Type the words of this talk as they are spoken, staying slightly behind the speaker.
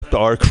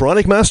are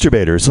chronic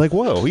masturbators. Like,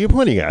 whoa, who are you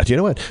pointing at? You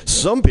know what?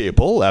 Some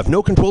people have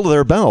no control of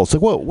their bowels.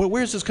 Like, whoa,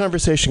 where's this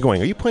conversation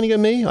going? Are you pointing at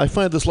me? I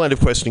find this line of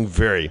questioning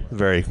very,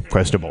 very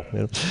questionable.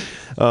 You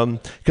know?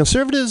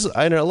 Conservatives,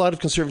 I know a lot of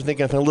conservatives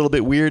think I find a little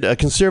bit weird.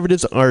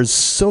 Conservatives are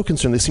so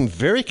concerned. They seem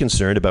very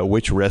concerned about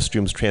which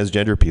restrooms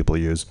transgender people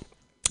use.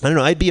 I don't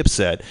know. I'd be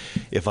upset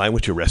if I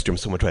went to a restroom,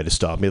 someone tried to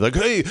stop me, like,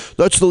 "Hey,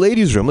 that's the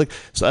ladies' room." Like,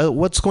 so,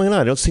 what's going on?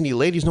 I don't see any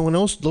ladies. No one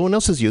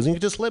else is using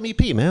it. Just let me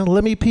pee, man.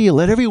 Let me pee.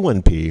 Let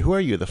everyone pee. Who are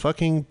you, the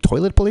fucking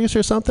toilet police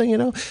or something? You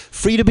know,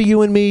 free to be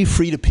you and me,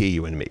 free to pee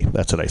you and me.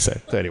 That's what I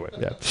say. So anyway,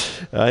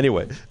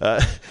 yeah.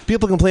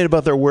 People complain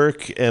about their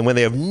work, and when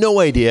they have no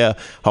idea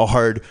how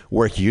hard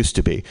work used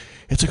to be.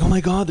 It's like, oh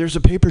my God, there's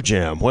a paper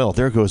jam. Well,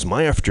 there goes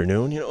my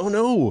afternoon. You know, oh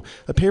no,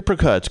 a paper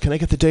cut. Can I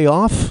get the day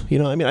off? You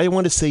know, I mean, I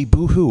want to say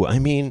boo-hoo. I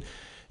mean,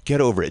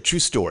 get over it. True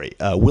story.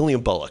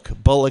 William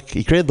Bullock,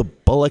 he created the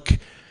Bullock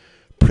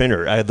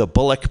printer, the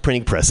Bullock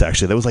printing press,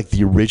 actually. That was like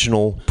the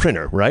original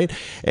printer, right?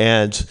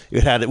 And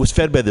it was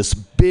fed by this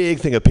big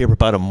thing of paper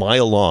about a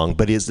mile long,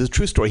 but it's the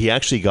true story. He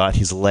actually got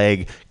his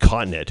leg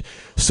caught in it.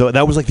 So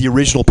that was like the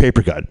original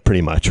paper cut,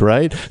 pretty much,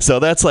 right? So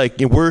that's like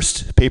the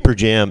worst paper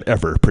jam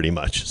ever, pretty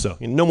much. So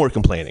no more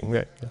complaining,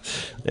 right?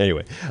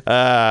 Anyway,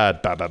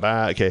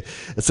 okay.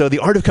 So the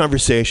art of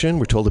conversation,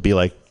 we're told to be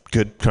like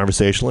good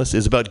conversationalists,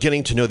 is about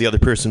getting to know the other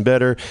person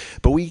better,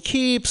 but we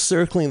keep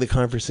circling the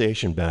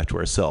conversation back to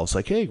ourselves.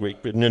 Like, hey,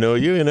 great to know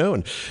you, you know,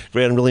 and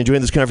I'm really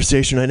enjoying this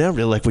conversation right now.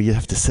 Really like what you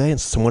have to say and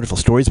some wonderful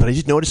stories, but I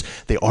did notice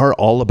they are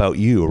all about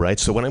you, right?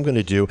 So what I'm going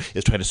to do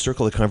is try to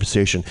circle the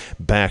conversation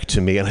back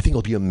to me, and I think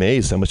you'll be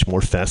amazed how much more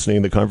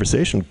fascinating the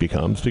conversation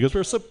becomes because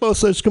we're both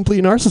such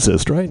complete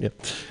narcissists, right? Yeah.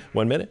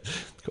 1 minute.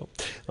 Cool.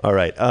 All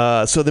right.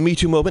 So the Me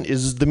Too movement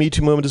is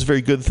a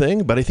very good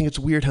thing, but I think it's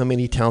weird how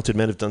many talented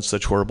men have done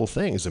such horrible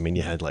things. I mean,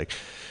 you had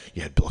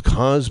Bill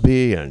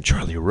Cosby and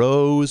Charlie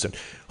Rose and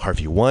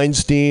Harvey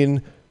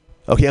Weinstein.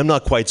 Okay, I'm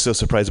not quite so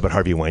surprised about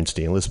Harvey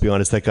Weinstein. Let's be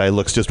honest, that guy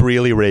looks just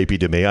really rapey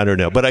to me. I don't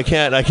know, but I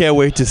can't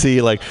wait to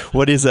see like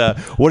what his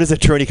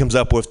attorney comes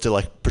up with to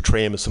like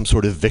portray him as some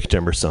sort of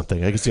victim or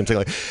something. I can see him saying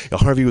like,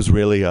 Harvey was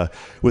really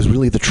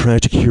the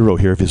tragic hero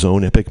here of his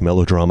own epic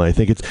melodrama. I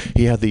think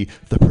he had the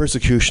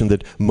persecution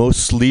that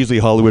most sleazy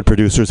Hollywood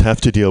producers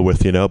have to deal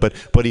with, you know. But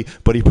he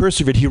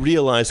persevered. He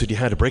realized that you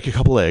had to break a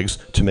couple eggs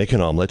to make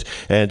an omelet,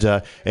 and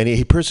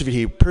he persevered.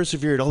 He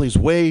persevered all his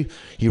way.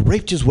 He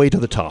raped his way to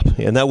the top,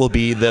 and that'll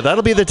be the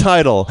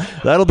title.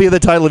 That'll be the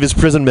title of his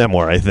prison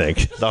memoir, I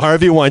think. The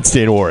Harvey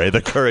Weinstein War,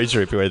 the courage to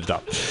rape your way to the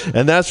top.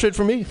 And that's it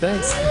for me.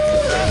 Thanks.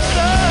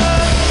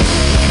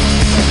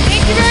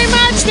 Thank you very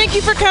much. Thank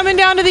you for coming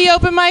down to the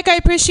open mic. I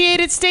appreciate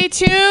it. Stay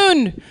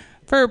tuned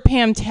for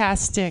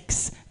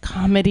Pamtastic's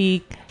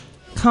Comedy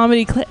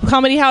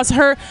House.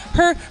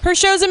 Her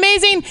show's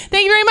amazing.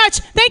 Thank you very much.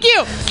 Thank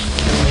you.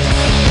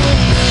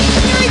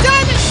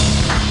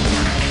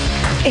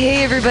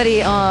 Hey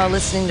everybody,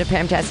 listening to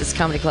Pamtastic's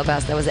Comedy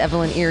Clubhouse. That was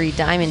Evelyn Erie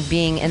Diamond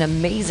being an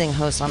amazing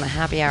host on the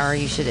Happy Hour.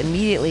 You should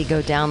immediately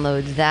go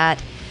download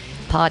that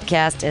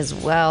podcast as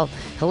well.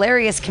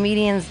 Hilarious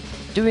comedians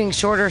doing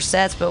shorter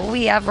sets, but what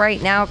we have right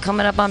now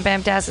coming up on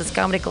Pamtastic's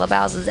Comedy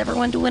Clubhouse is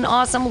everyone doing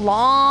awesome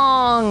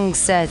long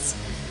sets.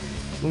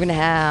 We're going to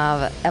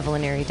have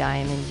Evelyn Erie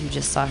Diamond. You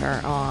just saw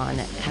her on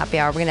Happy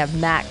Hour. We're going to have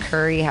Matt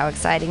Curry. How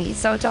exciting. He's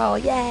so tall.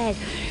 Yay.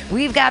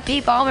 We've got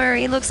Pete Ballmer.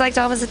 He looks like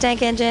Thomas the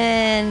Tank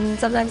Engine.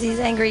 Sometimes he's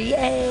angry.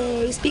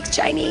 Yay. He speaks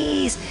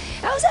Chinese.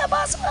 How is that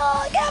possible?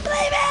 I can't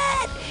believe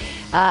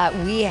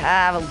it. We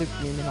have Luke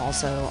Newman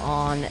also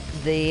on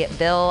the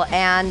bill.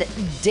 And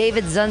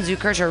David Zunzu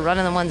Kirscher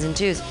running the ones and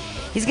twos.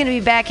 He's going to be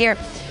back here.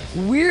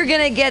 We're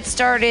going to get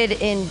started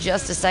in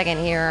just a second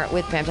here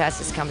with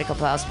Pamtastic's Comedy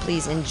Clubhouse.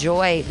 Please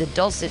enjoy the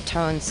dulcet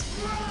tones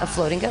of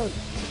Floating Goat.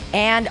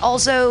 And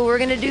also, we're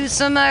going to do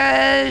some,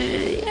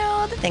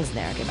 other things in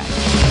there. Okay, bye.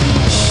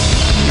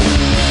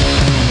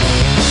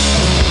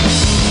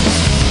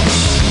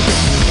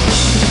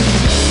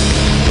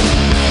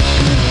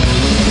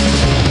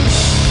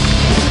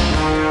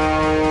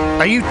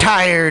 Are you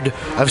tired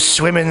of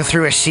swimming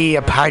through a sea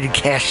of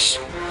podcasts?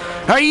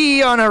 Are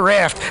ye on a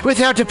raft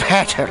without a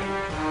paddle?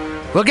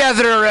 Well,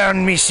 gather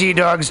around me, sea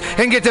dogs,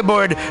 and get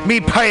aboard me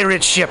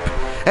pirate ship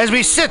as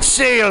we set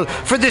sail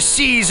for the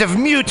seas of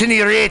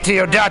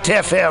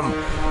MutinyRadio.fm.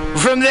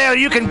 From there,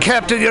 you can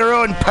captain your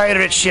own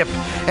pirate ship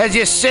as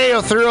you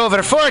sail through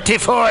over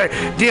 44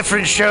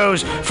 different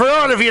shows for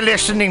all of your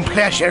listening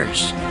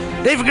pleasures.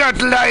 They've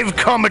got live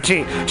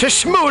comedy to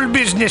small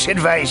business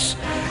advice,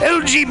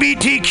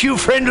 LGBTQ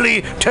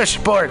friendly to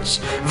sports,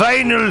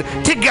 vinyl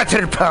to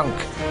gutter punk.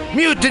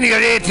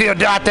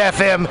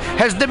 MutinyRadio.fm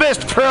has the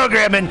best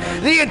programming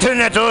the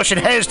internet ocean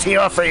has to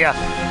offer you.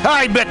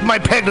 I bet my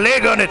peg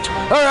leg on it,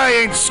 or I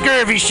ain't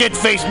scurvy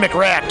shit-faced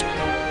McRat.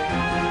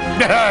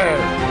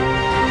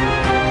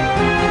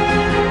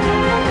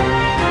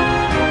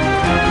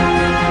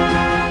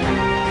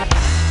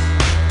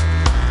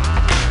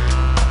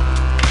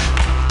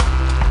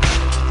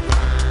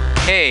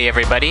 Hey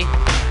everybody,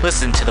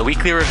 listen to the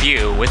Weekly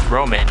Review with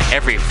Roman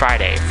every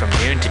Friday from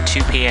noon to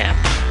 2 p.m.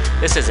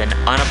 This is an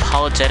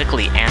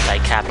unapologetically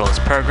anti-capitalist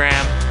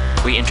program.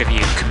 We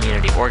interview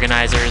community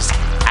organizers,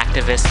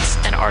 activists,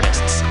 and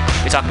artists.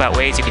 We talk about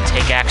ways you can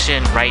take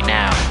action right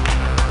now.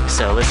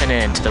 So listen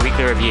in to the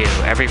Weekly Review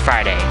every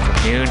Friday from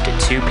noon to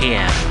 2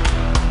 p.m.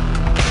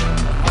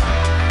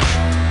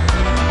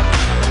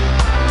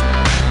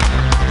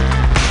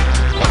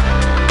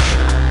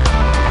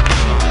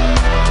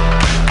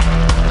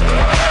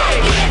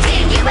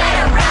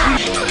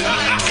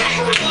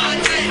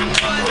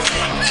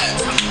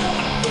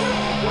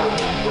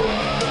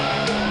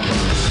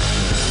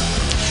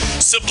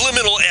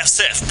 Subliminal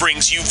SF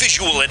brings you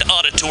visual and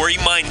auditory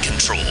mind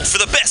control. For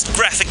the best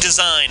graphic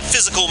design,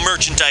 physical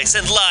merchandise,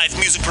 and live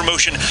music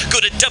promotion,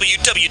 go to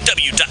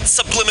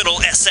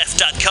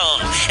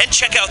www.subliminalsf.com and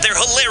check out their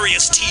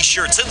hilarious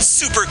t-shirts and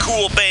super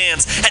cool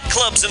bands at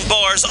clubs and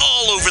bars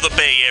all over the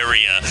Bay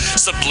Area.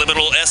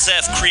 Subliminal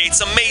SF creates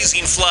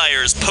amazing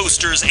flyers,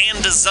 posters,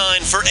 and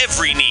design for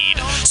every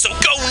need. So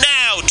go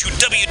now to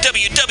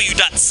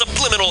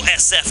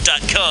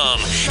www.subliminalsf.com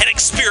and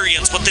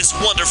experience what this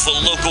wonderful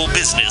local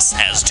business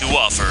has to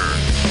offer.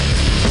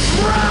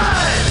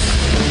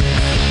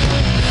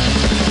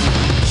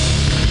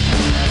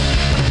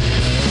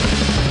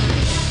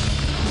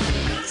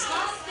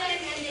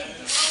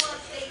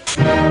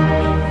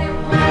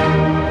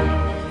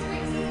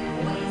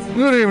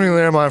 Good evening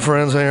there, my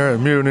friends here at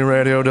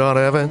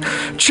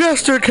MutinyRadio.fm.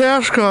 Chester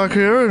Cashcock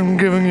here, and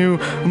giving you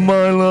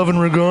my love and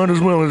regard as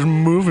well as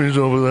movies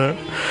over there.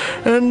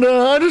 And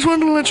I just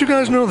wanted to let you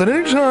guys know that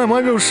anytime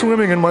I go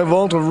swimming in my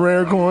vault of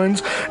rare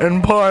coins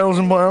and piles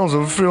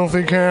of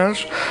filthy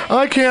cash,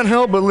 I can't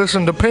help but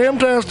listen to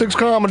Pamtastic's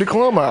Comedy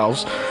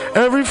Clubhouse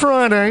every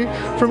Friday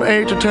from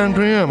 8 to 10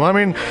 p.m. I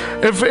mean,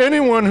 if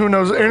anyone who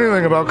knows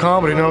anything about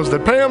comedy knows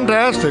that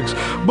Pamtastic's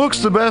books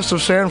the best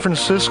of San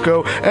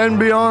Francisco and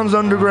beyond's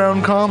underground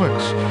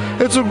comics.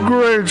 It's a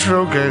great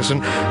showcase,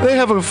 and they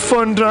have a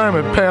fun time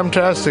at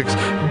Pamtastic's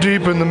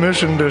deep in the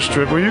Mission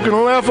District, where you can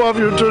laugh off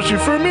your tushy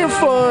for a mere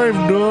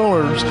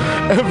 $5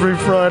 every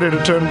Friday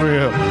to 10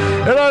 p.m.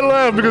 And I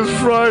laugh because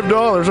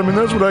 $5, I mean,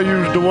 that's what I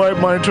use to wipe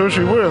my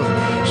tushy with.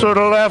 So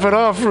to laugh it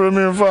off for a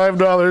mere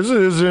 $5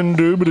 is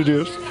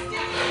indubitious.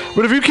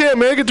 But if you can't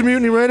make it to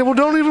Mutiny Radio, well,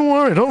 don't even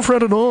worry. Don't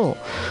fret at all.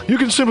 You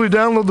can simply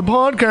download the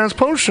podcast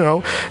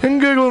post-show and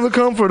giggle in the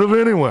comfort of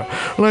anywhere,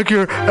 like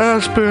your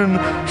Aspen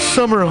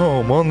summer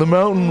home on the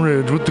mountain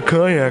ridge with the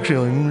kayak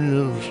feeling.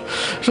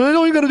 So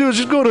all you got to do is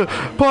just go to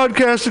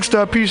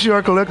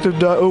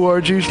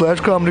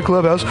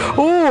podcastics.pcrcollective.org/comedyclubhouse,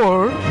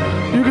 or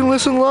you can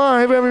listen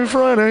live every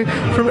Friday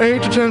from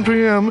 8 to 10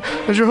 p.m.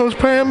 as your host,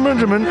 Pam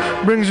Benjamin,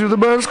 brings you the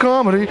best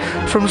comedy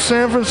from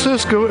San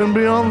Francisco and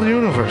beyond the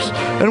universe.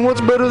 And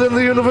what's better than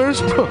the universe?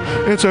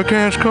 It's a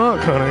cash cock,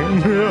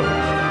 honey. Yeah.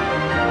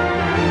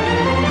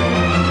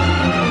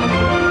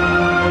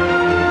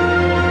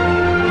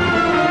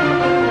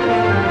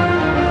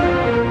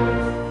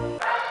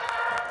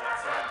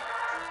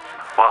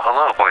 Well,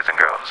 hello, boys and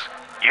girls.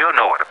 You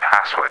know what a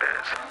password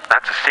is.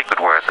 That's a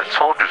secret word that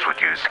soldiers would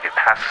use to get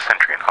past the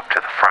sentry and up to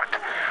the front.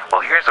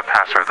 Well, here's a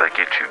password that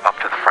gets you up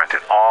to the front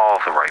in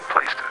all the right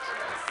places.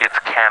 It's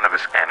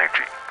cannabis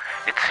energy.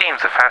 It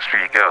seems the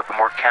faster you go, the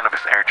more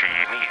cannabis energy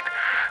you need.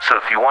 So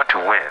if you want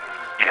to win,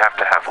 you have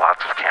to have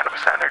lots of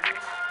cannabis energy.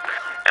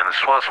 And the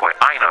swellest way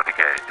I know to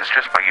get it is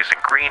just by using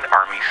Green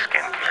Army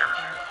Skincare.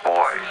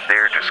 Boy,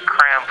 they're just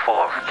crammed full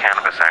of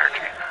cannabis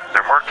energy.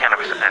 There are more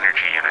cannabis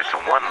energy units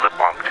in one lip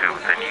balm tube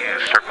than you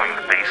use circling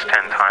the base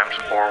 10 times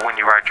or when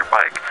you ride your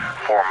bike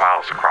 4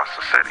 miles across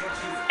the city.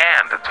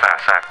 And it's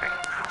fast acting.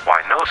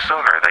 Why, no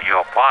sooner that you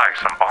apply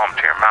some balm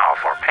to your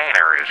mouth or pain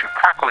areas, you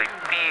practically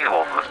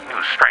feel the new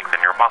strength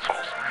in your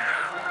muscles.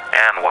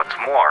 And what's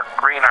more,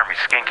 Green Army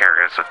Skincare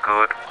is a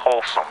good,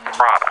 wholesome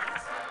product.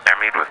 They're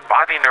made with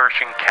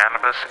body-nourishing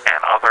cannabis and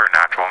other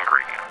natural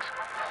ingredients.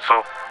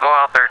 So go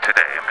out there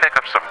today and pick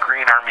up some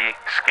Green Army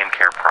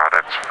Skincare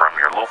products from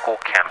your local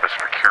cannabis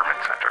procurement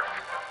center.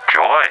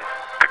 Join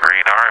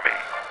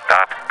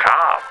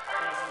thegreenarmy.com.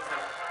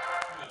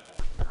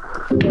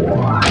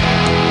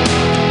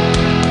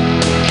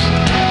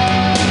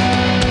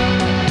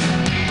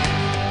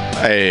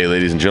 Hey,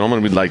 ladies and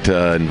gentlemen, we'd like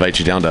to invite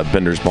you down to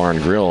Bender's Bar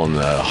and Grill in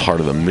the heart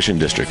of the Mission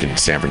District in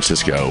San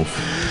Francisco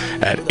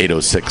at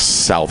 806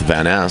 South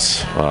Van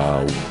Ness.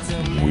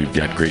 We've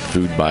got great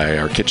food by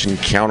our kitchen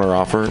counter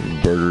offer: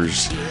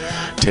 burgers,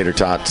 tater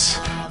tots,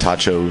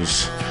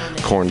 tachos,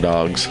 corn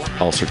dogs,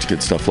 all sorts of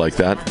good stuff like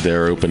that.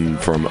 They're open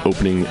from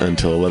opening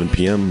until 11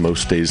 p.m.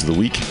 most days of the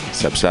week,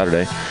 except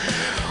Saturday.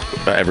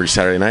 Every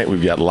Saturday night,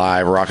 we've got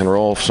live rock and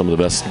roll, some of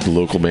the best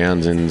local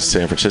bands in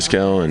San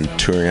Francisco and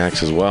touring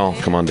acts as well.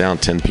 Come on down,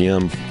 10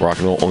 p.m., rock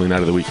and roll, only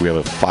night of the week. We have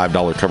a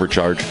 $5 cover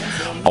charge,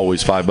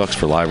 always $5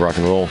 for live rock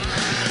and roll.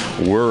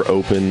 We're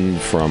open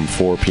from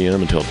 4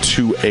 p.m. until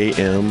 2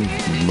 a.m.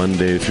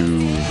 Monday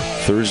through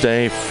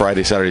Thursday,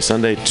 Friday, Saturday,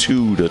 Sunday,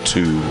 2 to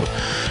 2.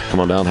 Come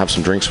on down, have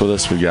some drinks with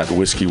us. We've got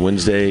Whiskey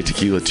Wednesday,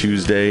 Tequila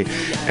Tuesday,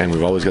 and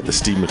we've always got the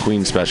Steve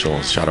McQueen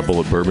special, shot of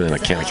bullet bourbon and a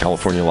can of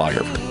California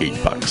lager for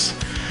 $8.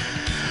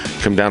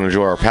 Come down and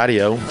enjoy our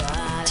patio.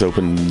 It's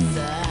open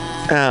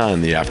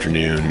In the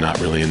afternoon, not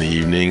really in the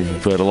evening,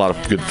 but a lot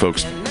of good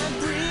folks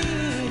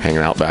hanging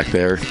out back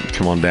there.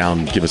 Come on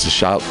down, give us a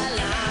shout,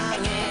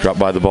 drop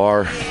by the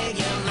bar,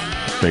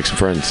 make some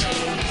friends.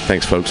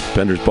 Thanks, folks.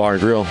 Bender's Bar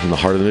and Grill in the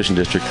heart of the Mission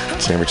District,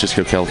 San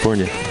Francisco,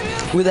 California.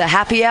 With a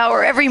happy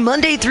hour every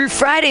Monday through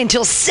Friday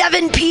until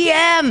 7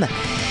 p.m.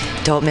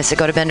 Don't miss it.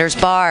 Go to Bender's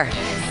Bar.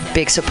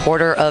 Big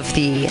supporter of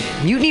the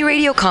Mutiny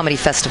Radio Comedy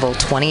Festival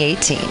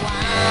 2018.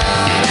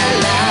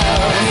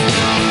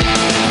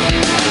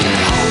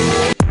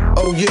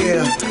 Oh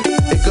yeah,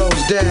 it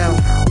goes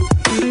down.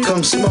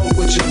 Come smoke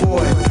with your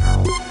boy,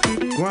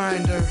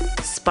 Grinder.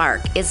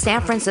 Spark is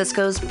San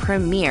Francisco's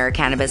premier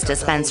cannabis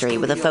dispensary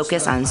with a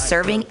focus on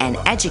serving and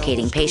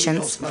educating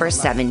patients for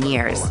 7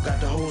 years.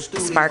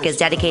 Spark is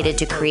dedicated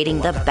to creating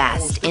the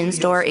best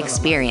in-store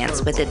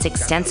experience with its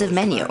extensive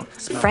menu,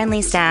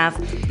 friendly staff,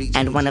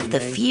 and one of the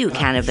few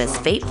cannabis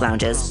vape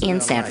lounges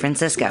in San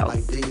Francisco.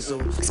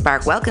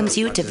 Spark welcomes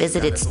you to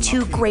visit its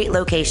 2 great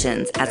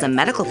locations as a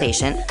medical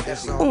patient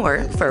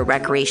or for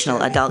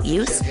recreational adult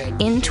use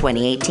in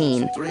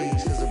 2018.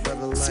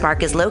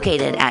 Spark is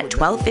located at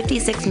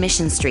 1256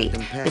 Mission Street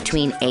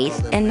between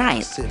 8th and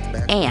 9th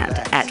and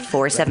at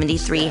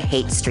 473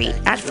 Haight Street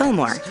at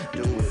Fillmore.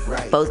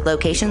 Both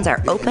locations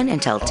are open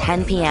until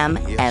 10 p.m.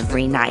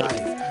 every night.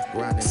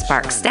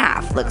 Spark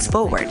staff looks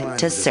forward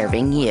to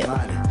serving you.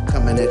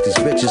 Coming at these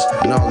bitches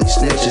and all these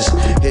snitches,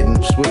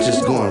 hitting switches,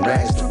 going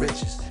rags to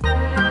riches.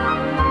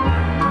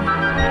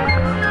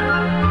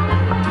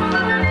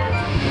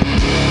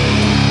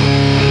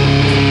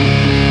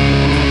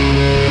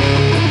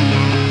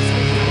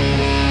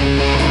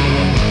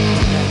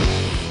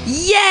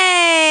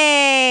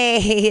 Yay!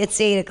 It's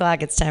 8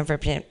 o'clock. It's time for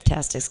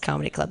Fantastic's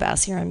Comedy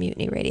Clubhouse here on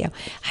Mutiny Radio.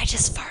 I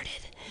just farted.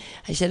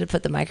 I should have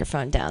put the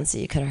microphone down so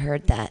you could have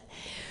heard that.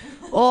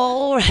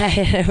 All right.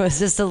 It was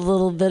just a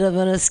little bit of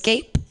an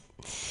escape.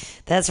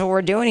 That's what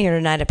we're doing here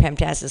tonight at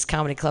Fantastic's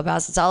Comedy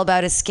Clubhouse. It's all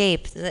about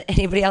escape. Does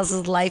anybody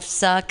else's life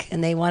suck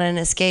and they want an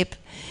escape?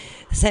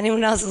 Is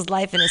anyone else's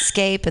life an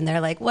escape and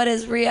they're like, what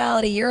is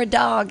reality? You're a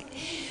dog.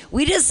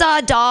 We just saw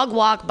a dog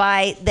walk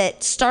by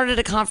that started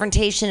a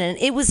confrontation, and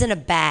it was in a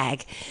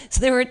bag.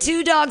 So there were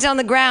 2 dogs on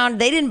the ground.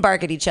 They didn't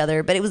bark at each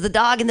other, but it was the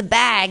dog in the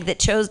bag that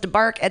chose to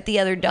bark at the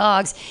other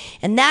dogs.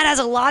 And that has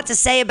a lot to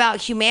say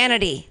about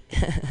humanity.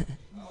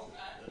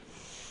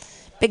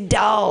 Big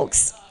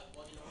dogs.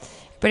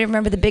 Everybody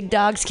remember the Big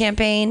Dogs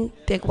campaign?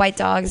 Big white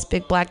dogs,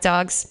 big black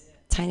dogs,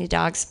 tiny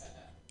dogs.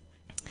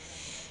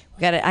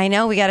 I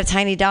know we got a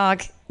tiny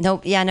dog.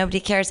 Nope, yeah, nobody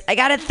cares. I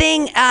got a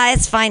thing.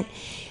 It's fine.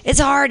 It's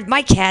hard.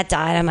 My cat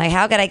died. I'm like,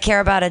 how could I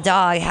care about a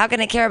dog? How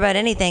can I care about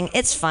anything?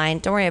 It's fine.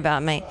 Don't worry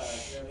about me.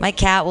 My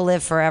cat will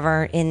live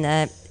forever.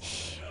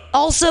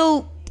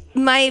 Also,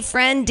 my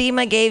friend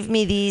Dima gave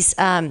me these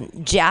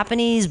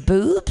Japanese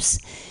boobs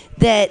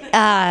that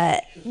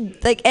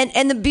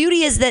and the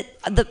beauty is that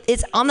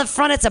it's on the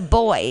front. It's a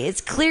boy.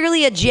 It's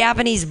clearly a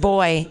Japanese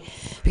boy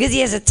because he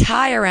has a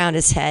tie around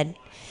his head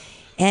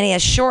and he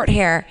has short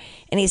hair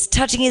and he's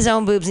touching his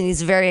own boobs and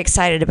he's very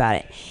excited about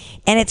it.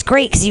 And it's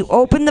great because you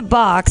open the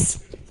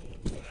box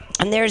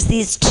and there's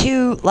these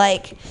 2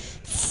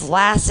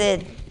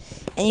 flaccid,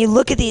 and you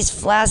look at these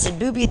flaccid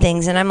booby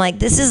things and I'm like,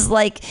 this is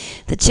like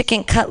the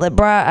chicken cutlet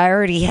bra I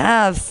already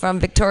have from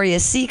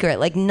Victoria's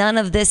Secret. Like none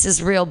of this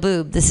is real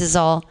boob. This is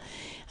all,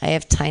 I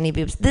have tiny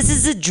boobs. This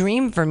is a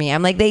dream for me.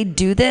 I'm like, they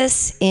do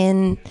this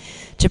in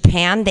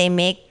Japan. They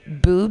make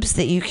boobs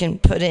that you can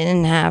put in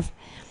and have.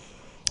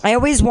 I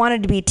always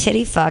wanted to be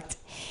titty fucked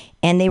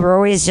and they were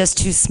always just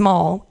too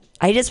small.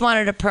 I just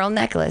wanted a pearl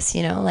necklace,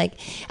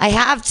 I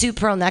have 2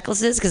 pearl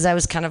necklaces because I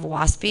was kind of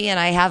waspy and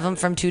I have them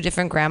from 2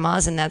 different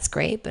grandmas and that's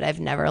great, but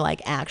I've never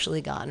actually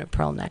gotten a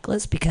pearl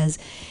necklace because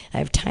I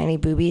have tiny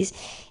boobies.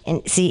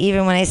 And see,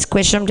 even when I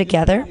squish them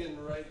together,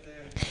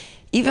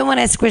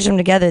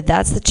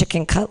 that's the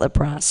chicken cutlet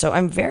bra. So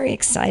I'm very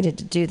excited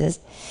to do this.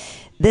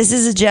 This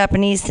is a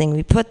Japanese thing.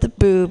 We put the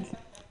boob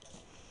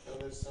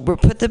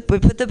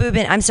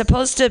in. I'm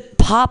supposed to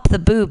pop the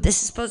boob. This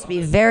is supposed to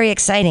be very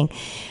exciting.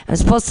 I'm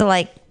supposed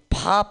to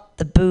pop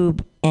the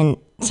boob and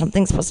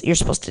you're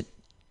supposed to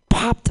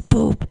pop the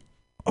boob.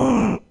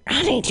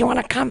 Honey, do you want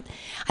to come?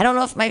 I don't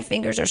know if my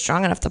fingers are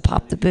strong enough to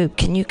pop the boob.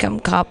 Can you come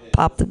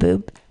pop the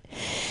boob?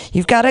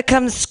 You've got to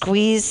come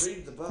squeeze.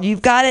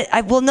 You've got it.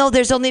 No,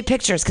 there's only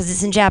pictures because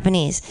it's in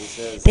Japanese.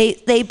 They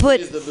say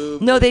first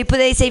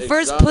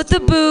put the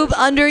boob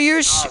under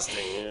your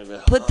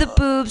put the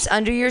boobs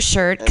under your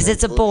shirt because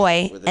it's a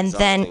boy, and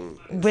then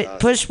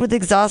push with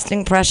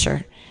exhausting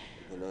pressure.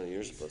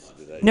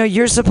 No,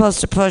 you're supposed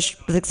to push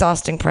with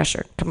exhausting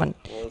pressure. Come on.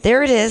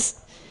 There it is.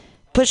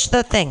 Push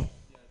the thing.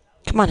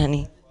 Come on,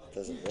 honey. It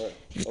doesn't work.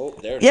 Oh,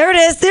 there it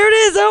is. There it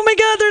is. Oh, my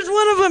God. There's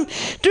one of them.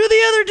 Do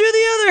the other.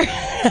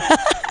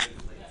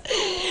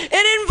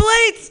 It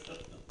inflates.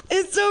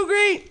 It's so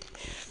great.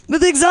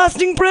 With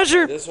exhausting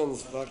pressure. This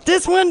one's fucked.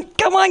 This one.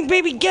 Come on,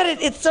 baby. Get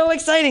it. It's so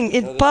exciting.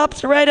 It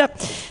pops right up.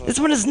 This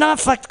one is not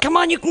fucked. Come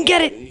on. You can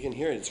get it. You can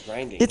hear it. It's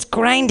grinding. It's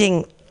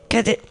grinding.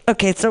 Get it.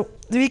 Okay, so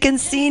we can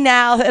see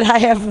now that I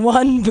have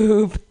one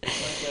boob.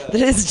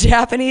 that is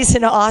Japanese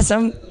and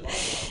awesome.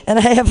 And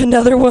I have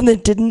another one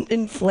that didn't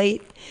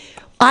inflate.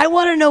 I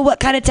want to know what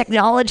kind of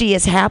technology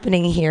is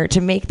happening here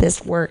to make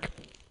this work.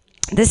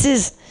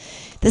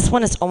 This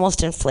one is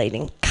almost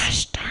inflating.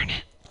 Gosh darn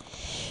it.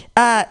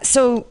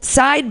 So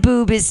side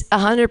boob is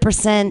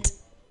 100%,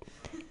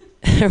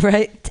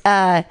 right?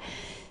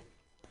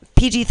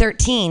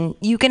 PG-13.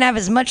 You can have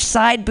as much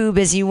side boob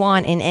as you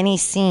want in any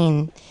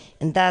scene,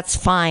 and that's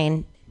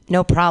fine.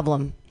 No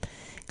problem.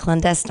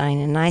 Clandestine.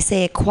 And I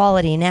say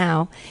equality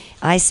now.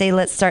 I say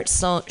let's start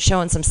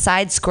showing some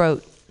side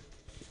scrot.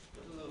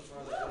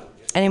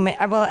 Anyway,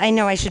 well, I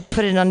know I should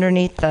put it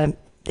underneath the...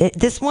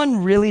 this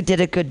one really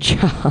did a good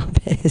job.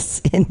 It's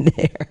in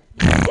there.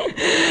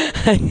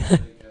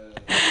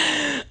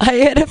 I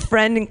had a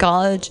friend in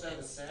college.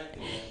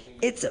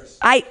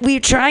 We're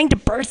trying to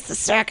burst the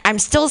sack. I'm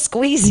still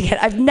squeezing it.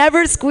 I've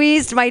never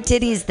squeezed my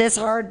titties this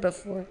hard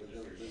before.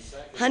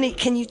 Honey,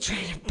 can you try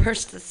to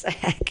burst the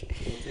sack?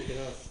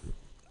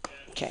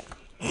 Okay.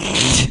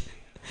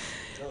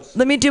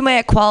 Let me do my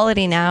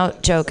equality now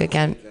joke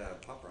again.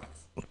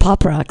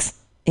 Pop rocks.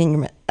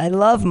 I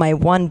love my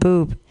one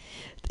boob.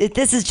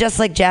 This is just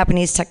like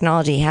Japanese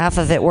technology. Half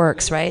of it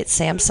works, right?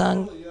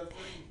 Samsung.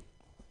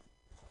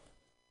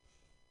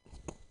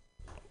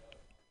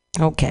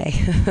 Okay.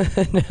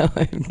 No,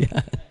 I'm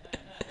not.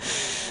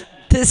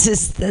 This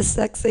is this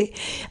sexy.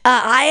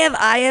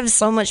 I have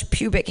so much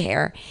pubic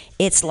hair.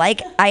 It's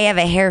like I have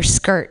a hair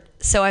skirt.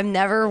 So I'm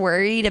never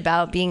worried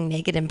about being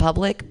naked in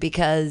public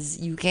because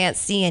you can't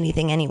see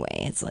anything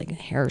anyway. It's like a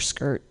hair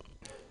skirt.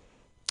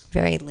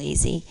 Very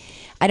lazy.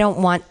 I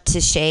don't want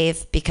to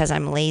shave because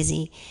I'm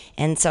lazy.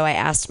 And so I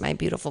asked my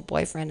beautiful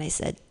boyfriend, I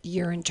said,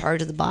 you're in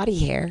charge of the body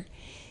hair.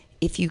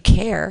 If you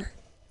care...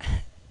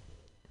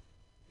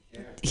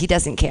 He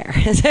doesn't care.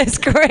 It's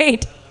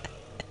great.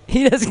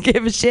 He doesn't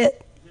give a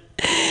shit.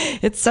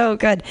 It's so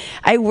good.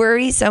 I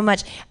worry so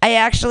much. I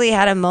actually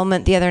had a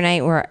moment the other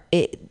night where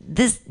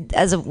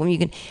as a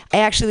woman, I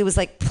actually was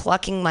like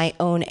plucking my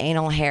own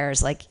anal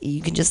hairs. Like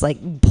you can just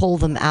like pull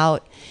them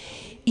out.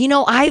 You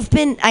know, I've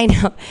been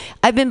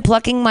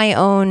plucking my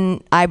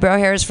own eyebrow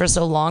hairs for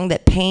so long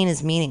that pain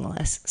is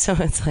meaningless. So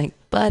it's like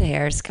butt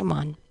hairs. Come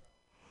on.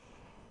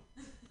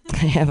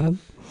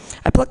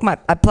 I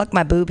pluck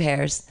my boob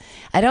hairs.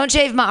 I don't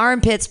shave my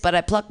armpits, but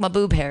I pluck my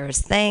boob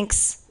hairs.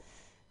 Thanks.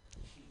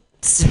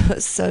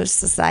 So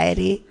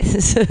society.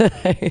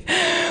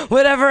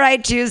 Whatever I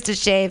choose to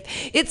shave.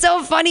 It's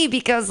so funny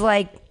because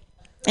like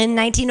in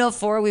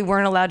 1904 we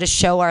weren't allowed to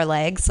show our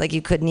legs. Like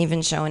you couldn't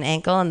even show an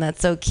ankle, and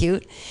that's so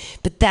cute.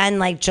 But then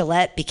like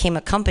Gillette became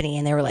a company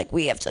and they were like,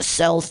 we have to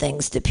sell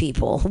things to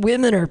people.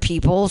 Women are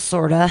people,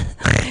 sorta.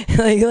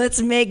 Like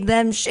let's make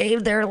them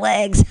shave their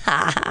legs.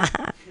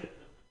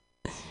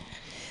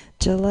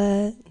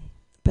 Gillette,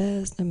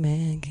 best a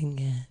man can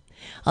get.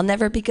 I'll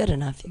never be good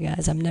enough, you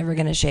guys. I'm never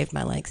going to shave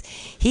my legs.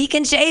 He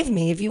can shave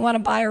me if you want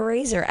to buy a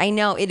razor. I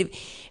know it,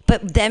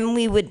 but then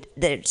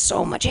there's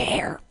so much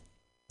hair.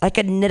 I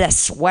could knit a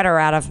sweater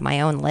out of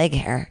my own leg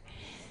hair.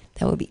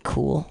 That would be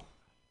cool.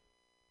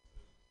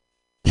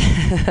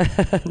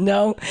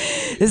 No?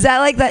 Is that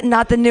like that?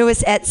 Not the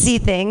newest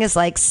Etsy thing is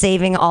like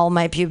saving all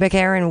my pubic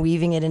hair and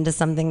weaving it into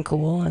something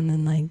cool and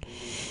then like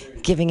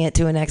giving it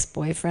to an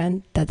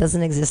ex-boyfriend that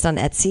doesn't exist on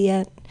Etsy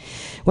yet.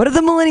 What are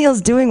the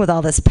millennials doing with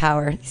all this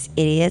power? These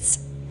idiots.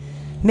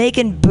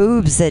 Making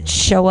boobs that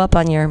show up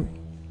on your...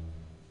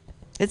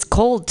 It's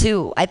cold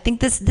too. I think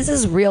this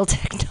is real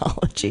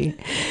technology.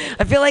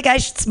 I feel like I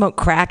should smoke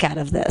crack out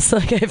of this.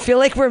 Like I feel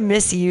like we're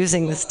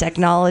misusing this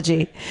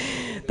technology.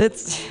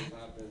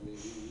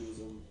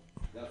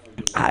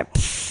 I'm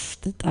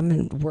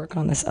going to work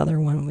on this other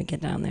one when we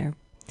get down there.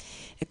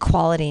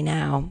 Equality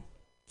now.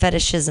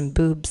 Fetishism,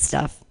 boob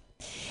stuff.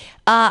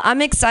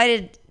 I'm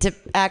excited to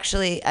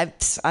actually.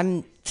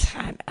 I'm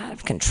out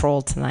of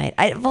control tonight.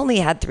 I've only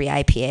had 3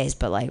 IPAs,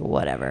 but like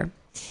whatever.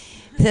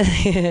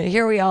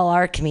 Here we all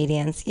are,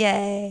 comedians.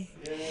 Yay!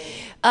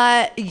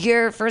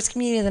 Your first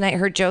comedian of the night.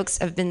 Her jokes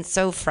have been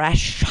so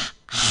fresh.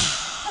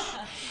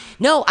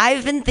 No,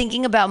 I've been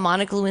thinking about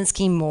Monica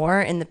Lewinsky more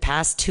in the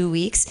past 2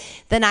 weeks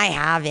than I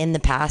have in the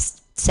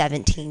past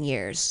 17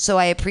 years. So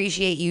I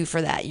appreciate you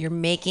for that. You're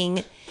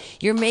making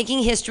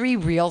history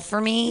real for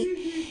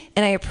me,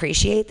 and I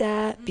appreciate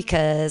that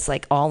because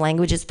like all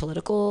language is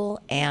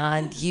political,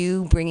 and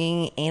you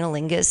bringing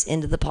analingus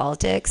into the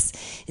politics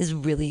is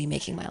really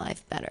making my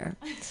life better.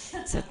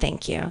 So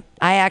thank you.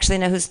 I actually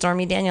know who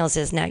Stormy Daniels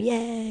is now.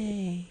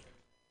 Yay!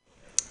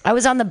 I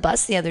was on the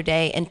bus the other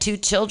day, and 2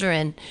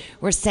 children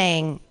were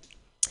saying,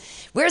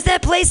 where's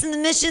that place in the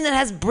Mission that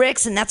has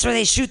bricks and that's where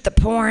they shoot the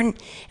porn?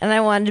 And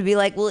I wanted to be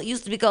like, well, it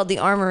used to be called the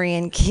Armory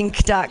and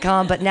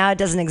kink.com, but now it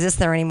doesn't exist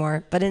there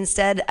anymore. But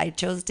instead, I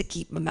chose to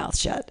keep my mouth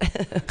shut.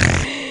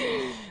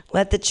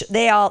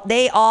 They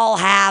all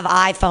have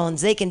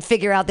iPhones. They can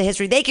figure out the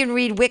history. They can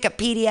read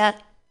Wikipedia.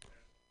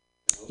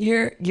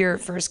 Your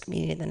first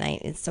comedian of the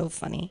night is so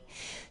funny.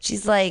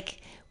 She's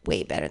like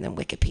way better than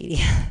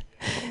Wikipedia.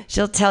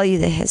 She'll tell you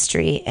the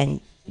history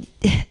and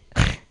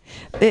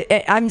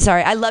I'm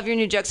sorry. I love your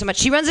new joke so much.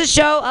 She runs a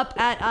show up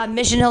at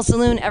Mission Hill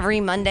Saloon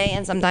every Monday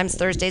and sometimes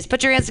Thursdays.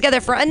 Put your hands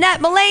together for Annette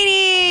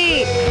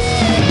Mullaney.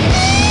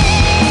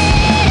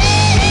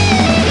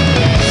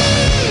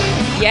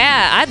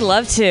 Yeah, I'd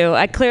love to.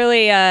 I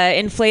clearly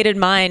inflated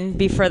mine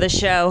before the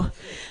show.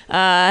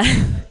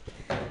 It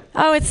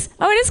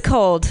is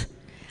cold.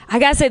 I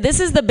gotta say, this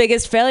is the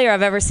biggest failure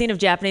I've ever seen of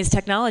Japanese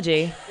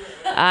technology.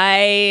 I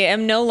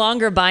am no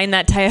longer buying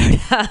that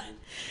Toyota.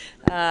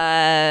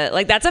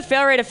 That's a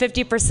fail rate of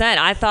 50%.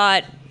 I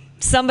thought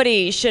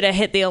somebody should have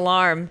hit the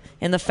alarm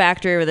in the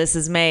factory where this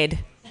is made.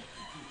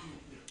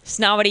 It's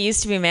not what it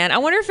used to be, man. I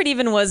wonder if it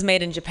even was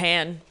made in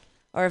Japan,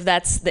 or if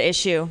that's the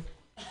issue.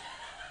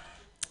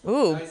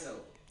 Ooh,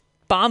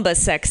 Bomba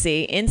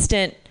sexy,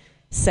 instant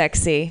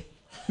sexy.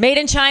 Made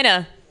in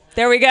China.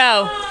 There we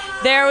go.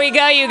 There we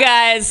go, you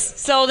guys.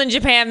 Sold in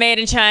Japan, made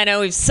in China.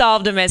 We've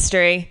solved a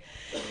mystery.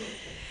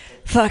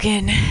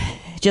 Fucking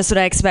just what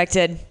I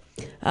expected.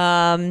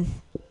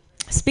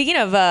 Speaking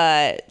of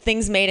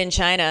things made in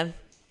China,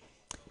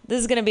 this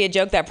is going to be a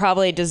joke that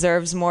probably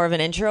deserves more of an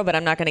intro, but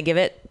I'm not going to give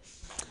it.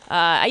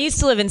 I used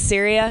to live in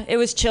Syria. It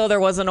was chill. There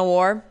wasn't a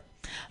war.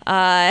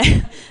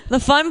 The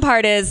fun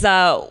part is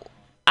I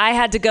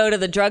had to go to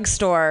the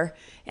drugstore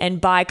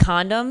and buy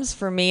condoms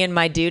for me and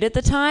my dude at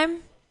the time,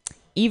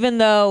 even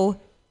though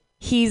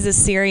he's a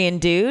Syrian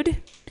dude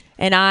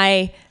and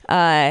I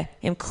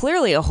am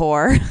clearly a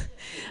whore.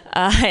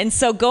 And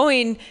so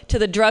going to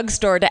the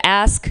drugstore to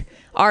ask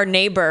our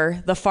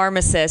neighbor, the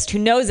pharmacist, who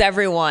knows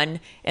everyone,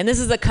 and this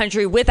is a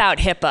country without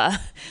HIPAA,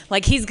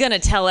 like he's going to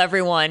tell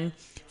everyone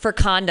for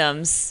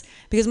condoms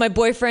because my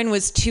boyfriend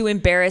was too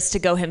embarrassed to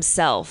go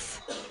himself.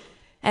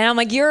 And I'm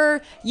like,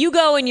 you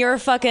go and you're a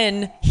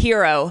fucking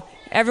hero.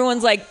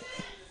 Everyone's like,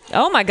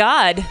 oh my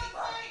God.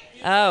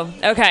 Oh,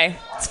 okay.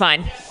 It's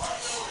fine.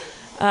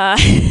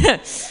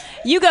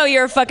 You go,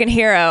 you're a fucking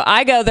hero.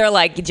 I go, they're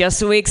like,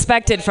 just what we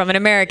expected from an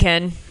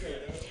American.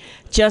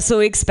 Just what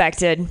we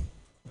expected.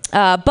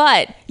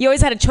 But you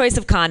always had a choice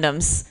of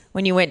condoms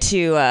when you went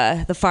to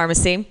the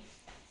pharmacy.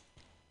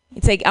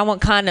 It's like, I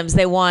want condoms.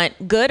 They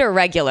want good or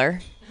regular.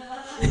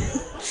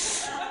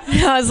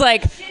 I was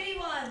like,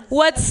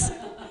 what's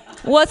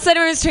the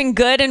difference between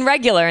good and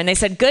regular? And they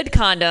said good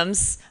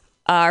condoms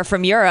are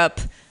from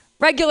Europe.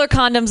 Regular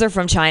condoms are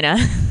from China.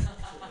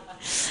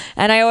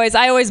 And I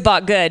always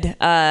bought good.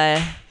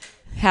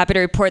 Happy to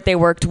report they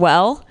worked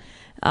well.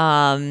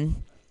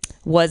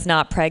 Was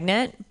not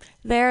pregnant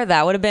there.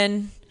 That would have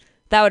been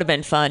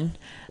fun.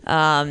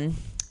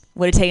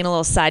 Would have taken a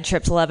little side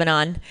trip to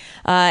Lebanon.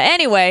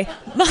 Anyway,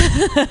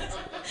 a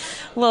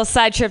little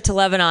side trip to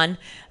Lebanon.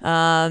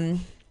 I'm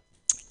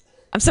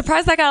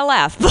surprised I got a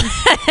laugh.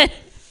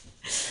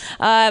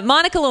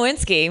 Monica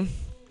Lewinsky,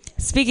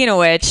 speaking of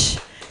which,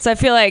 so I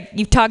feel like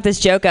you've talked this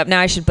joke up. Now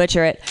I should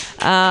butcher it.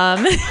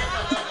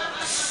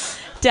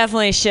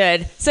 Definitely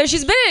should. So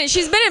she's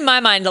been in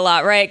my mind a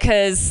lot, right?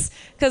 Because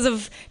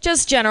of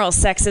just general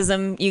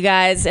sexism, you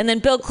guys. And then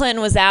Bill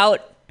Clinton was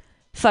out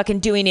fucking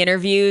doing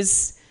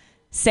interviews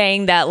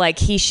saying that like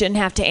he shouldn't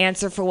have to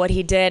answer for what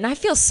he did. And I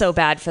feel so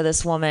bad for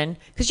this woman.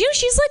 Because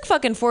she's like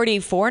fucking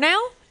 44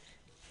 now.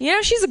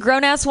 She's a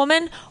grown-ass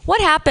woman. What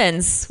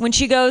happens when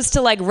she goes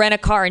to like rent a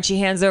car and she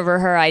hands over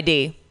her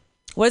ID?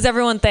 What does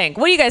everyone think?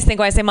 What do you guys think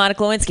when I say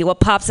Monica Lewinsky? What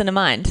pops into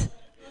mind?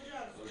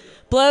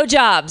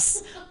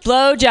 Blowjobs.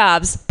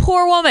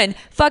 Poor woman.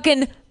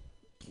 Fucking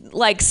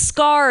like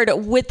scarred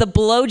with the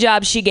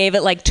blowjob she gave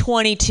at like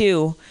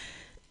 22.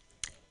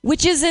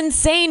 Which is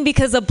insane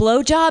because a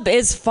blowjob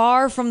is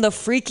far from the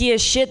freakiest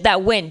shit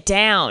that went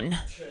down.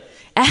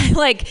 And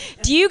like,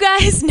 do you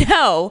guys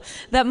know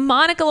that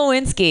Monica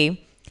Lewinsky,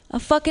 a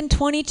fucking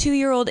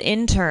 22-year-old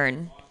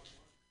intern,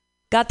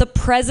 got the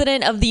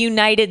President of the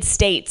United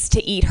States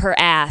to eat her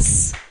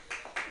ass?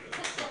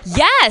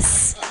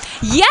 Yes.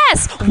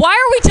 Why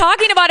are we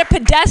talking about a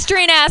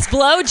pedestrian-ass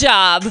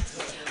blowjob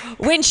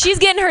when she's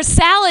getting her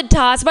salad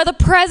tossed by the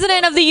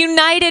President of the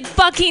United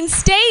fucking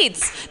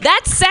States?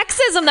 That's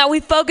sexism that we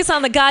focus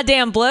on the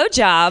goddamn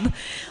blowjob.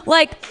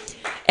 Like,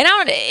 and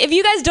if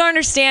you guys don't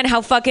understand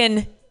how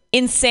fucking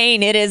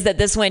insane it is that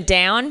this went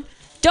down,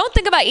 don't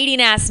think about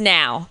eating ass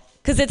now,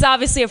 because it's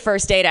obviously a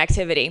first date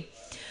activity.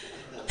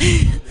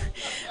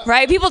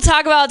 Right? People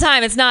talk about all the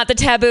time. It's not the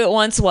taboo it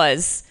once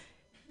was.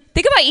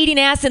 Think about eating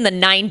ass in the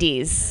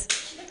 90s.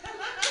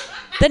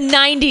 The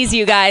 90s,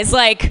 you guys.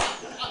 Like,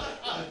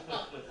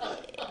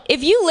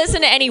 if you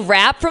listen to any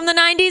rap from the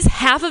 90s,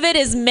 half of it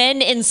is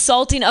men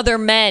insulting other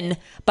men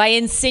by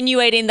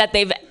insinuating that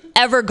they've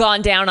ever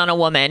gone down on a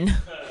woman.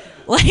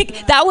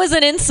 Like, that was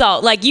an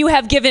insult. Like, you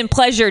have given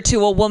pleasure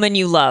to a woman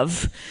you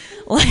love.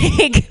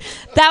 Like,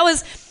 that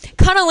was...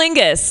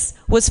 Cunnilingus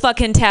was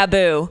fucking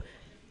taboo.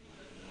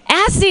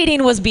 Ass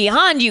eating was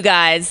beyond, you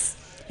guys.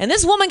 And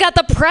this woman got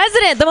the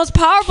president, the most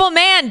powerful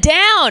man,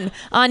 down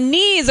on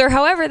knees, or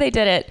however they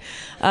did it.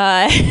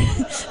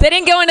 They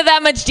didn't go into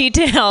that much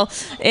detail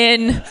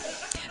in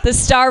the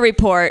Star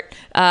Report.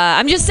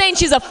 I'm just saying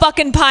she's a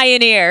fucking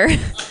pioneer.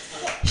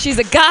 She's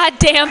a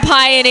goddamn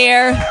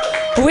pioneer.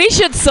 We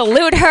should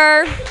salute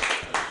her.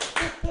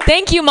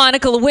 Thank you,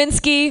 Monica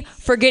Lewinsky,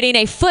 for getting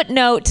a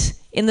footnote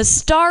in the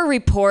Starr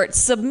Report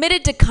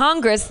submitted to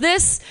Congress.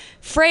 This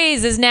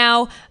phrase is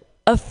now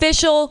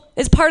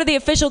is part of the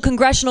official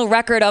congressional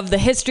record of the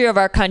history of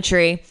our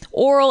country.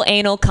 Oral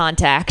anal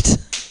contact.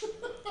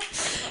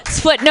 It's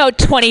footnote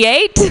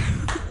 28.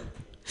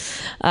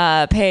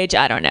 Page,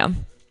 I don't know.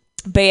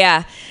 But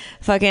yeah,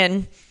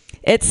 fucking,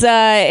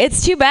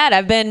 it's too bad.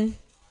 I've been,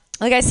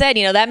 like I said,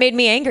 that made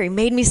me angry.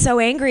 Made me so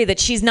angry that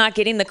she's not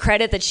getting the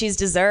credit that she's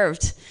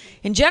deserved.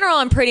 In general,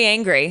 I'm pretty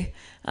angry.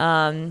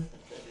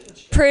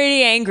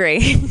 Pretty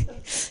angry.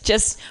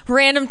 Just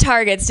random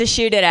targets to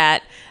shoot it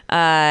at.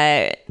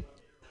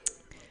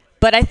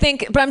 But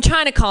I'm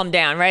trying to calm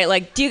down, right?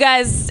 Like, are you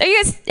guys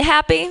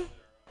happy?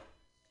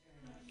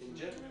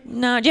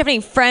 No. Do you have any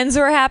friends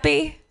who are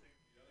happy?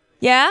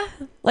 Yeah?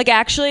 Like,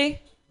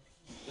 actually?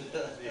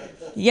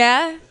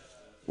 Yeah?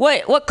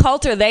 What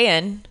cult are they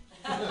in?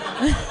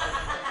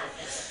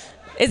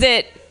 Is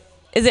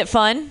it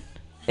fun?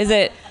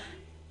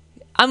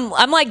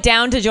 I'm like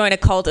down to join a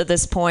cult at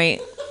this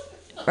point,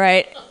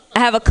 right? I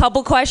have a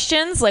couple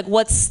questions, like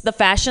what's the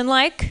fashion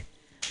like?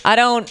 I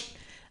don't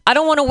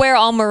want to wear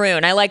all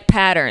maroon. I like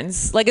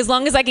patterns. Like, as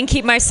long as I can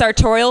keep my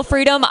sartorial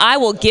freedom, I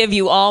will give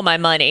you all my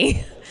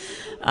money.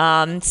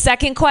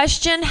 Second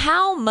question,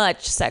 how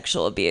much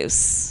sexual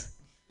abuse?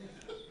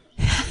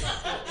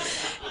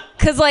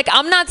 Because, like,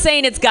 I'm not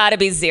saying it's got to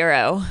be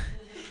zero.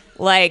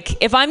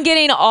 Like, if I'm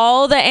getting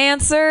all the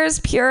answers,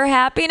 pure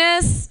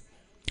happiness,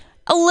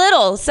 a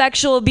little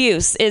sexual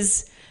abuse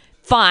is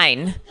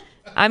fine.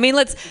 I mean,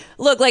 let's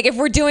look, like, if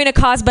we're doing a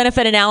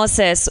cost-benefit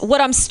analysis, what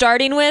I'm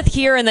starting with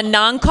here in the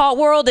non-cult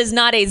world is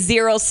not a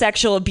zero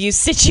sexual abuse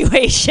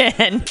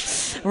situation,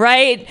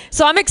 right?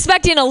 So I'm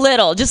expecting a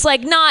little, just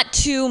like not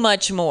too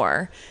much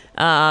more.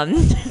 That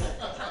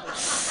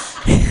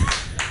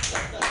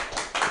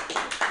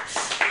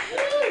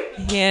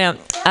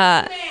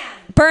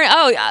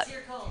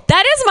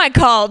is my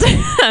cult.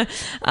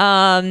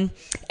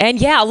 And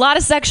yeah, a lot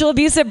of sexual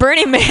abuse at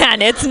Burning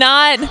Man. It's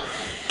not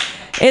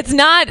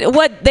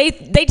what they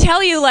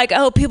tell you, like,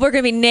 oh, people are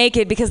going to be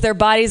naked because their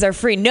bodies are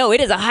free. No,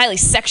 it is a highly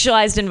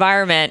sexualized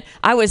environment.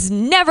 I was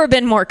never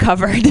been more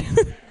covered.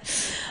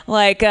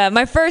 Like,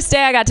 my first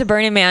day I got to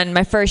Burning Man,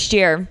 my first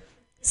year,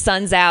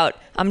 sun's out.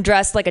 I'm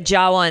dressed like a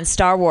Jawa in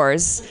Star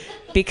Wars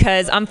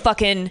because I'm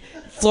fucking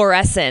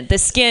fluorescent. The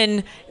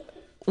skin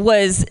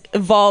was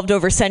evolved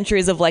over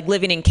centuries of, like,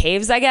 living in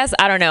caves, I guess.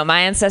 I don't know.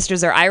 My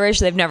ancestors are Irish.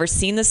 They've never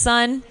seen the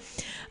sun.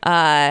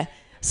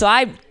 So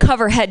I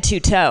cover head to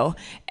toe,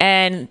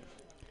 and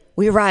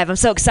we arrive. I'm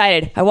so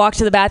excited. I walk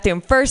to the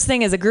bathroom. First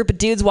thing is a group of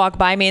dudes walk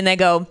by me, and they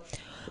go,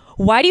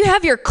 "Why do you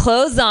have your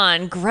clothes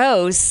on?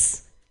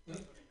 Gross."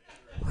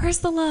 Where's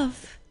the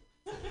love?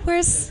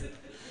 Where's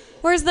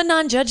the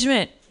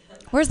non-judgment?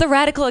 Where's the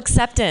radical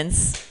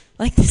acceptance?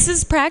 Like, this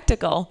is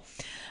practical.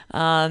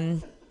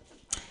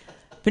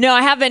 But no,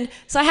 I have been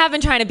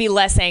trying to be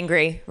less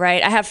angry,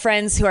 right? I have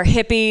friends who are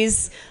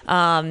hippies.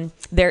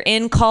 They're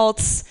in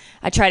cults.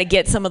 I try to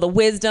get some of the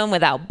wisdom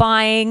without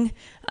buying.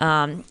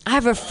 I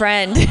have a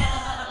friend.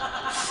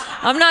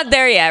 I'm not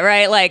there yet,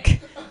 right?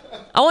 Like,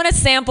 I want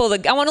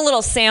a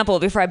little sample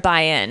before I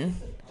buy in.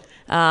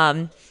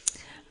 I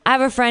have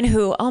a friend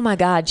who, oh my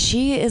God,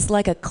 she is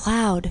like a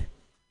cloud.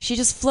 She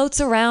just floats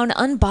around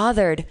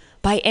unbothered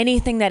by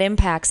anything that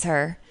impacts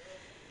her.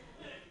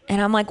 And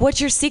I'm like,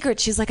 what's your secret?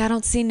 She's like, I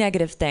don't see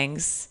negative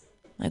things.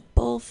 I'm like,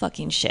 bull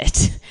fucking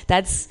shit.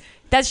 That's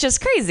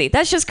just crazy.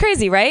 That's just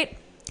crazy, right?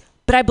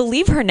 But I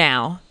believe her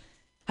now.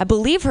 I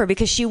believe her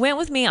because she went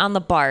with me on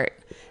the BART.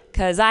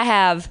 Because I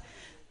have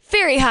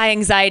very high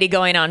anxiety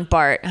going on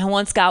BART. I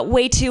once got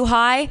way too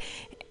high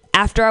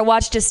after I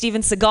watched a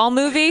Steven Seagal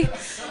movie.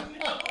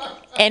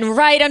 And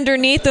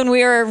when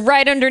we were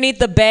right underneath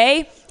the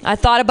bay, I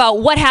thought about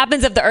what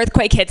happens if the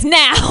earthquake hits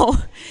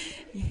now.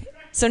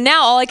 So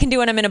now all I can do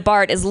when I'm in a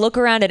BART is look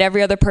around at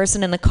every other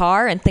person in the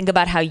car and think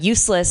about how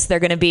useless they're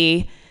going to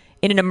be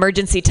in an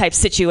emergency type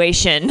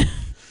situation.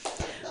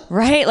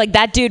 Right? Like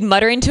that dude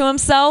muttering to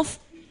himself,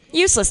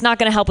 useless, not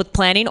going to help with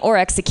planning or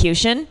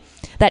execution.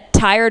 That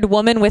tired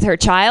woman with her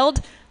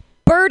child,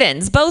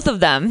 burdens, both of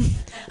them.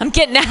 I'm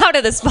getting out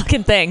of this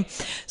fucking thing.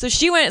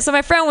 So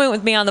my friend went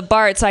with me on the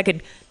BART so I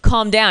could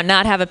calm down,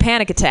 not have a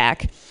panic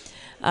attack.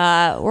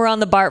 We're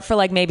on the BART for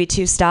like maybe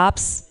 2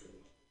 stops.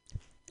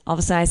 All of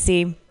a sudden I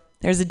see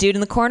there's a dude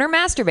in the corner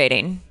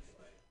masturbating.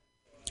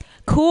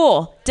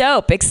 Cool,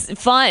 dope,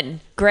 fun,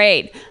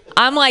 great.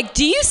 I'm like,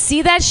 do you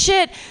see that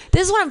shit?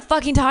 This is what I'm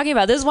fucking talking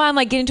about. This is why I'm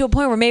like getting to a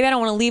point where maybe I don't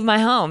want to leave my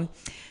home.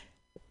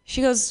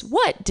 She goes,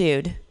 what,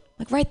 dude?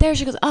 Like right there,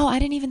 she goes, oh, I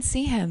didn't even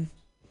see him.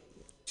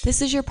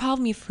 This is your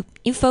problem.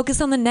 You focus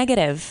on the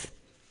negative.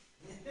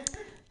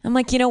 I'm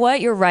like, you know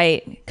what? You're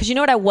right. Because you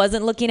know what I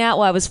wasn't looking at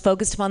while I was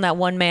focused upon that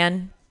one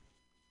man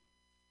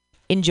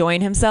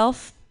enjoying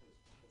himself?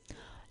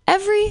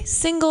 Every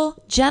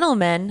single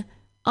gentleman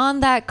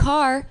on that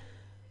car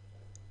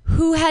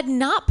who had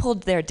not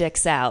pulled their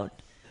dicks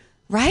out,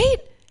 right?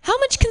 How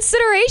much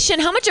consideration,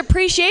 how much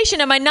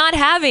appreciation am I not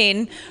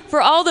having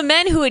for all the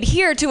men who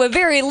adhere to a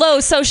very low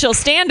social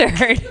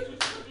standard?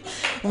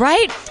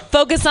 right?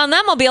 Focus on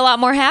them, I'll be a lot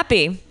more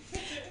happy. In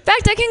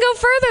fact, I can go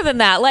further than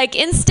that. Like,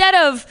 instead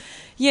of,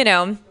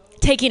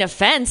 taking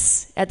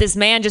offense at this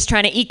man just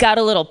trying to eke out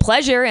a little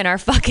pleasure in our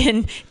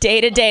fucking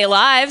day-to-day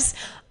lives,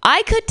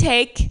 I could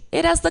take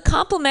it as the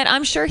compliment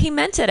I'm sure he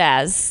meant it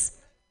as.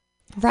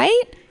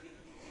 Right?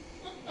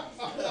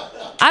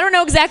 I don't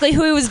know exactly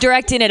who he was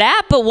directing it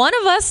at, but one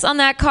of us on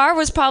that car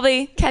was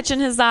probably catching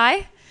his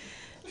eye.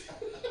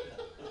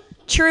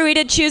 True, he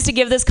did choose to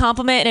give this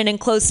compliment in an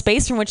enclosed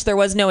space from which there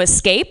was no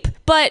escape,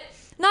 but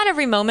not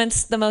every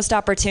moment's the most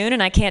opportune,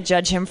 and I can't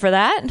judge him for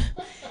that.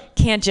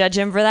 Can't judge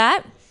him for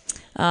that.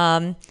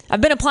 I've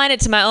been applying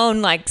it to my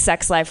own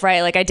sex life,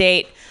 right? Like, I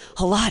date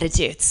a lot of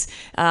dudes.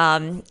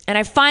 And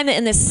I find that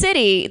in the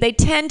city, they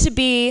tend to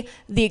be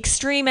the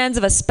extreme ends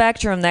of a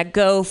spectrum that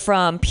go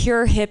from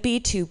pure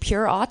hippie to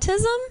pure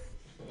autism.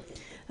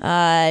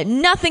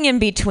 Nothing in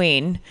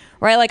between,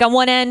 right? Like, on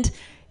one end,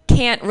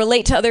 can't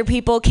relate to other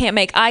people, can't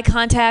make eye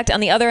contact. On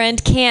the other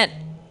end, can't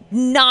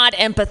not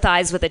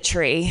empathize with a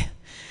tree.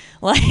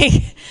 But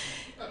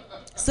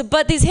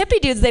these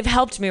hippie dudes, they've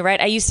helped me, right?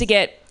 I used to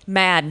get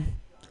mad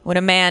when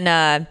a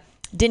man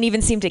didn't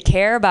even seem to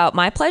care about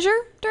my pleasure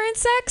during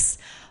sex.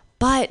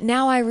 But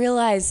now I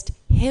realized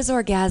his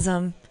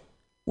orgasm,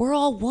 we're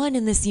all one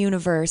in this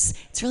universe.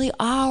 It's really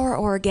our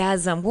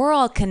orgasm. We're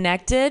all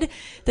connected.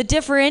 The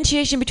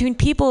differentiation between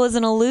people is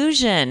an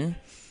illusion.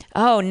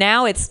 Oh,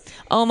 now it's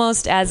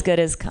almost as good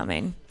as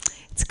coming.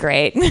 It's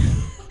great. All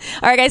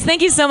right, guys,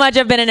 thank you so much.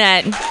 I've been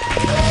Annette.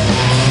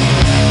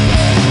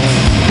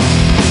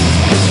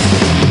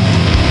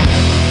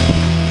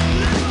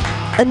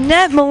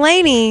 Annette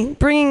Mullaney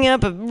bringing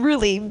up a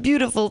really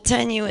beautiful,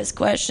 tenuous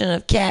question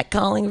of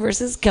catcalling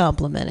versus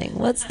complimenting.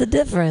 What's the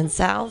difference?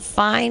 How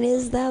fine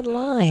is that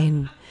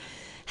line?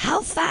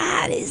 How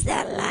fine is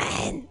that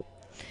line?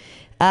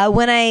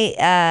 When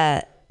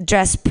I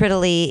dress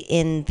prettily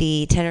in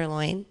the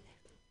Tenderloin,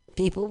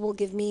 people will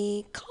give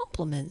me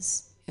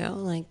compliments.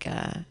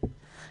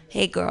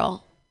 Hey,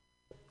 girl,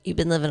 you've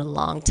been living a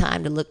long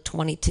time to look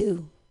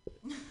 22.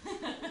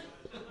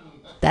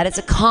 That is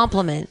a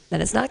compliment. That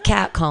is not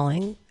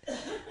catcalling.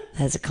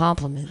 That is a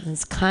compliment.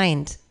 It's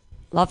kind.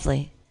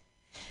 Lovely.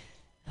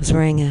 I was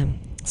wearing a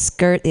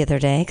skirt the other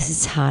day because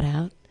it's hot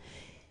out.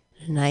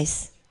 A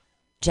nice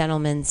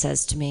gentleman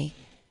says to me,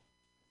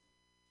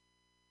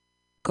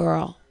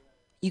 girl,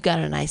 you got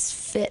a nice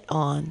fit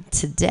on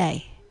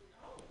today.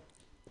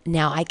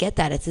 Now, I get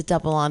that. It's a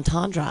double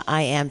entendre.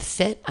 I am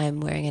fit. I am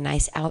wearing a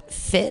nice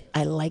outfit.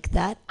 I like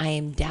that. I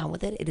am down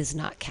with it. It is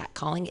not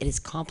catcalling. It is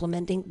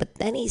complimenting. But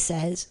then he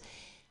says,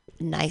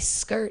 nice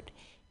skirt.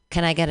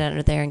 Can I get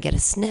under there and get a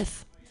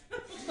sniff?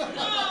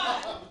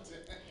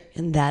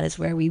 And that is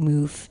where we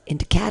move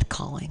into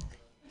catcalling.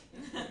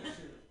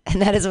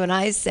 And that is when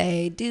I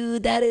say,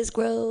 dude, that is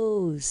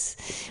gross.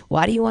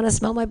 Why do you want to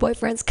smell my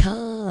boyfriend's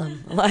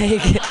cum?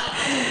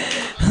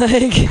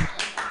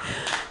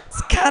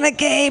 It's kind of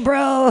gay,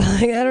 bro. I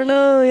don't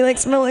know. You like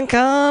smelling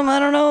cum? I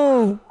don't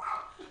know.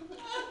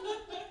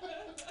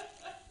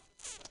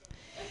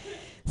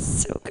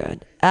 So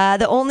good.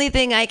 The only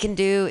thing I can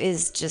do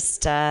is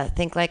just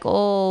think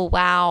oh,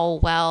 wow,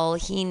 well,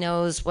 he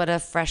knows what a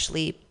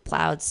freshly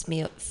plowed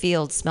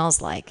field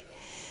smells like.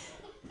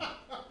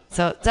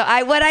 So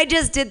what I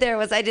just did there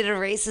was I did a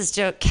racist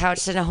joke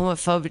couched in a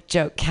homophobic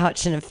joke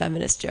couched in a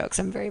feminist joke.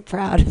 So I'm very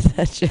proud of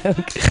that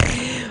joke.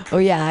 Oh,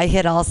 yeah, I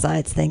hit all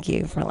sides. Thank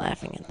you for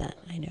laughing at that.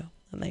 I know.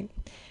 I'm like,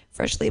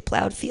 freshly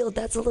plowed field,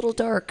 that's a little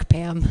dark,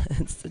 Pam.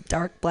 It's a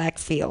dark black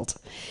field.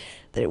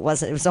 That it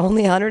was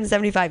only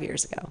 175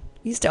 years ago.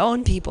 We used to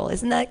own people.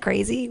 Isn't that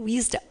crazy? We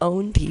used to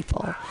own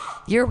people.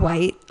 You're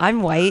white.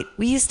 I'm white.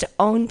 We used to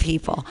own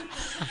people.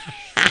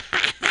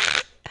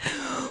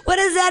 What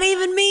does that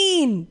even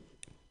mean?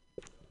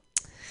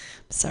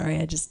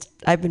 Sorry,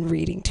 I've been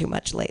reading too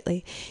much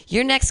lately.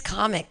 Your next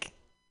comic,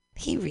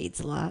 he reads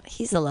a lot.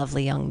 He's a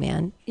lovely young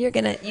man. You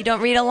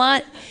don't read a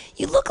lot?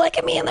 You look like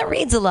a man that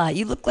reads a lot.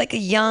 You look like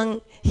you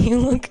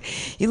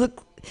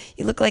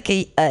look like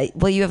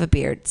well, you have a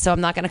beard, so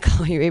I'm not going to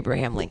call you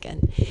Abraham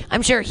Lincoln.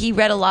 I'm sure he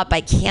read a lot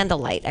by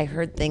candlelight. I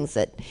heard things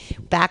that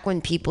back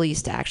when people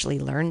used to actually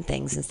learn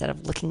things instead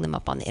of looking them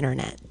up on the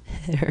internet.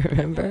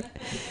 Remember?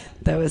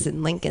 That was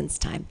in Lincoln's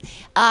time.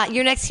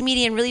 Your next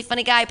comedian, really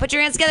funny guy. Put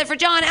your hands together for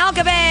John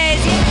Alcabez.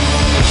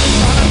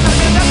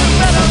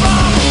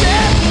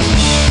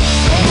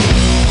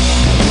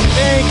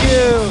 Thank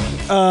you.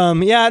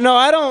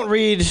 I don't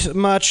read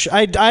much.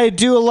 I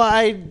do a lot.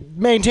 I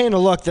maintain a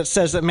look that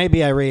says that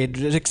maybe I read,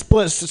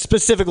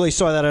 specifically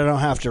so that I don't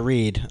have to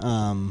read.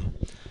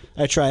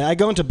 I try. I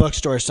go into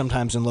bookstores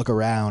sometimes and look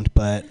around,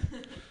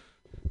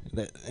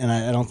 and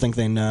I don't think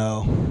they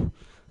know.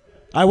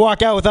 I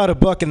walk out without a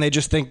book and they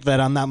just think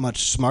that I'm that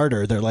much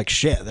smarter. They're like,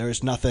 shit,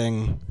 there's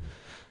nothing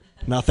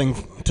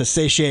to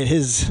satiate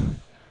his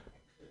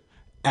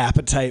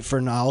appetite for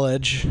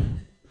knowledge.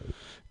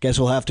 Guess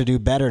we'll have to do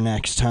better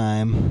next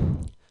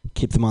time.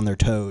 Keep them on their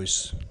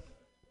toes.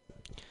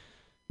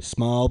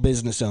 Small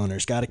business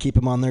owners, got to keep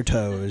them on their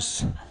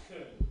toes.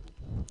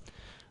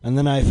 And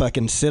then I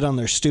fucking sit on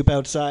their stoop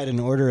outside and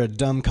order a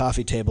dumb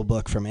coffee table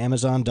book from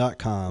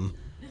Amazon.com.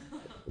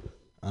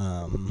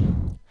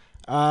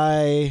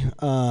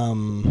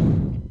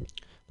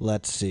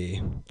 Let's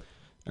see.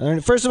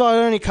 First of all, are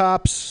there any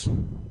cops?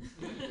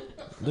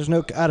 There's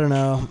no, I don't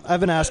know. I've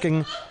been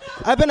asking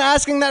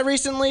that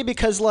recently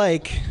because,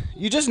 like,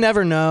 you just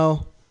never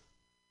know.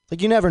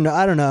 Like, you never know.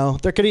 I don't know.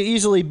 There could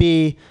easily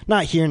be,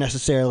 not here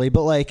necessarily,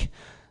 but, like,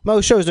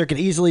 most shows there could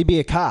easily be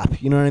a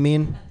cop. You know what I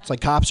mean? It's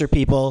like cops are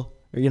people,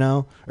 you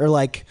know? Or,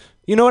 like,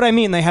 you know what I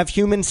mean? They have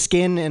human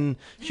skin and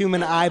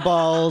human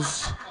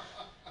eyeballs,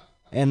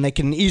 and they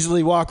can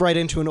easily walk right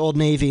into an Old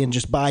Navy and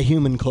just buy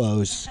human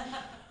clothes.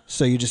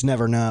 So you just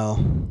never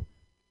know.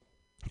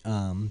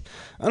 And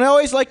I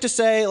always like to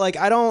say, like,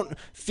 I don't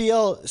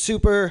feel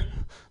super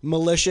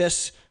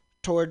malicious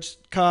towards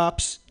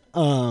cops.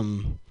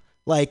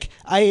 Like,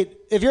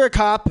 if you're a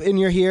cop and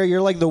you're here,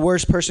 you're like the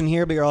worst person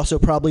here, but you're also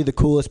probably the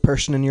coolest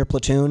person in your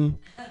platoon.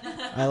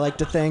 I like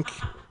to think,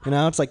 you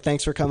know, it's like,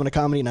 thanks for coming to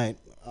comedy night,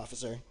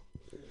 officer.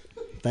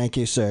 Thank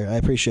you, sir. I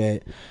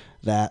appreciate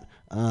that.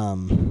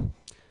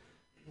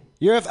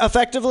 You're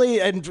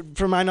effectively, and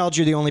from my knowledge,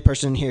 you're the only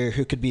person here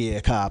who could be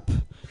a cop.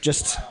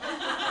 Just,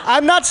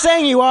 I'm not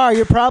saying you are.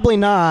 You're probably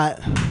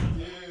not.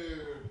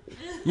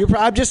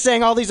 I'm just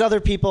saying all these other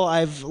people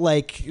I've,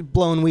 like,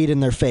 blown weed in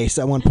their face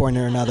at one point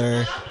or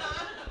another.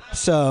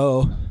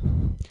 So,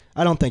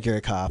 I don't think you're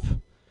a cop.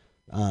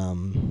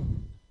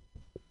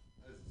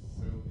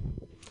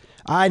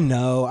 I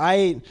know.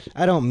 I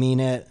don't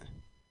mean it.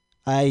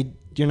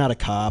 You're not a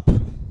cop.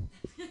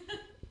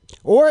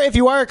 Or if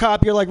you are a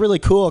cop, you're, like, really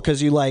cool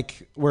because you,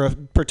 like, were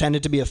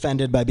pretended to be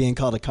offended by being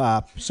called a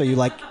cop. So you,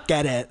 like,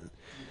 get it.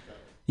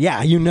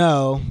 Yeah, you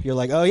know. You're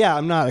like, oh, yeah,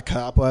 I'm not a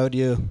cop. Why would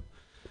you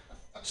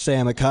say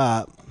I'm a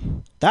cop?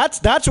 That's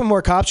what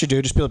more cops should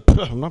do. Just be like,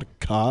 I'm not a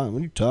cop. What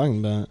are you talking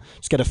about?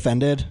 Just get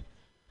offended.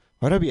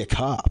 Why'd I be a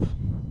cop?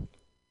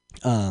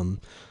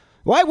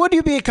 Why would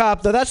you be a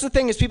cop, though? That's the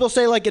thing is people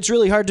say, like, it's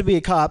really hard to be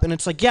a cop. And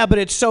it's like, yeah, but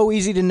it's so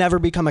easy to never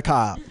become a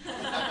cop.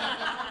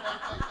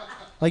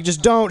 Like,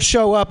 just don't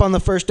show up on the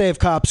first day of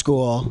cop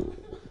school,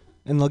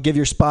 and they'll give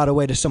your spot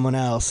away to someone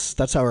else.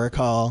 That's how I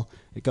recall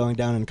it going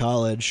down in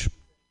college.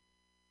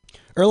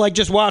 Or, like,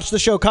 just watch the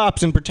show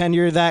Cops and pretend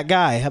you're that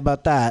guy. How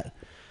about that?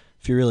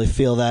 If you really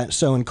feel that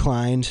so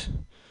inclined.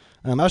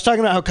 I was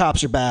talking about how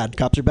cops are bad.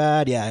 Cops are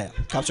bad? Yeah.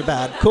 Cops are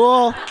bad.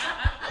 Cool.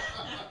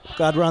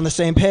 Glad we're on the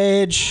same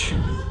page.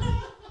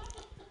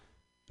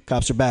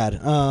 Cops are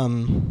bad.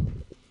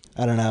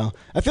 I don't know.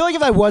 I feel like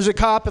if I was a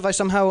cop, if I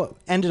somehow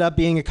ended up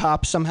being a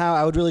cop somehow,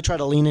 I would really try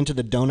to lean into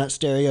the donut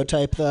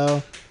stereotype,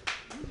 though.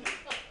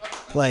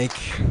 Like,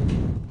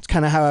 it's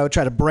kind of how I would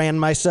try to brand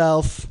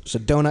myself as a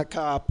donut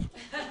cop.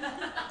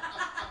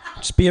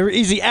 Just be an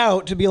easy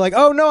out to be like,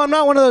 oh, no, I'm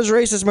not one of those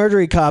racist,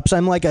 murdery cops.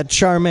 I'm like a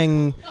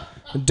charming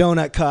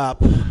donut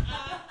cop.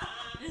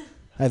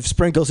 I have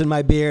sprinkles in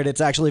my beard.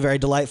 It's actually very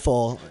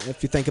delightful,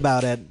 if you think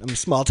about it. I'm a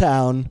small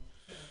town.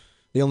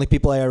 The only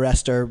people I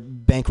arrest are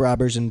bank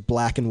robbers in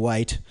black and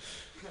white.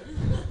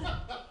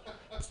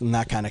 I'm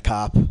that kind of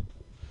cop.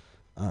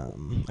 I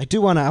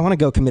want to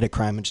go commit a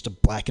crime in just a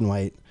black and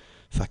white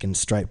fucking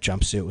striped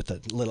jumpsuit with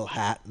a little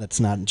hat that's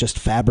not just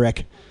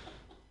fabric.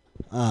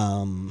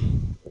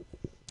 I'm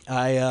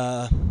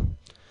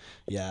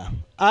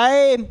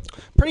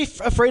pretty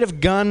afraid of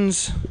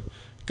guns.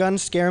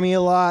 Guns scare me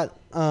a lot.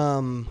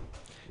 And,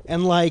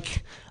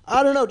 like,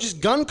 I don't know,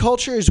 just gun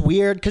culture is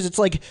weird because it's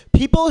like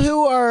people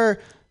who are,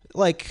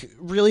 like,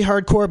 really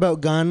hardcore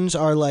about guns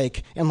are,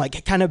 like, and,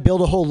 like, kind of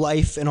build a whole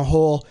life and a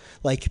whole,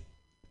 like,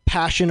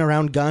 passion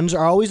around guns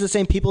are always the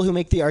same people who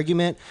make the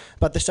argument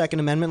about the Second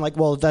Amendment, like,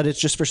 well, that it's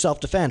just for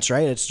self-defense,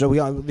 right?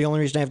 The only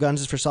reason I have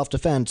guns is for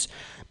self-defense.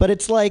 But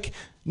it's like,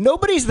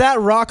 nobody's that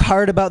rock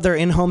hard about their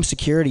in-home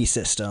security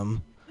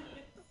system.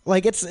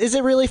 Like, is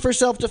it really for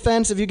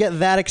self-defense if you get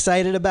that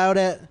excited about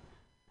it?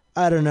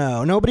 I don't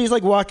know. Nobody's,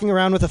 like, walking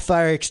around with a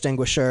fire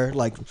extinguisher,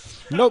 like,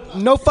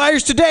 no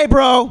fires today,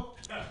 bro.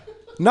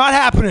 Not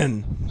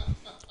happening.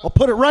 I'll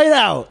put it right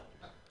out.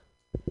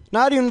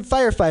 Not even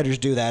firefighters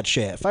do that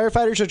shit.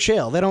 Firefighters are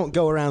chill. They don't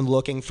go around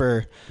looking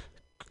for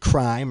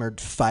crime or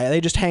fire. They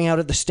just hang out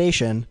at the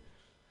station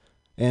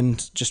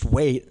and just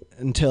wait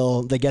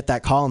until they get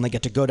that call and they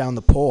get to go down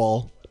the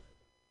pole.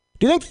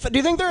 Do you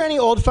think there are any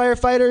old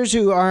firefighters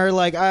who are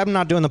like, I'm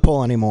not doing the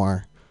pole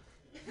anymore.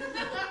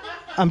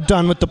 I'm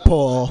done with the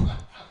pole.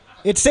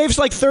 It saves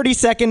like 30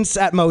 seconds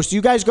at most.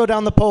 You guys go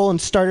down the pole and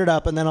start it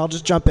up, and then I'll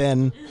just jump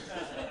in.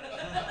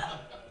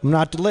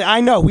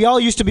 I know, we all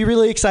used to be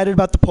really excited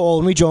about the poll,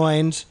 and we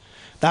joined.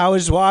 That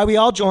was why we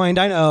all joined,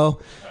 I know.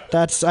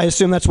 I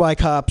assume that's why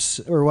cops,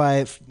 or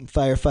why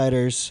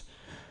firefighters.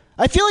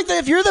 I feel like that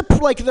if you're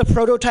the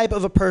prototype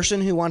of a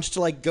person who wants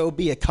to, like, go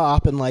be a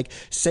cop and, like,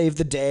 save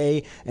the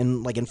day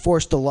and, like,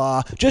 enforce the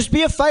law, just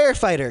be a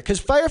firefighter,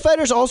 because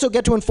firefighters also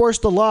get to enforce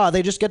the law.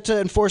 They just get to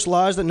enforce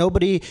laws that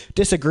nobody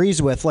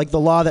disagrees with, like the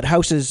law that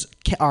houses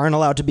aren't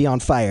allowed to be on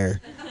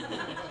fire.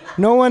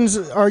 No one's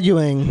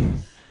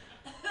arguing.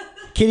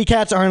 Kitty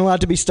cats aren't allowed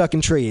to be stuck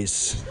in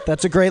trees.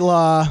 That's a great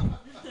law.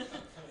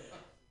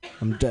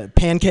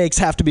 Pancakes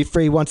have to be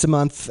free once a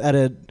month at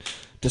a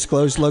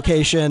disclosed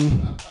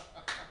location.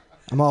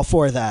 I'm all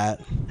for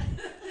that.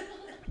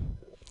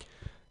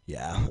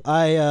 Yeah,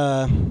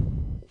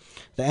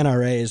 the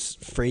NRA is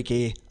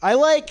freaky.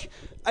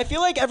 I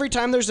feel like every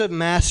time there's a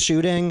mass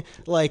shooting,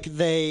 like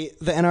the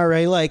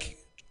NRA like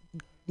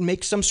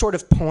makes some sort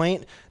of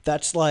point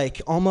that's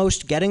like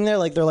almost getting there.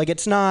 Like they're like,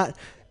 it's not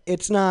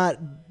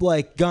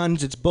like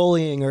guns, it's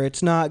bullying, or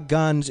it's not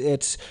guns,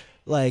 it's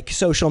like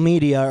social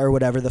media or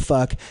whatever the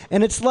fuck.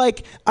 And it's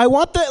like, I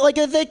want that, like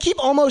they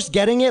keep almost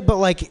getting it, but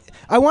like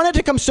I want it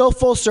to come so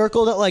full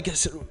circle that like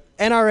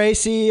NRA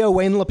CEO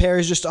Wayne LaPierre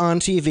is just on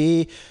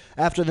TV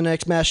after the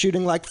next mass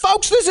shooting, like,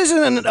 folks, this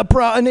isn't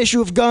an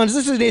issue of guns,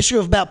 this is an issue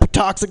about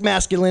toxic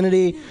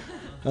masculinity.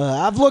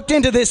 I've looked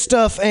into this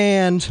stuff,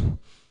 and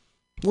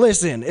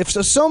listen, if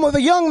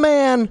a young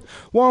man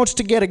wants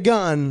to get a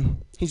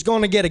gun, he's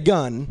going to get a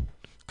gun,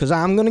 because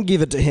I'm going to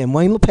give it to him.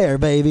 Wayne LaPierre,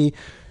 baby.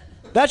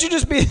 That should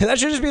just be their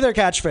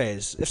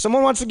catchphrase. If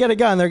someone wants to get a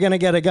gun, they're going to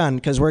get a gun,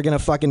 because we're going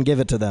to fucking give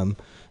it to them.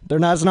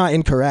 That's not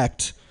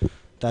incorrect.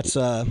 That's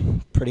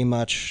pretty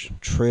much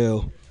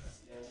true.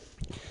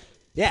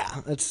 Yeah,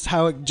 that's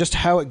how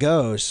it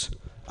goes.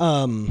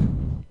 I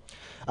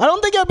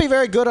don't think I'd be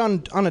very good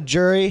on a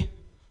jury.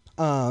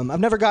 I've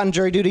never gotten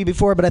jury duty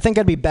before, but I think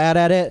I'd be bad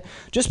at it.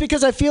 Just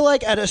because I feel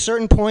like at a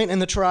certain point in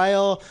the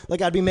trial,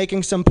 like I'd be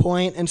making some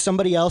point, and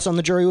somebody else on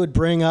the jury would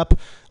bring up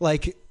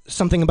like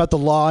something about the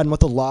law and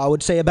what the law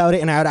would say about it,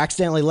 and I would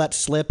accidentally let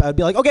slip. I would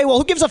be like, okay, well,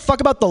 who gives a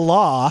fuck about the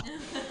law?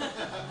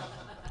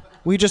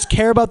 We just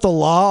care about the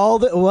law.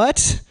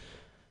 What?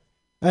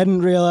 I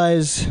didn't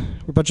realize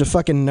we're a bunch of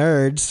fucking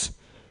nerds.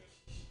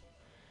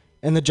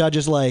 And the judge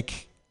is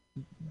like,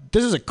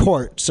 this is a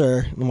court,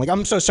 sir. And I'm like,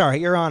 I'm so sorry,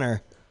 Your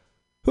Honor.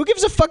 Who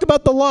gives a fuck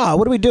about the law?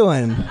 What are we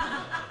doing?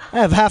 I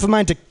have half a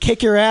mind to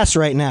kick your ass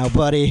right now,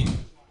 buddy.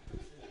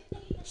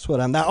 That's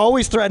what I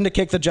always threaten to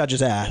kick the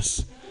judge's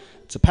ass.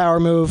 It's a power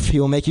move.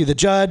 He will make you the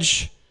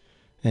judge,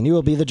 and you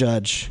will be the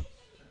judge.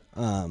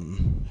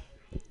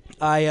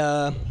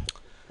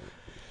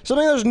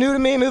 Something that was new to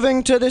me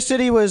moving to this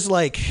city was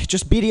like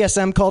just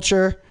BDSM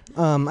culture.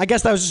 I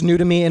guess that was just new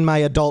to me in my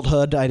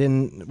adulthood. I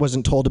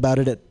wasn't told about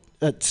it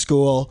at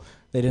school.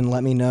 They didn't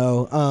let me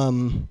know.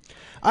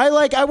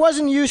 I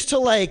wasn't used to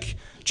like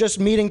just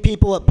meeting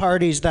people at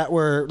parties that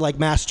were like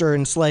master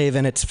and slave,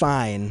 and it's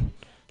fine.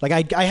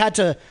 Like I had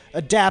to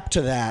adapt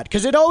to that,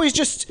 because it always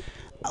just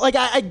like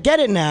I get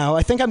it now.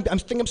 I think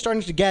I'm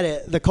starting to get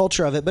it, the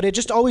culture of it, but it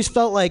just always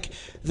felt like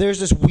there's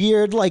this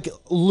weird like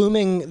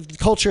looming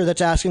culture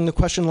that's asking the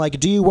question like,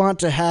 do you want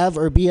to have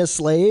or be a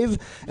slave?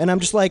 And I'm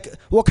just like,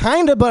 well,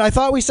 kind of, but I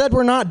thought we said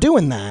we're not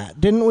doing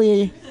that. Didn't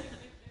we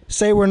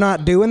say we're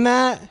not doing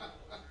that?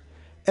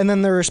 And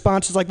then the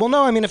response is like, well,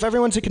 no, I mean, if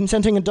everyone's a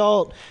consenting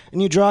adult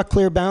and you draw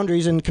clear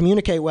boundaries and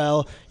communicate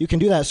well, you can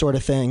do that sort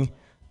of thing.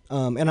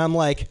 And I'm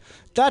like,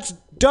 that's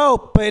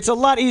dope, but it's a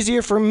lot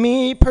easier for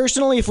me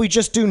personally if we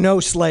just do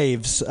no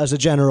slaves as a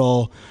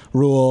general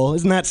rule.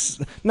 Isn't that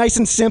nice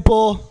and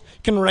simple?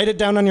 You can write it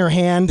down on your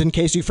hand in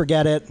case you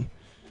forget it.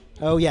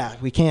 Oh yeah,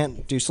 we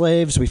can't do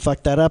slaves. We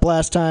fucked that up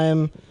last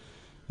time.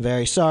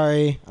 Very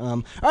sorry.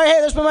 All right, hey,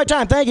 that's been my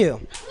time. Thank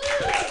you.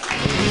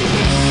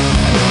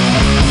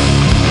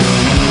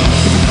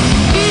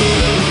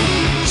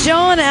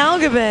 John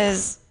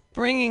Algabez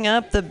bringing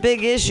up the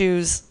big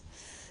issues.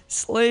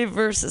 Slave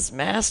versus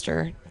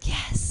master.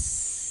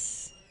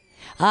 Yes.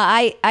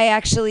 I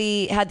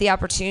actually had the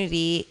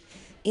opportunity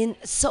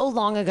so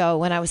long ago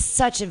when I was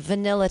such a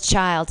vanilla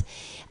child.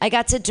 I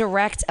got to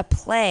direct a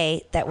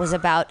play that was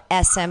about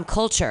SM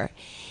culture.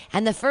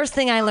 And the first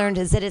thing I learned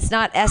is that it's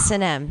not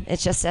S&M,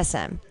 it's just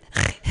SM.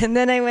 And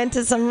then I went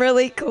to some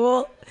really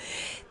cool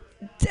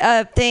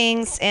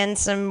things and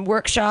some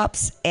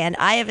workshops, and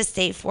I have a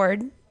safe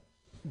word.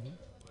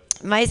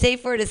 My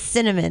safe word is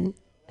cinnamon.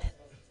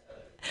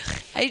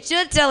 I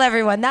should tell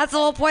everyone. That's the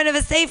whole point of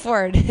a safe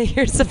word.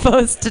 You're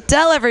supposed to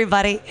tell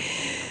everybody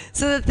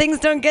so that things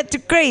don't get too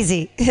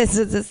crazy. It's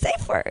a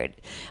safe word.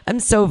 I'm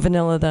so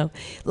vanilla though.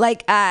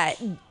 Like I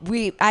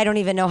don't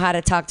even know how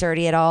to talk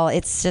dirty at all.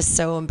 It's just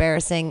so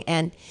embarrassing.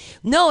 And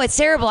no, it's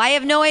terrible. I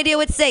have no idea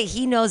what to say.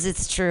 He knows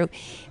it's true.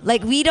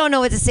 Like we don't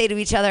know what to say to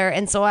each other.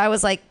 And so I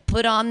was like,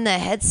 put on the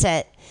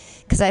headset,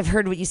 because I've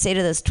heard what you say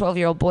to those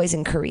 12-year-old boys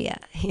in Korea.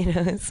 You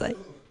know, it's like,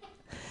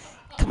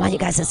 come on, you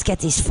guys, let's get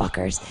these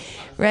fuckers,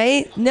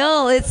 right?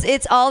 No,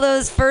 it's all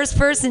those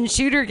first-person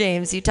shooter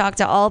games. You talk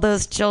to all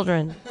those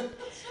children.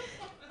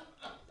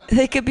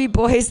 They could be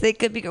boys, they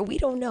could be girls. We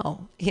don't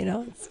know, you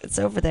know? It's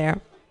over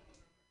there.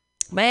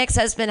 My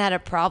ex-husband had a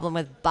problem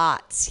with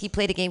bots. He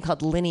played a game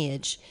called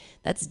Lineage.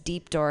 That's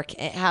deep dork.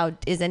 How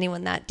is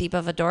anyone that deep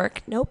of a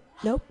dork? Nope,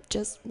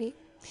 just me.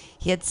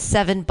 He had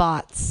 7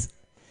 bots.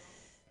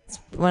 It's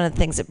one of the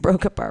things that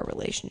broke up our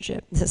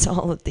relationship. Is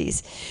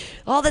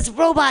all this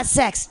robot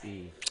sex.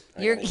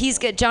 He's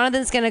good.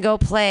 Jonathan's gonna go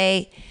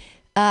play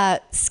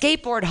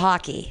skateboard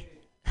hockey.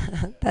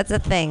 That's a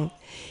thing.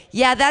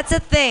 Yeah, that's a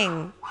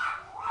thing.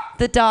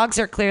 The dogs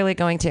are clearly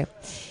going to.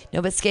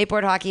 No, but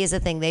skateboard hockey is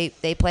a thing.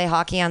 They play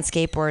hockey on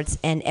skateboards,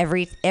 and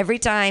every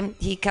time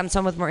he comes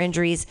home with more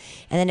injuries,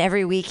 and then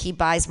every week he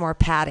buys more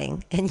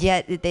padding, and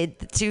yet the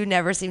two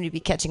never seem to be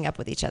catching up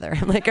with each other.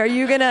 I'm like, are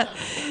you gonna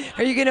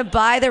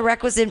buy the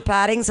requisite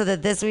padding so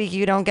that this week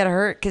you don't get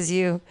hurt? Because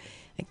I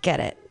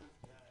get it.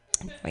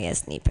 Oh, he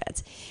has knee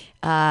pads.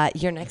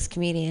 Your next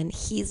comedian,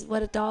 he's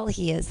what a doll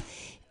he is.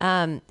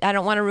 I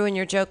don't want to ruin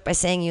your joke by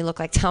saying you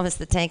look like Thomas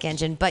the Tank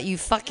Engine, but you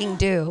fucking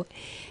do.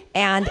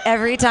 And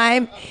every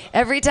time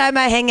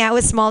I hang out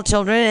with small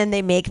children and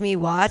they make me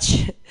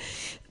watch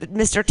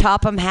Mr.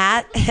 Topham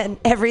Hat and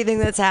everything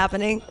that's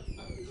happening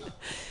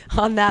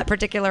on that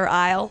particular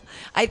aisle,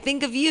 I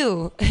think of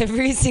you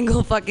every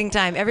single fucking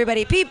time.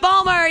 Everybody, Pete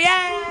Ballmer,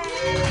 yay!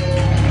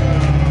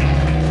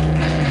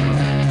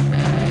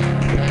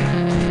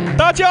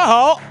 大家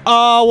好，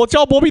我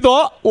叫博比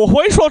德，我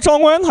会说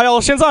中文，还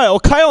有现在我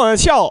开玩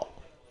笑。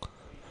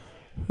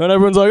And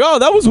everyone's like, oh,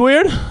 that was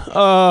weird.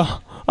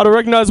 I don't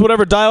recognize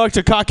whatever dialect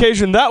of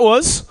Caucasian that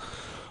was.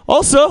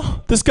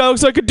 Also, this guy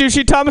looks like a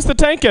douchey Thomas the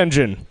Tank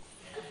Engine.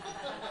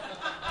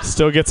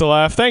 Still gets a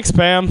laugh. Thanks,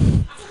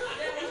 Pam.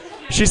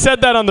 She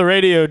said that on the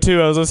radio,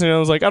 too. I was listening, and I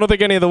was like, I don't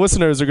think any of the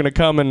listeners are going to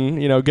come and,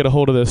 get a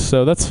hold of this,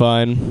 so that's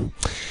fine.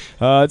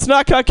 It's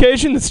not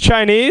Caucasian, it's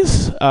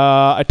Chinese.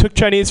 I took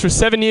Chinese for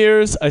 7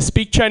 years. I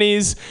speak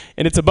Chinese,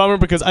 and it's a bummer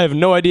because I have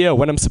no idea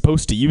when I'm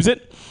supposed to use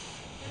it.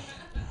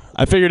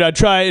 I figured I'd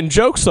try it in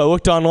jokes, so I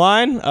looked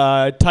online.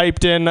 I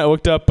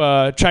looked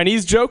up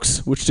Chinese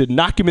jokes, which did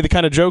not give me the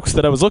kind of jokes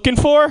that I was looking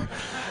for.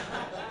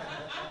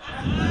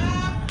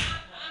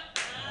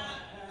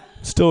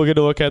 Still good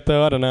to look at,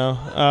 though. I don't know.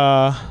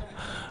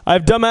 I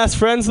have dumbass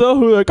friends, though,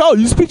 who are like, oh,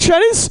 you speak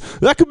Chinese?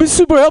 That could be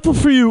super helpful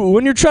for you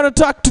when you're trying to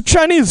talk to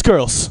Chinese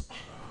girls.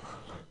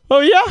 Oh,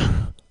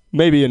 yeah?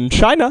 Maybe in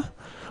China,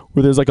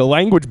 where there's like a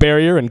language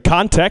barrier and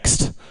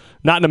context.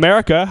 Not in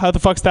America. How the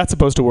fuck's that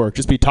supposed to work?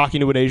 Just be talking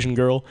to an Asian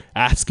girl,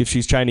 ask if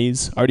she's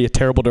Chinese. Already a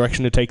terrible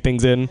direction to take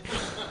things in.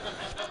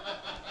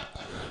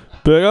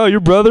 Be like, oh, your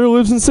brother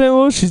lives in St.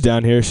 Louis? She's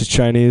down here. She's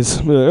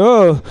Chinese. Be like,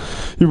 oh,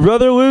 your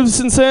brother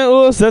lives in St.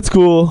 Louis? That's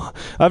cool.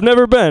 I've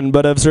never been,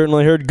 but I've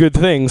certainly heard good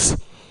things.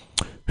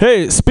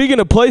 Hey, speaking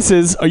of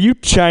places, are you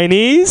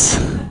Chinese?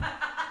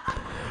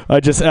 I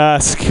just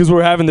ask because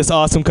we're having this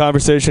awesome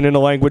conversation in a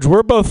language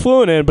we're both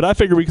fluent in, but I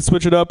figure we could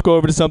switch it up, go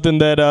over to something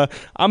that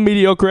I'm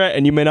mediocre at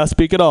and you may not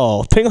speak at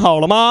all. 听好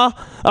了吗?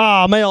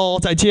 没有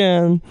再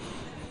见.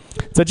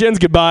 再见 's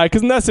goodbye,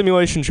 because in that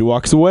simulation she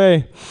walks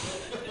away.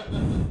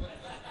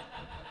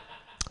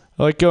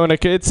 I like going to,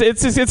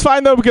 it's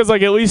fine though, because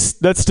like at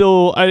least that's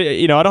still,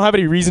 I don't have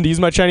any reason to use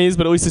my Chinese,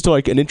 but at least it's still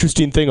like an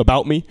interesting thing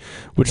about me,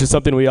 which is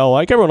something we all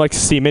like. Everyone likes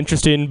to seem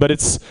interesting, but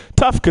it's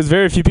tough because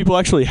very few people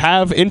actually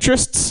have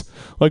interests.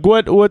 Like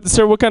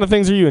sir, what kind of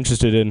things are you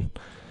interested in?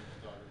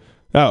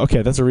 Oh,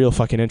 okay, that's a real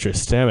fucking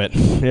interest. Damn it.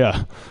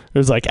 Yeah.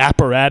 There's like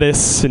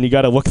apparatus and you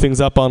got to look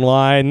things up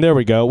online. There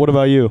we go. What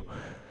about you?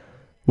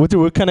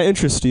 What kind of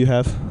interests do you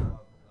have?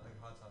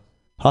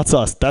 Hot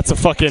sauce. That's a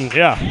fucking,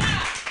 yeah.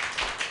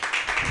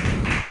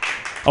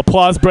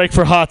 Applause break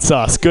for hot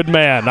sauce. Good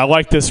man. I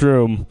like this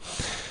room.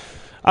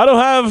 I don't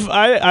have,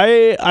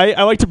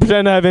 I like to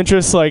pretend I have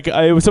interests. Like,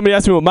 when somebody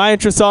asks me what my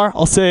interests are,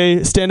 I'll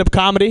say stand-up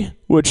comedy,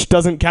 which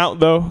doesn't count,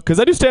 though, because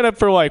I do stand-up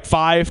for like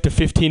 5 to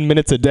 15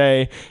 minutes a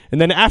day.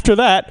 And then after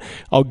that,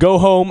 I'll go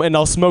home and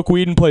I'll smoke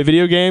weed and play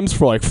video games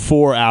for like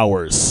 4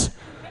 hours.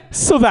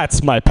 So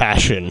that's my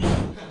passion.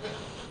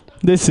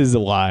 This is a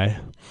lie.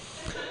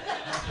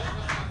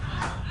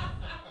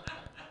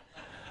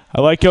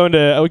 I like going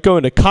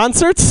to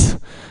concerts.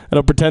 I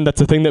don't pretend that's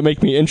a thing that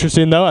makes me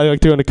interesting, though. I like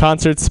going to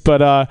concerts,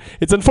 but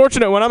it's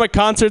unfortunate when I'm at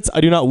concerts,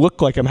 I do not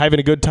look like I'm having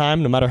a good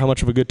time, no matter how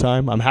much of a good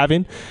time I'm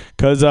having,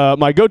 because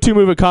my go-to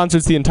move at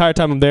concerts the entire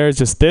time I'm there is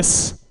just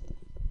this.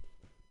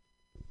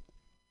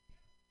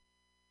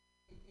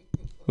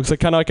 Looks like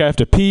kind of like I have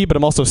to pee, but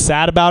I'm also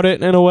sad about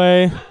it in a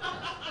way.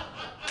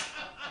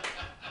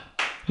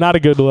 Not a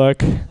good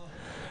look.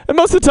 And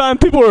most of the time,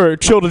 people are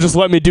chill to just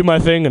let me do my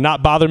thing and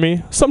not bother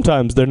me.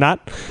 Sometimes they're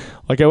not.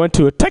 Like I went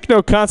to a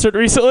techno concert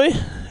recently,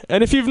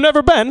 and if you've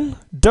never been,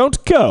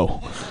 don't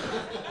go.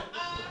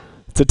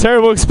 It's a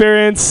terrible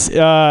experience.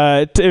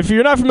 If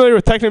you're not familiar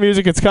with techno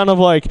music, it's kind of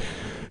like,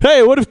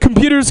 hey, what if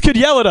computers could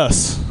yell at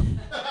us?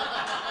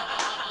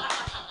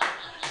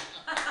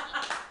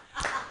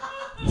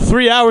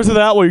 3 hours of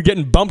that while you're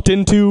getting bumped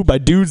into by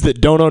dudes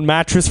that don't own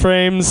mattress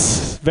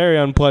frames. Very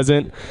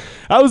unpleasant.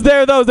 I was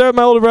there with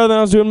my older brother, and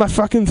I was doing my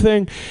fucking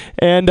thing.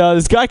 And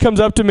this guy comes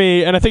up to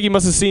me, and I think he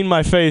must have seen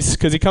my face,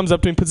 because he comes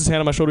up to me and puts his hand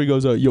on my shoulder. He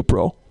goes, yo,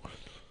 bro,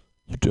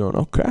 you doing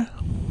okay?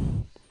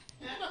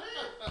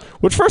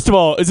 Which, first of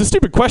all, is a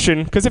stupid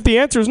question, because if the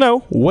answer is no,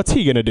 what's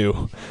he going to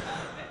do?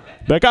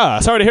 Like,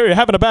 sorry to hear you're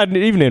having a bad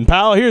evening,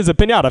 pal. Here's a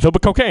pinata filled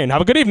with cocaine.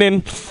 Have a good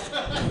evening.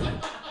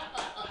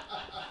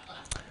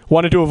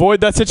 Wanted to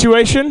avoid that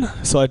situation,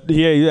 so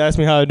he asked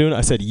me how I'm doing.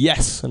 I said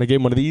yes, and I gave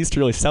him one of these to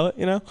really sell it,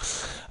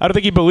 I don't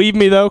think he believed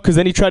me, though, because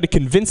then he tried to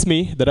convince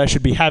me that I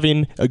should be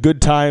having a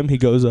good time. He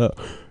goes,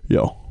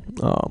 yo,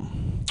 I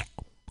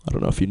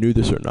don't know if you knew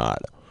this or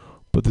not,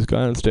 But this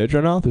guy on stage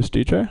right now, this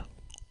DJ,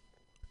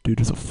 dude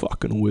is a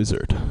fucking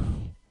wizard.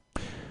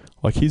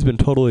 Like, he's been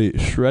totally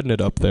shredding it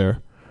up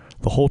there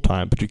the whole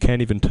time, but you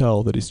can't even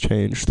tell that he's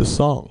changed the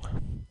song.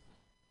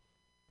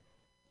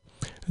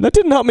 And that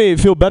didn't help me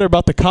feel better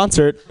about the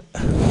concert,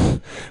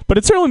 but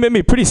it certainly made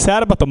me pretty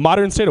sad about the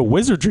modern state of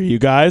wizardry, you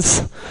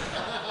guys.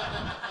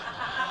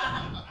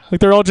 Like,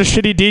 they're all just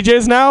shitty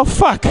DJs now?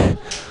 Fuck.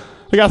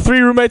 I got 3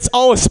 roommates,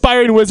 all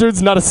aspiring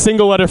wizards, not a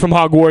single letter from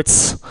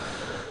Hogwarts.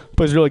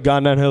 But it's really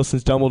gone downhill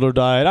since Dumbledore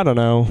died. I don't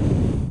know.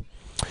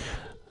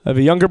 I have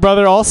a younger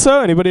brother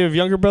also. Anybody have a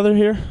younger brother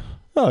here?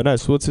 Oh,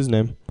 nice. What's his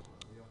name?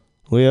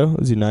 Leo?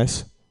 Is he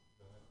nice?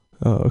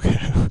 Oh, okay.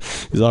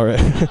 He's all right.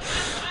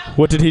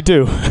 What did he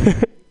do?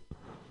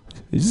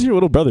 He's just your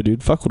little brother,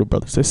 dude. Fuck little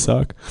brothers. They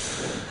suck.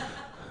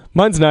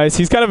 Mine's nice.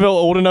 He's kind of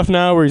old enough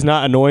now where he's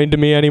not annoying to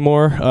me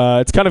anymore.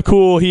 It's kind of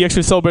cool. He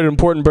actually celebrated an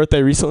important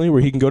birthday recently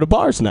where he can go to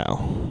bars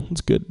now.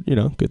 It's good,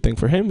 good thing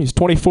for him. He's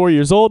 24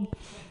 years old.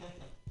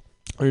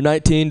 Or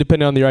 19,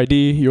 depending on the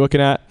ID you're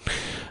looking at.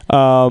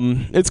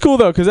 It's cool,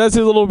 though, because as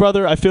his little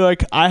brother, I feel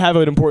like I have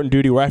an important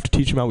duty where I have to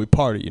teach him how we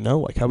party,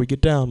 like how we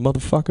get down,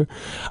 motherfucker.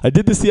 I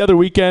did this the other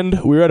weekend.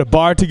 We were at a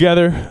bar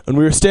together, and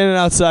we were standing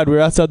outside. We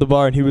were outside the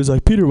bar, and he was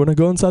like, Peter, when I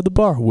go inside the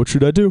bar, what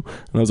should I do?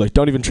 And I was like,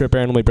 don't even trip,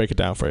 Aaron. Let me break it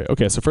down for you.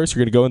 Okay, so first you're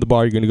going to go in the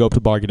bar. You're going to go up to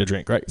the bar, get a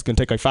drink, right? It's going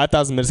to take like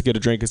 5,000 minutes to get a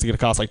drink. It's going to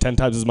cost like 10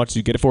 times as much as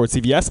you get it for at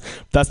CVS.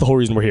 That's the whole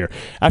reason we're here.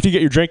 After you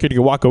get your drink, you're going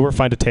to walk over,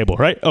 find a table,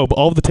 right? Oh, but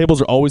all of the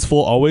tables are always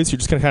full, always. You're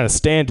just going to kind of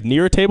stand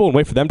near a table and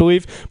wait for them to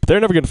leave, but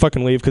they're never going to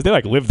fucking leave because they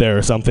like live there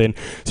or something.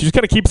 So you just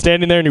kind of keep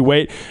standing there and you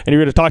wait, and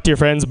you're going to talk to your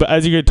friends, but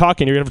as you're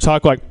talking, you're going to have to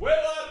talk like, way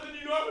louder than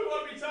you normally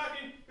want to be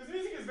talking, because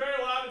music is very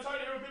loud. It's hard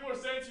to hear what people are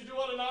saying, so you do a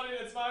lot of nodding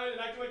and smiling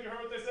and acting like you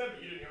heard what they said,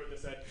 but you didn't hear what they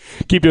said.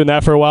 Keep doing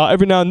that for a while.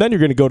 Every now and then, you're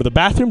going to go to the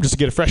bathroom just to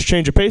get a fresh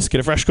change of pace, get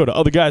a fresh coat of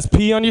other guys'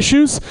 pee on your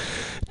shoes.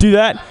 Do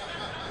that.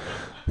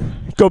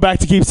 Go back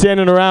to keep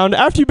standing around.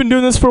 After you've been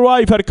doing this for a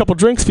while, you've had a couple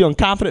drinks, feeling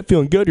confident,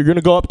 feeling good, you're going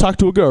to go up, talk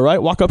to a girl,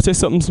 right? Walk up, say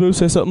something smooth,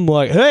 say something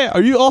like, hey,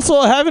 are you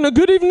also having a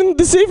good evening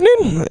this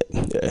evening?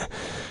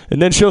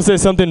 And then she'll say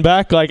something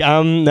back like,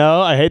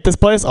 no, I hate this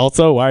place.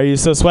 Also, why are you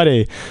so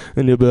sweaty?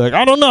 And you'll be like,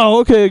 I don't know.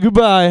 Okay,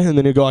 goodbye. And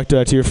then you go back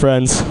to your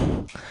friends.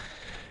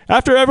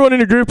 After everyone in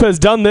your group has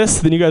done this,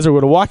 then you guys are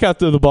going to walk out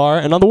to the bar.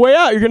 And on the way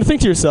out, you're going to think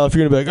to yourself,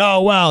 you're going to be like,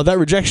 oh, wow, that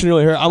rejection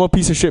really hurt. I'm a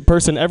piece of shit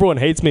person. Everyone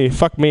hates me.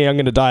 Fuck me. I'm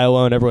going to die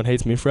alone. Everyone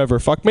hates me forever.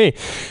 Fuck me.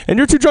 And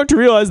you're too drunk to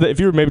realize that if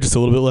you were maybe just a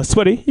little bit less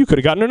sweaty, you could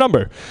have gotten her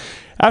number.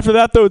 After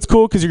that, though, it's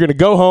cool because you're going to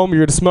go home,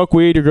 you're going to smoke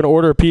weed, you're going to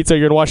order a pizza,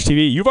 you're going to watch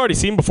TV. You've already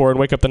seen before and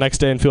wake up the next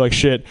day and feel like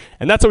shit.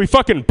 And that's how we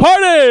fucking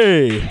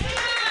party!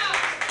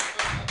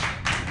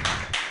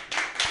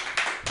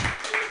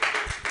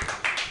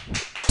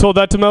 Told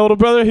that to my little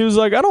brother. He was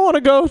like, I don't want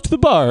to go to the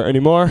bar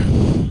anymore.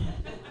 I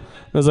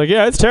was like,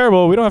 yeah, it's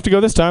terrible. We don't have to go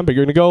this time, but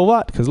you're going to go a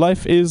lot because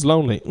life is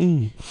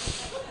lonely.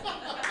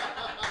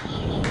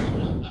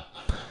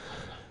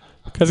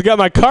 Because I got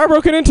my car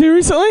broken into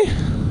recently.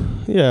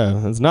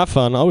 Yeah, it's not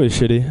fun. Always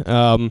shitty.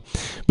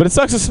 But it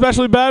sucks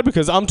especially bad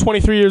because I'm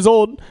 23 years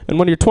old, and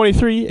when you're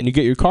 23 and you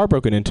get your car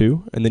broken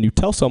into, and then you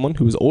tell someone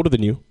who is older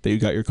than you that you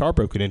got your car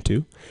broken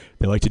into,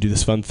 they like to do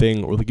this fun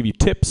thing where they give you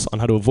tips on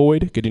how to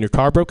avoid getting your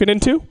car broken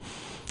into.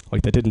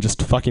 Like that didn't just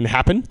fucking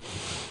happen.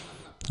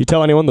 You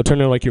tell anyone, they'll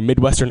turn into like your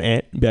Midwestern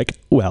aunt and be like,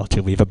 well, did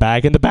you leave a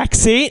bag in the back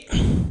seat?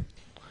 Did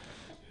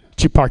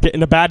you park it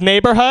in a bad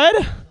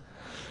neighborhood?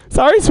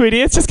 Sorry,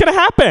 sweetie, it's just gonna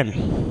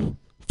happen.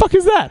 Fuck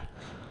is that?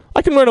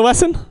 I can learn a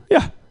lesson.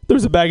 Yeah, there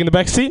was a bag in the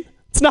back seat.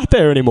 It's not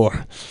there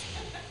anymore.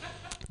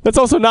 That's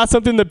also not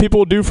something that people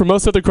will do for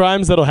most other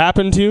crimes that'll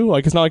happen to you.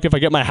 Like, it's not like if I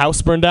get my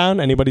house burned down,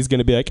 anybody's going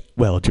to be like,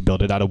 well, did you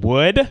build it out of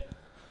wood?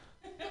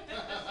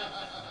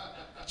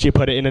 Did you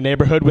put it in a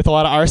neighborhood with a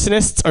lot of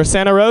arsonists or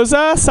Santa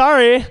Rosa?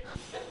 Sorry.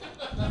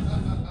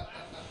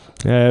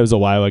 Yeah, it was a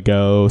while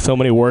ago. So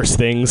many worse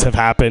things have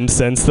happened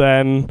since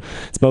then.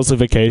 It's mostly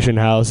vacation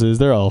houses.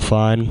 They're all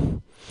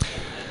fine.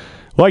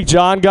 Like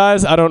John,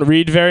 guys, I don't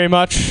read very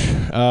much,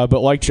 but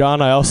like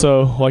John, I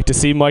also like to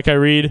seem like I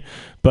read,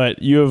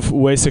 but you have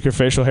way sicker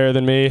facial hair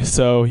than me,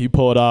 so you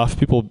pull it off.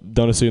 People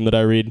don't assume that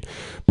I read.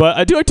 But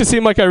I do like to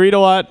seem like I read a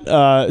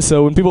lot,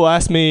 so when people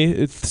ask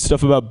me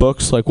stuff about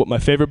books, like what my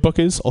favorite book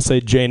is, I'll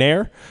say Jane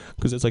Eyre,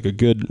 because it's like a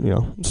good,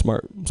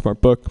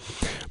 smart book.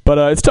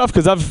 But it's tough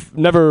because I've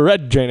never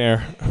read Jane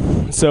Eyre.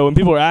 So when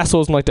people are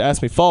assholes and like to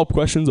ask me follow-up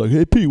questions like,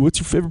 hey, P, what's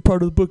your favorite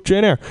part of the book,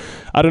 Jane Eyre?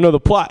 I don't know the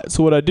plot.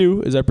 So what I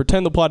do is I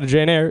pretend the plot of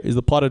Jane Eyre is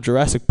the plot of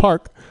Jurassic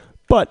Park,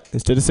 but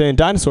instead of saying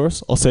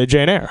dinosaurs, I'll say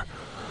Jane Eyre.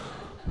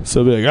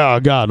 So they'll be like, oh,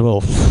 God,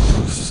 well,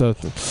 so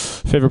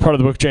favorite part of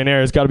the book, Jane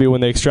Eyre, has got to be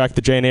when they extract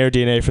the Jane Eyre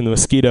DNA from the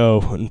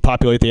mosquito and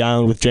populate the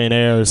island with Jane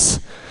Eyres.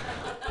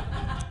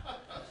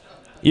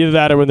 Either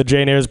that or when the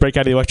Jane Eyres break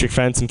out of the electric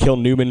fence and kill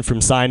Newman from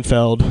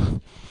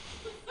Seinfeld.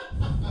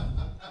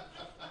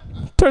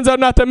 Turns out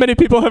not that many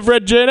people have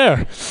read Jane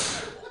Eyre.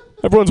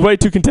 Everyone's way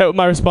too content with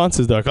my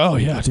responses. They're like, oh,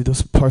 yeah, dude,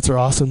 those parts are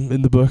awesome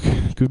in the book.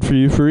 Good for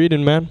you for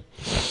reading, man.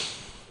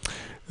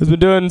 I've been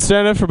doing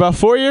stand-up for about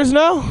 4 years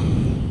now.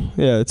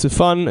 Yeah, it's a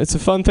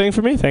fun thing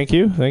for me. Thank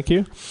you.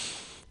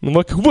 And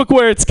look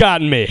where it's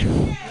gotten me.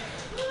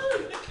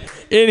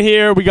 In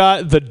here, we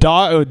got the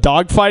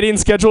dog fighting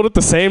scheduled at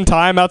the same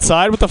time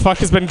outside. What the fuck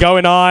has been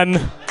going on?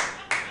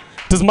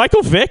 Does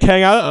Michael Vick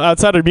hang out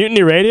outside of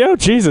Mutiny Radio?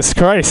 Jesus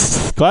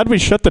Christ. Glad we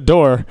shut the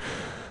door.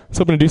 I was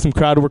hoping to do some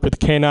crowd work with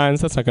the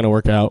canines. That's not going to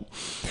work out.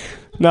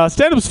 Now,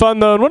 stand-up's fun,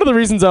 though, and one of the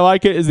reasons I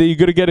like it is that you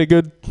get to get a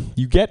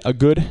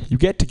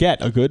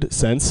good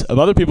sense of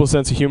other people's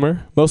sense of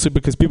humor, mostly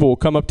because people will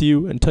come up to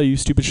you and tell you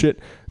stupid shit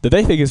that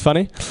they think is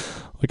funny.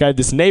 Like, I had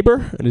this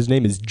neighbor, and his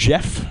name is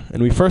Jeff,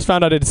 and we first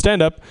found out I did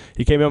stand-up.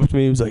 He came up to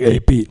me, he was like, "Hey,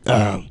 Pete,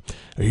 are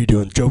you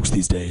doing jokes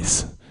these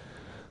days?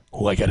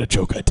 Well, I got a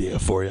joke idea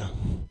for you."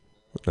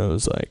 And I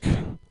was like,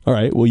 "All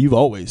right, well, you've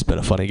always been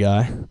a funny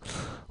guy.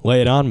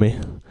 Lay it on me."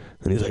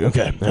 And he's like,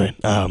 "Okay, all right,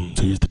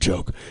 so here's the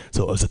joke.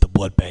 So I was at the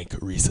blood bank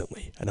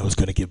recently, and I was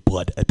going to give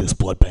blood at this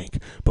blood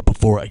bank. But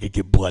before I could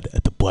give blood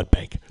at the blood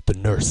bank, the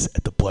nurse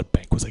at the blood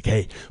bank was like,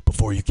 'Hey,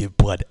 before you give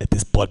blood at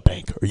this blood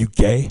bank, are you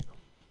gay?'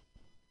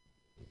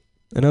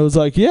 And I was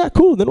like, 'Yeah,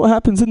 cool. Then what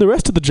happens in the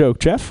rest of the joke,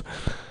 Jeff?'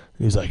 And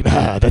he was like,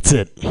 'Nah, that's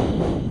it.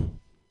 You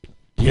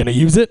going to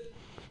use it?'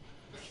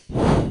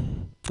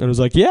 And I was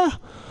like, 'Yeah,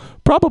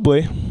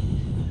 probably.'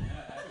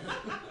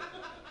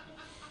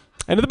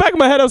 And in the back of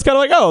my head, I was kind of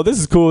like, oh, this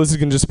is cool. This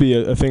can just be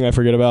a thing I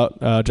forget about.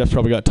 Jeff's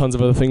probably got tons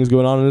of other things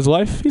going on in his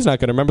life. He's not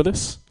going to remember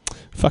this.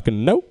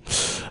 Fucking nope.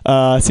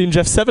 I've seen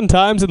Jeff 7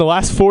 times in the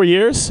last 4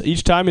 years.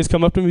 Each time he's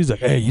come up to me, he's like,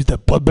 "Hey, use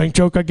that blood bank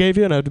joke I gave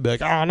you?" And I have to be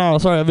like, "Oh, no,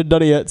 sorry, I haven't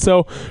done it yet."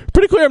 So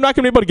pretty clear I'm not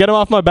going to be able to get him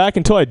off my back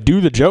until I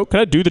do the joke. Can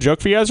I do the joke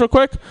for you guys real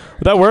quick?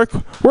 Would that work?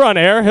 We're on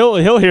air.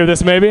 He'll hear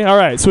this maybe. All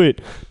right, sweet.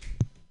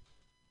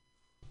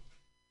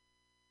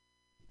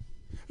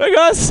 "Hey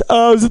guys,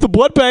 I was at the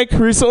blood bank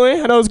recently,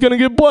 and I was going to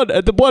give blood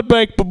at the blood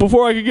bank, but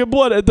before I could give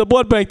blood at the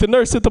blood bank, the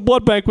nurse at the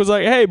blood bank was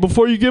like, 'Hey,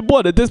 before you give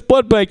blood at this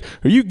blood bank,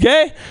 are you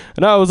gay?'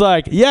 And I was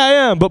like, 'Yeah, I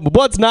am, but my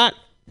blood's not.'"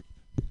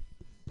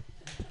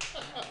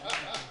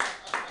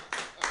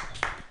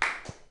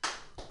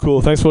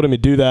 Cool, thanks for letting me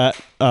do that.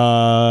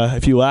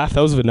 If you laugh,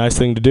 that was a nice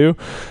thing to do.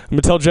 I'm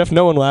going to tell Jeff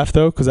no one laughed,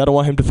 though, because I don't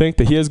want him to think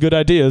that he has good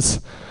ideas.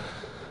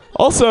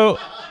 Also,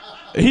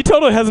 he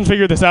totally hasn't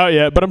figured this out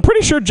yet, but I'm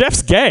pretty sure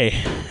Jeff's gay.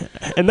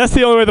 And that's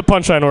the only way the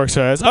punchline works,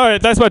 guys. All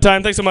right, that's my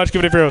time. Thanks so much.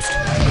 Give it a your host.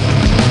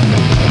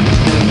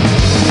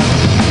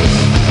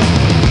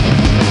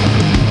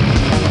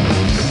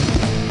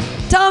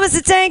 Thomas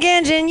the Tank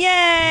Engine,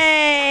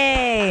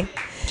 yay!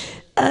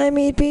 I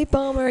meet Pete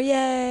Palmer,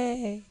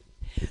 yay!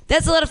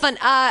 That's a lot of fun.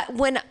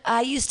 When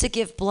I used to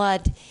give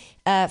blood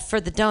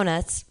for the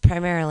donuts,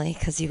 primarily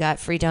because you got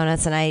free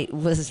donuts and I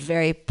was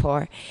very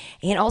poor,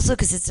 and also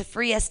because it's a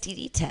free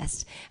STD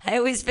test. I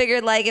always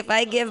figured, like, if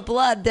I give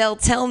blood, they'll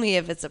tell me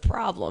if it's a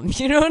problem.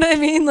 You know what I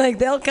mean? Like,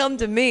 they'll come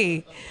to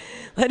me.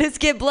 I just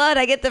get blood,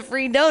 I get the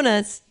free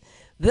donuts.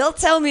 They'll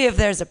tell me if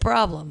there's a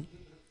problem.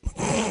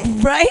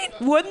 Right?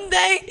 Wouldn't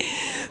they?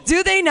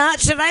 Do they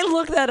not? Should I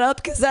look that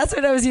up? Because that's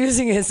what I was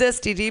using as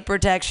STD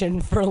protection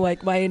for,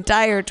 like, my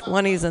entire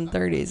 20s and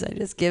 30s. I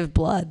just give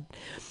blood.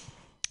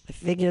 I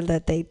figured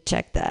that they'd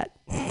check that.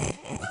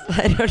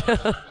 I don't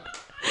know.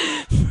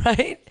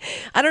 Right?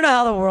 I don't know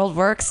how the world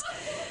works.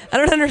 I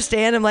don't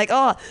understand. I'm like,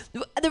 oh,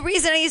 the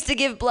reason I used to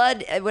give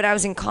blood when I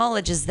was in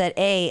college is that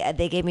A,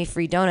 they gave me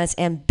free donuts,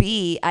 and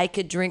B, I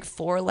could drink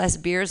 4 less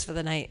beers for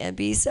the night and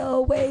be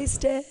so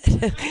wasted.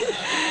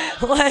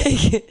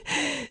 Like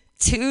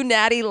 2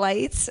 natty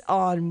lights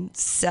on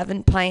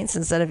 7 pints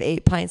instead of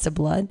 8 pints of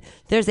blood.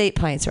 There's 8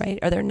 pints, right?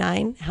 Are there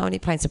 9? How many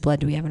pints of blood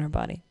do we have in our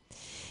body?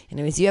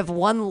 Anyways, you have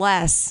 1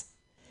 less,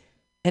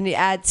 and you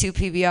add 2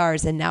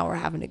 PBRs, and now we're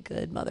having a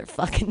good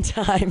motherfucking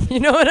time. You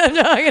know what I'm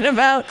talking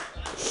about?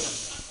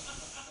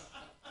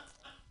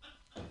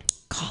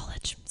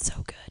 College, so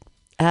good.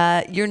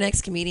 Your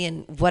next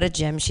comedian, what a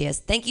gem she is.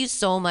 Thank you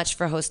so much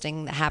for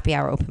hosting the Happy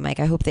Hour open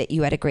mic. I hope that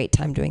you had a great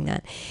time doing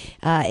that.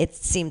 It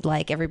seemed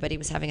like everybody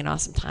was having an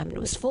awesome time, and it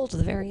was full to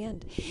the very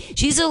end.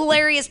 She's a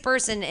hilarious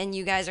person, and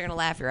you guys are going to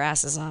laugh your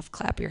asses off.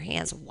 Clap your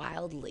hands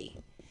wildly.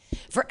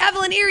 For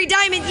Evelyn Erie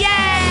Diamond, yay!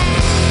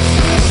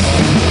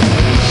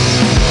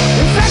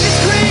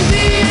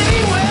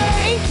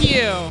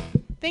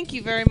 Thank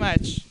you very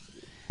much.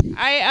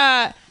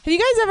 Have you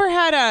guys ever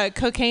had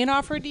cocaine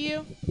offered to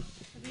you?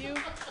 Have you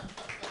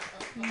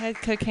had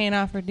cocaine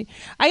offered to you?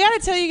 I got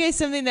to tell you guys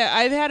something that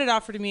I've had it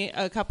offered to me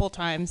a couple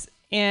times,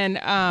 and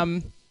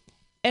I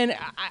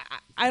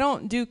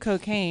don't do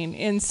cocaine,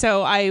 and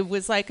so I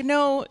was like,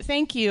 no,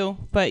 thank you,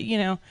 but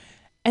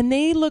and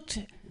they looked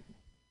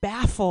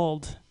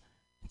baffled.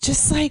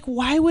 Just like,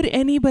 why would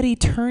anybody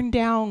turn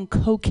down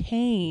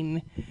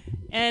cocaine?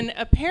 And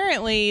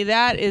apparently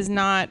that is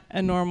not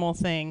a normal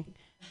thing.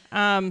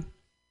 And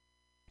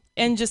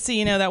just so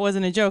you know, that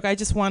wasn't a joke. I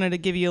just wanted to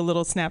give you a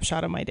little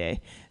snapshot of my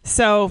day.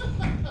 So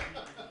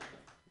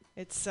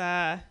it's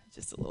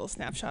just a little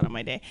snapshot of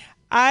my day.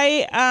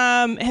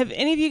 Have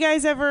any of you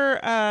guys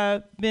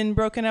ever been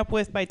broken up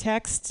with by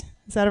text?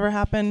 Has that ever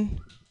happened?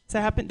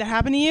 That happened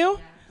to you?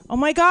 Yeah. Oh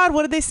my God,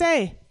 what did they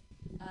say?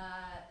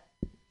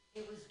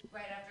 It was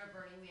right after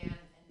Burning Man,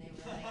 and they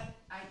were like,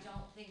 I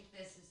don't think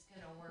this is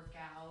going to work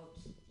out.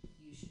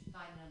 You should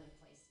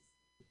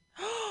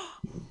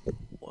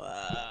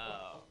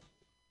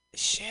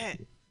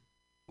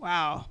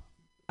Wow.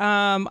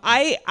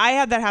 I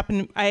had that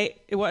happen.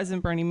 It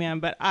wasn't Burning Man,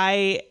 but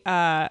I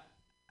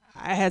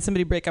had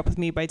somebody break up with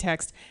me by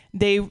text.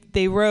 They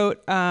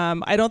wrote,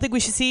 I don't think we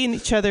should see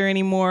each other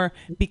anymore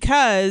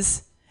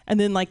because, and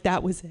then like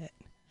that was it.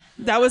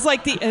 That was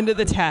like the end of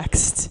the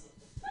text.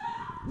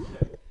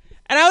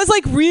 And I was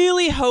like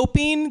really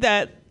hoping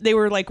that they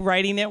were like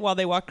writing it while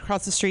they walked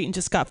across the street and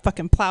just got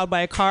fucking plowed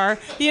by a car.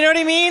 You know what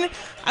I mean?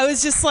 I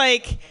was just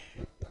like,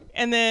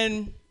 and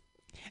then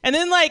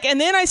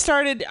I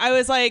started. I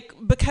was like,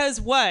 because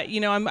what?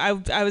 You know,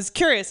 I was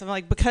curious. I'm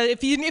like, because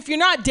if you're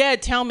not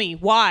dead, tell me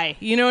why.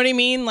 You know what I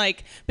mean?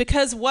 Like,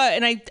 because what?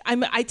 And I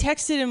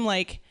texted him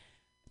like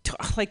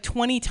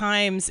 20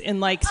 times in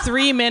like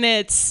 3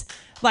 minutes.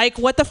 Like,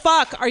 what the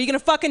fuck? Are you gonna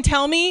fucking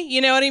tell me?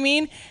 You know what I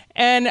mean?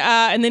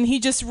 And then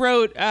he just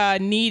wrote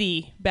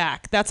needy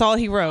back. That's all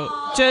he wrote.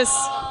 Just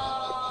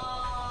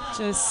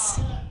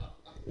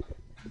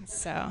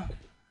so.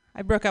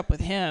 I broke up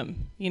with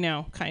him, you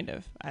know, kind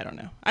of. I don't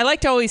know. I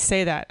like to always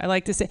say that. I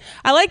like to say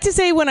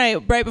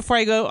right before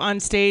I go on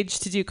stage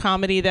to do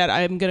comedy that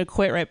I'm going to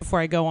quit right before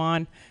I go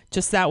on.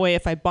 Just that way,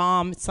 if I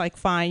bomb, it's like,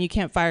 fine, you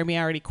can't fire me.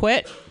 I already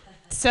quit.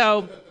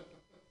 So,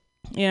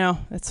 you know,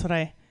 that's what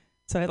I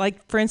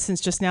like. For instance,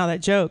 just now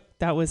that joke,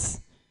 I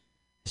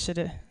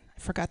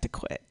forgot to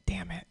quit.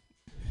 Damn it.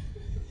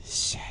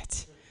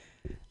 Shit.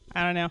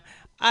 I don't know.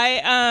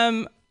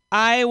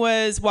 I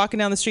was walking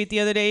down the street the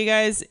other day, you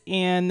guys,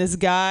 and this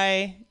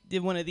guy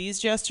did one of these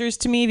gestures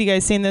to me. Have you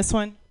guys seen this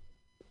one?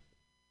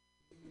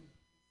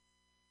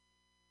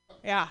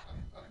 Yeah,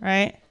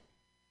 right?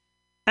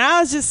 And I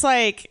was just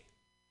like,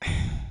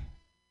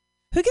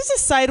 who gives a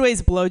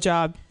sideways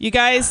blowjob? You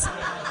guys?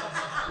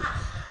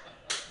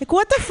 Like,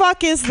 what the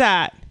fuck is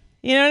that?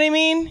 You know what I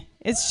mean?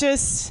 It's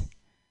just,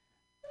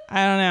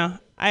 I don't know.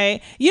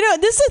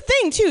 This is the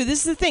thing, too. This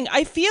is the thing.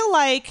 I feel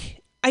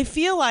like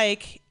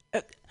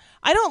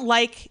I don't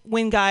like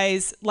when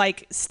guys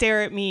like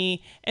stare at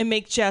me and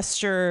make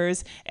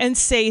gestures and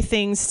say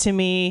things to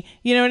me.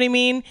 You know what I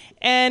mean?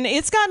 And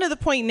it's gotten to the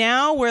point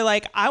now where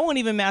like I won't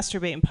even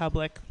masturbate in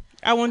public.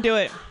 I won't do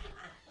it.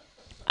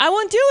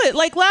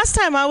 Like last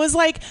time I was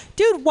like,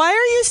 dude, why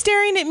are you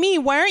staring at me?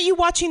 Why aren't you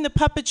watching the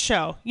puppet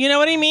show? You know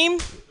what I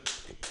mean?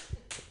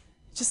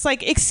 Just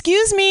like,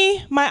 excuse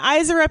me, my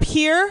eyes are up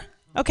here,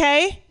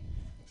 okay?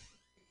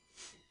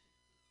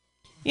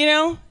 You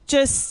know,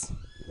 just,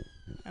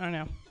 I don't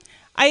know.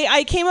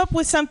 I came up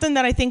with something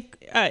that I think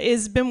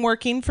has been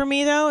working for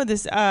me though.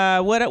 This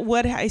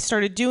what I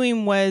started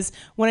doing was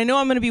when I know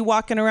I'm going to be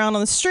walking around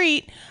on the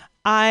street,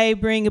 I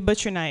bring a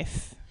butcher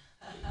knife.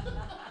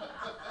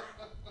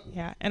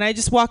 Yeah, and I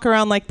just walk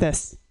around like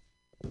this.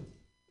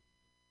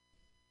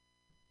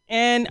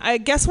 And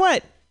guess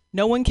what?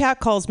 No one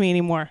catcalls me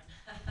anymore.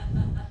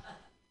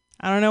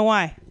 I don't know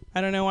why.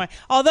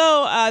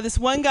 Although this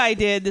one guy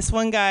did. This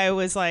one guy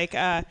was like,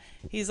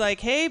 he's like,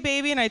 "Hey,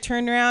 baby," and I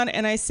turned around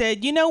and I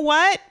said, "You know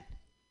what?"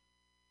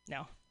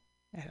 No,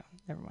 I don't.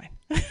 Never mind.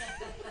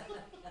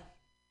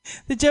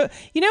 The joke.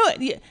 You know,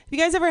 have you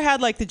guys ever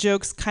had like the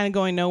jokes kind of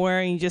going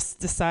nowhere and you just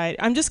decide,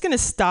 I'm just gonna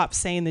stop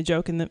saying the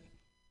joke in the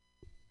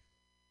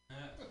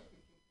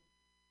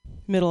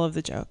middle of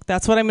the joke.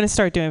 That's what I'm gonna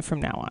start doing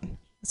from now on.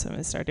 That's what I'm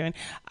gonna start doing.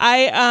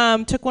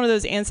 I took one of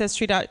those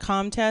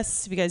Ancestry.com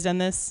tests. Have you guys done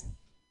this?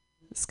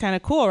 It's kind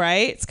of cool,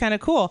 right? It's kind of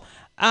cool.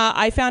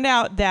 I found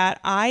out that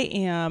I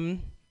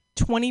am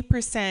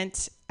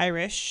 20%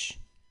 Irish.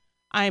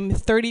 I'm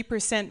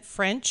 30%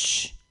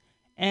 French.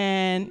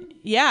 And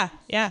yeah.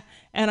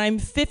 And I'm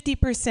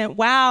 50%.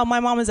 Wow,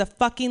 my mom is a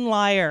fucking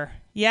liar.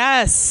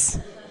 Yes.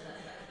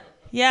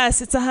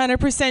 Yes, it's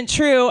 100%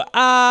 true.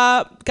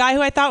 Guy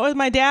who I thought was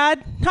my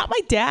dad? Not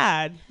my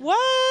dad.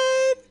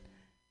 What?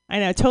 I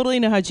know, totally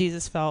know how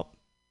Jesus felt.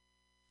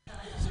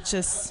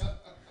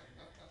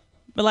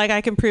 But like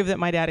I can prove that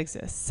my dad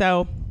exists.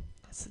 So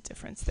that's the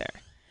difference there.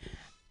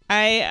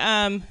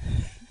 I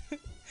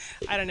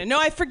don't know. No,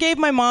 I forgave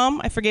my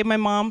mom.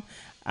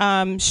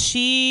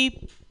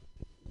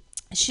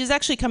 She's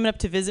actually coming up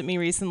to visit me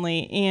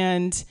recently,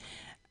 and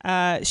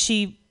I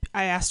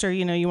asked her,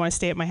 you want to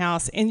stay at my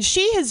house, and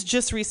she has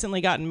just recently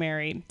gotten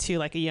married to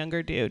like a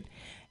younger dude,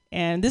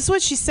 and this is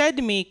what she said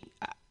to me,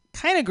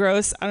 kind of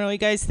gross. I don't know what you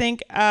guys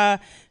think.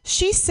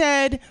 She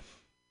said,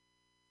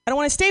 "I don't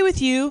want to stay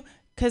with you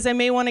because I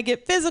may want to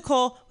get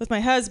physical with my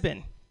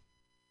husband."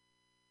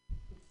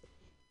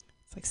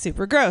 It's like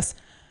super gross.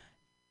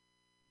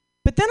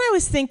 But then I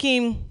was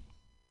thinking,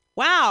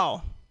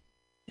 wow,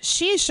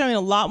 she is showing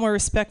a lot more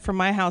respect for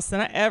my house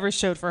than I ever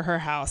showed for her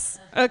house.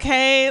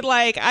 Okay,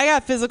 like I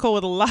got physical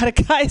with a lot of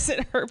guys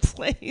at her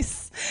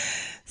place.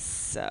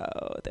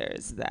 So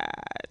there's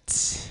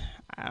that.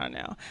 I don't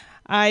know.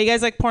 You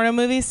guys like porno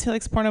movies? Who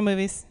likes porno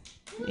movies?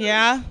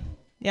 Yeah?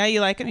 Yeah,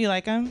 you like them? You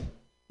like them?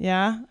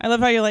 Yeah? I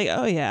love how you're like,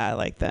 oh yeah, I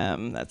like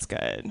them. That's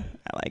good.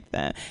 I like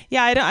them.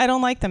 Yeah, I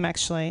don't like them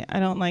actually. I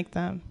don't like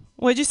them.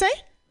 What'd you say?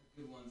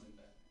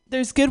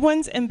 There's good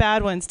ones and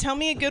bad ones. Tell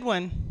me a good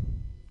one.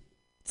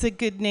 It's a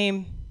good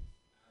name.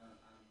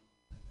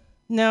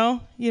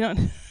 No? You don't?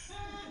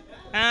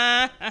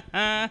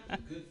 Goodfellas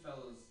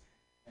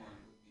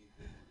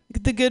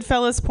the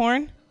Goodfellas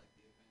porn?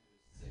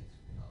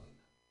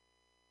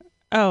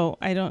 Oh,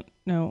 I don't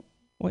know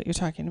what you're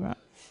talking about.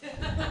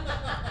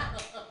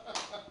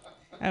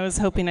 I was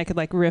hoping I could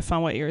like riff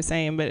on what you were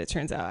saying, but it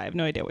turns out I have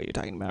no idea what you're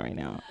talking about right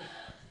now.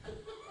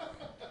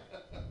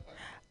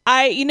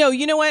 You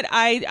know what?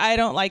 I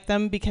don't like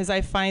them because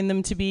I find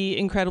them to be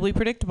incredibly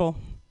predictable.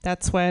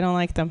 That's why I don't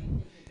like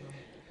them.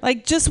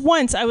 Like just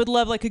once, I would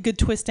love like a good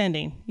twist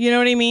ending. You know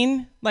what I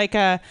mean? Like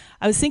I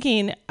was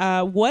thinking,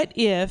 what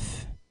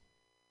if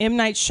M.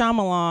 Night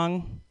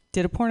Shyamalan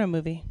did a porno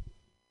movie?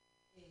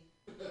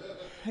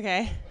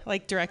 Okay,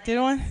 like directed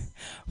one,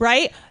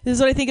 right? This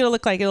is what I think it'll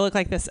look like. It'll look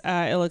like this.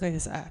 It'll look like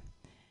this. That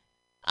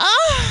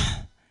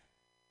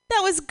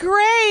was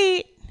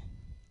great.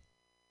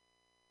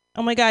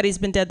 Oh my God, he's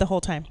been dead the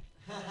whole time.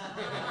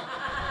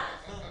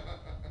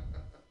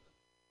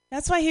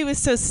 That's why he was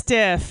so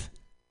stiff.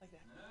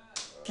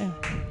 Yeah.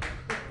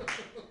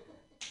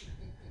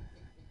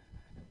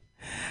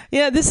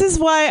 Yeah, this is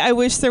why I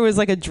wish there was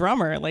like a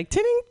drummer, like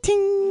ting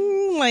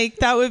ting, like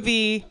that would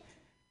be.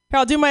 Here,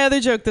 I'll do my other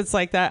joke that's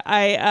like that.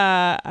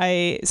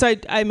 I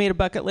made a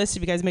bucket list.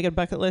 Have you guys made a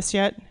bucket list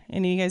yet?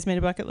 Any of you guys made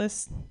a bucket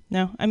list?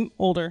 No, I'm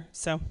older,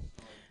 so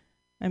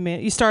I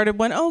made. You started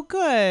one. Oh,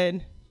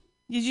 good.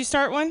 Did you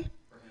start one?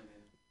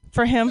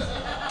 For him.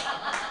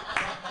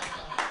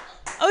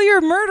 Oh, you're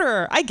a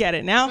murderer. I get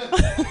it now.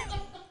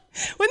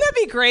 Wouldn't that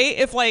be great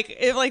if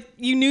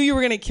you knew you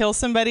were gonna kill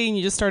somebody and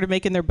you just started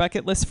making their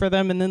bucket list for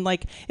them, and then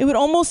like it would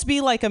almost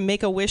be like a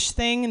Make-A-Wish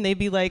thing, and they'd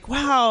be like,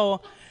 "Wow,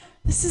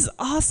 this is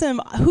awesome.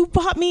 Who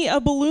bought me a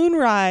balloon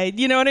ride?"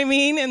 You know what I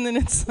mean? And then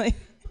it's like,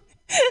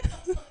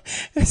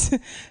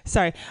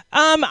 sorry.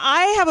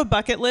 I have a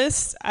bucket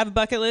list. I want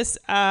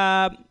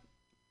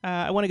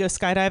to go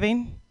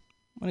skydiving.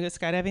 I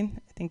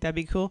think that'd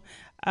be cool.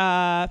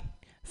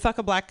 Fuck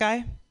a black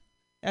guy.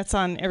 That's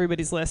on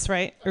everybody's list,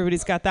 right?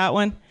 Everybody's got that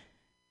one.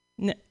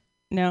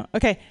 No.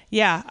 Okay.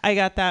 Yeah, I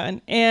got that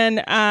one. And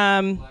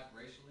black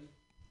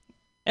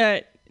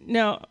racially?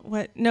 No.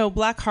 What? No,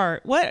 black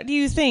heart. What do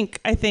you think?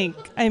 I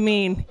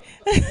mean,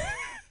 are we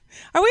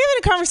having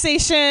a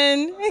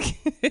conversation?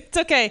 It's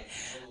okay.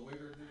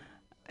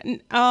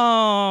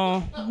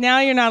 Oh, now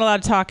you're not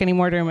allowed to talk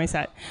anymore during my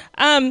set.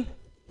 No,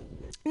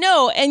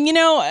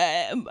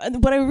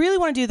 and what I really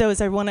want to do though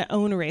is I want to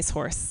own a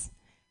racehorse.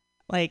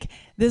 Like,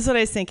 this is what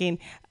I was thinking.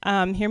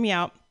 Hear me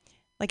out.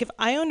 Like, if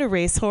I owned a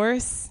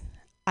racehorse,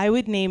 I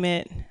would name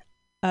it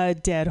a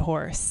dead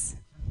horse.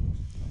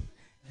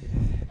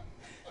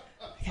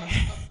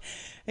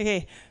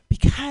 Okay.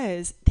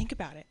 Because, think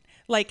about it.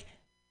 Like,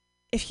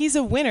 if he's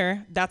a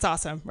winner, that's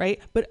awesome, right?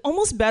 But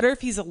almost better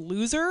if he's a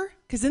loser,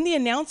 because then the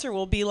announcer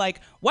will be like,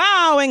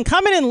 wow, and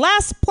coming in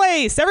last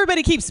place,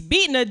 everybody keeps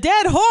beating a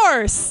dead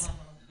horse.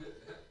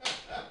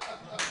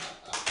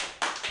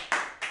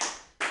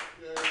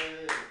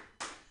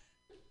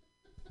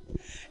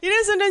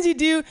 Sometimes you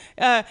do,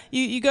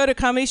 you go to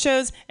comedy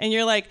shows and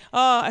you're like,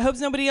 oh, I hope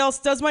nobody else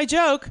does my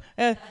joke.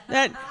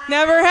 That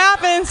never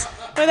happens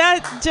with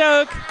that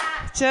joke.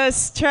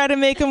 Just try to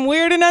make them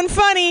weird and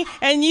unfunny,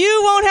 and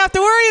you won't have to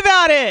worry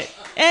about it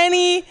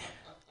anymore.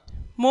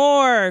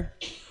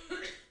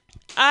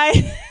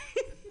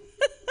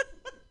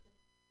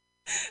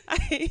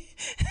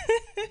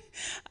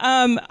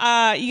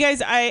 You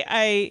guys,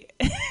 I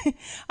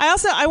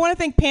want to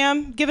thank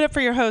Pam. Give it up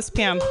for your host,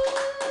 Pam.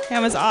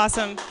 Pam is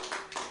awesome.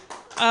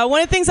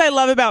 One of the things I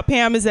love about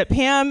Pam is that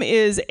Pam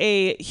is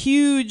a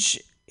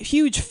huge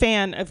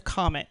fan of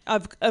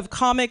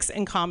comics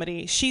and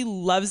comedy. She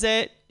loves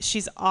it.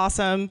 She's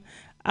awesome.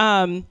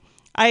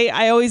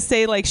 I always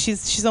say like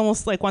she's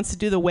almost like wants to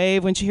do the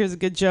wave when she hears a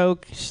good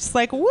joke. She's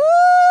like, woo!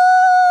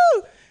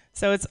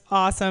 So it's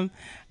awesome.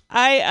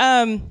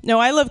 I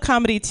love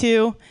comedy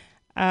too.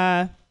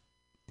 There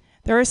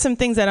are some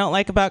things I don't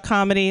like about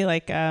comedy,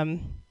 like a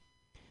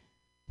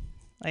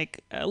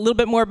little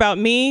bit more about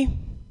me.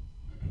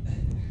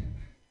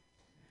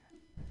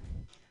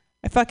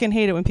 I fucking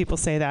hate it when people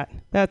say that.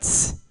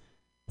 It's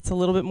a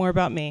little bit more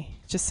about me,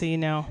 just so you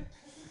know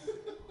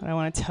what I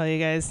want to tell you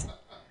guys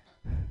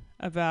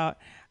about.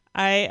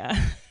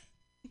 I'm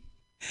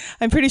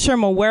pretty sure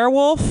I'm a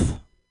werewolf.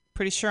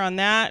 Pretty sure on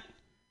that.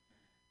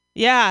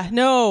 Yeah,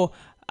 no.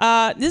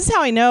 This is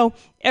how I know.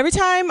 Every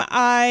time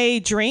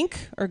I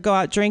drink or go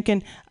out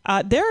drinking,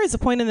 there is a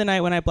point in the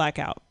night when I black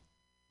out.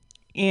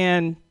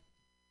 And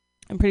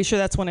I'm pretty sure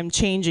that's when I'm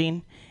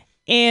changing.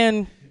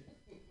 And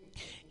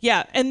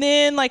yeah, and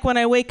then like when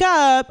I wake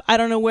up, I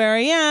don't know where I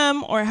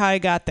am or how I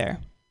got there.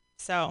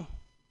 So,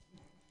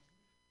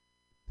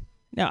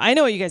 now I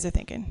know what you guys are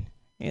thinking.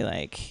 You're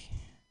like,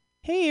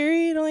 hey,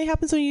 Erie, it only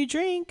happens when you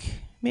drink.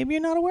 Maybe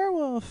you're not a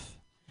werewolf.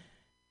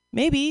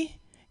 Maybe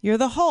you're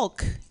the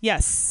Hulk.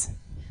 Yes.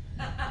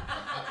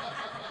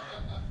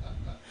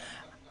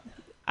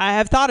 I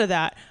have thought of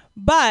that.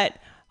 But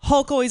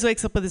Hulk always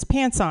wakes up with his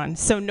pants on,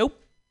 so nope.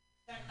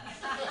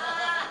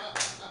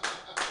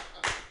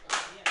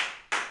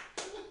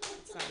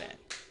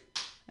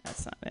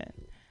 That's not it.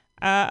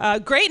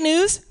 Great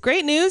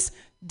news.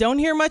 Don't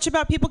hear much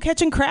about people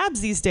catching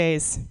crabs these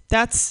days.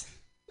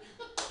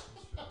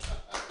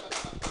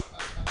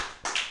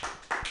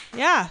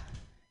 Yeah.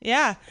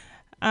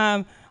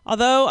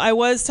 Although I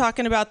was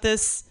talking about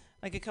this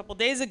like a couple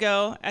days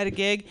ago at a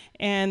gig,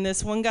 and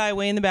this one guy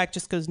way in the back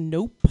just goes,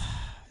 nope.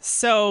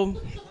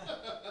 So,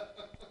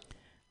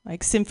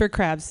 like Simfer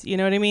Crabs, you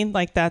know what I mean?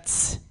 Like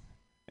that's,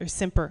 or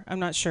Simper, I'm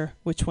not sure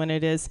which one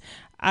it is.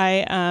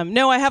 I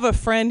have a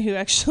friend who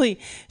actually,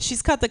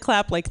 she's caught the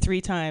clap like 3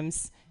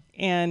 times,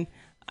 and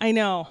I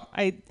know,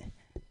 I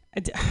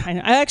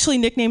actually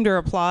nicknamed her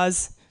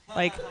Applause,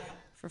 like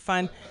for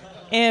fun,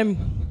 and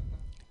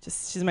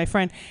just she's my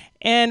friend,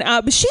 and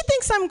but she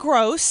thinks I'm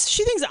gross.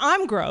 She thinks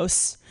I'm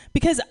gross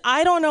because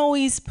I don't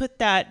always put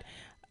that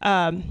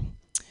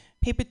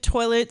paper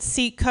toilet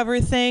seat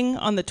cover thing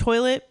on the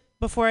toilet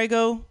before I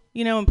go,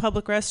 in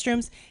public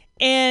restrooms.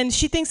 And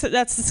she thinks that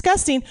that's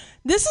disgusting.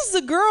 This is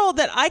the girl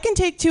that I can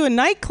take to a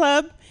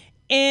nightclub,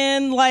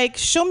 and like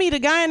she'll meet a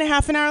guy, and a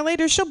half an hour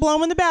later she'll blow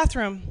him in the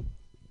bathroom.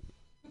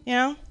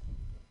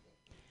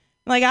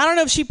 Like I don't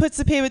know if she puts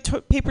the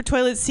paper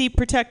toilet seat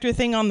protector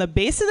thing on the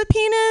base of the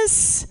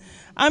penis.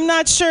 I'm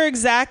not sure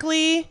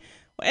exactly.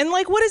 And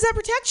like, what does that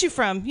protect you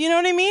from? You know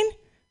what I mean?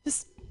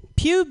 Just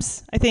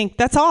pubes. I think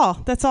that's all.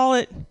 That's all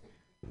it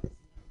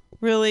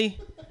really.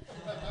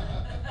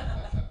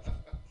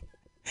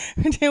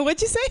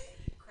 What'd you say?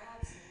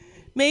 Crabs.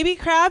 Maybe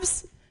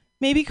crabs.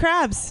 Maybe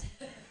crabs.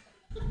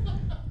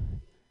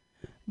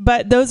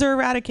 But those are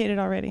eradicated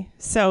already.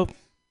 So,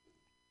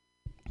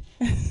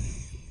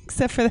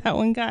 except for that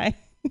one guy.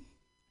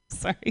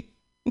 Sorry.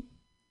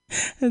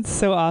 That's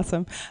so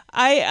awesome.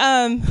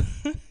 I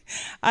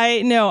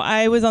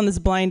was on this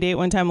blind date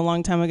one time a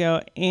long time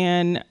ago,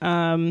 and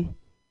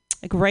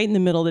like right in the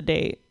middle of the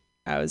date,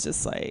 I was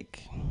just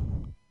like,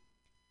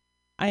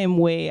 I am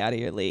way out of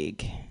your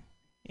league.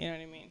 You know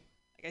what I mean?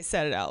 Like I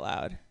said it out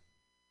loud.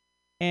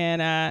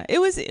 And it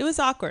was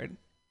awkward.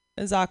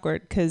 It was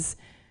awkward because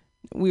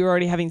we were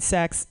already having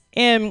sex.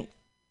 And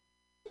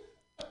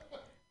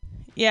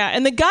yeah,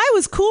 and the guy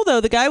was cool though.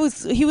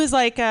 He was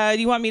like, do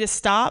you want me to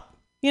stop?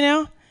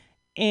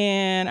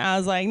 And I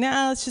was like,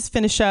 nah, let's just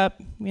finish up,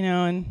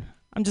 and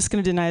I'm just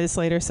going to deny this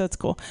later, so it's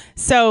cool.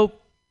 So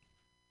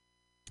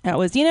that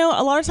was, a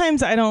lot of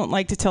times I don't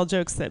like to tell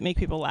jokes that make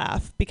people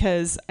laugh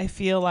because I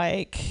feel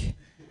like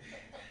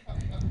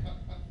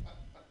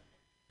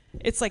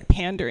it's like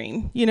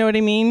pandering. You know what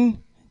I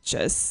mean?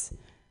 Just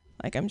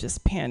like I'm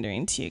just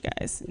pandering to you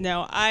guys.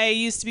 No, I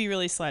used to be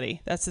really slutty.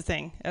 That's the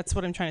thing. That's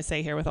what I'm trying to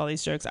say here with all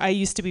these jokes. I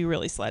used to be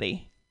really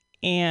slutty.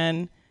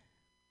 And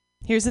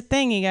here's the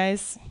thing, you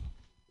guys.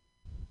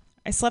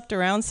 I slept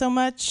around so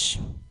much.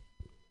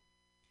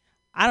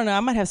 I don't know.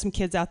 I might have some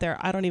kids out there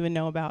I don't even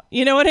know about.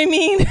 You know what I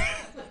mean?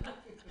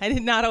 I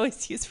did not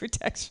always use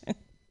protection.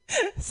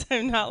 So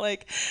I'm not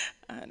like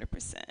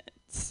 100%.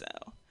 So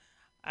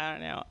I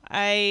don't know.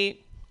 I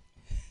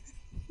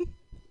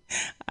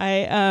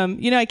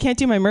can't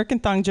do my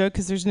Merkenthong joke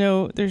because there's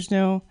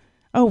no.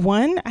 Oh,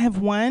 one? I have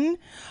one?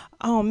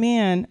 Oh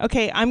man.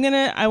 Okay, I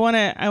want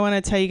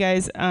to tell you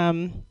guys,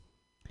 I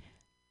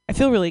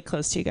feel really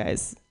close to you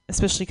guys,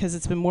 especially because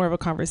it's been more of a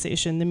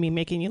conversation than me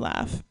making you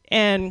laugh.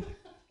 And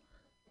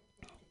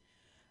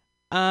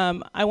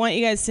I want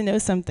you guys to know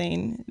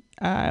something.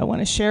 I want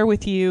to share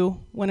with you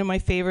one of my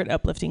favorite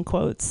uplifting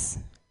quotes.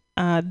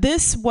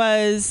 This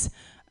was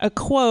a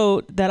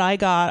quote that I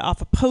got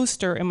off a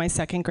poster in my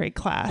 2nd grade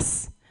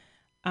class.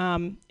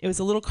 It was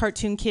a little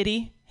cartoon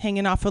kitty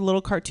hanging off a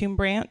little cartoon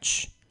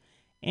branch.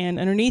 And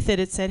underneath it,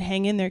 it said,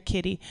 "Hang in there,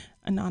 kitty,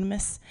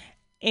 anonymous."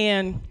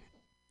 And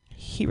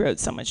he wrote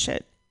so much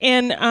shit.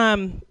 And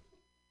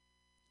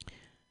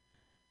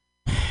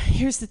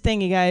here's the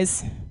thing, you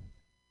guys.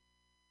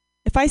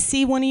 If I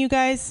see one of you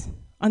guys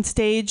on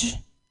stage,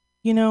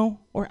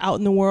 or out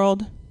in the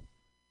world,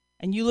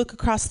 and you look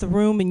across the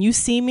room and you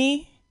see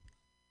me,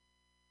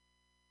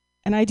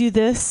 and I do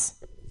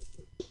this,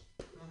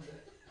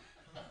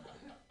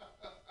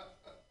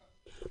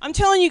 I'm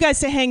telling you guys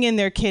to hang in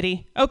there,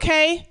 kitty.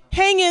 Okay?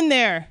 Hang in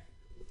there.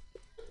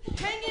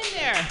 Hang in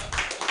there.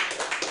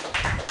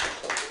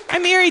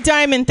 I'm Erie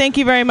Diamond. Thank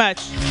you very much.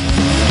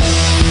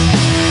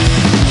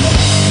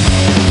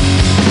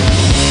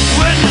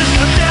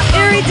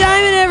 Erie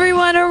Diamond,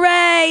 everyone.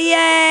 Hooray.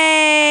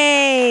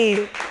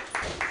 Yay.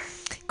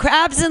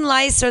 Crabs and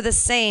lice are the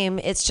same.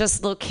 It's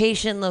just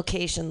location,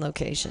 location,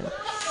 location.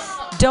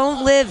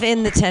 Don't live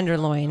in the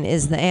Tenderloin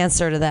is the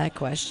answer to that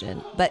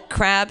question. But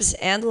crabs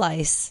and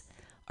lice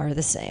are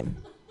the same.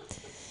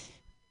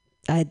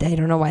 I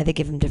don't know why they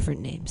give them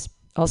different names.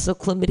 Also,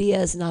 chlamydia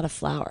is not a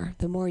flower.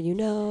 The more you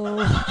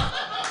know.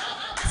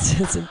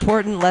 It's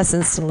important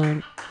lessons to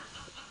learn.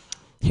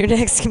 Your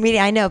next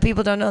comedian, I know,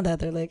 people don't know that.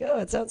 They're like, oh,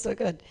 it sounds so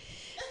good.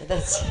 But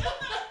that's...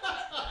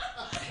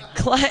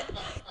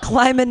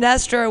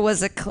 Clytemnestra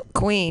was a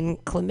queen.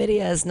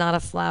 Chlamydia is not a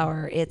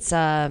flower. It's,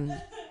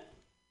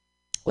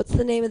 what's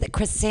the name of it?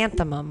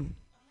 Chrysanthemum.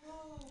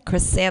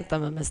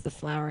 Chrysanthemum is the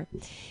flower.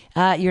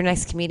 Your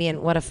next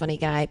comedian, what a funny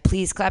guy.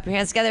 Please clap your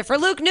hands together for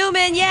Luke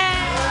Newman. Yay!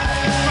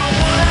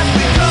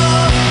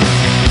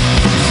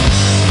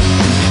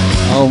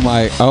 Oh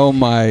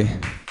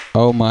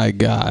my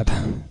God.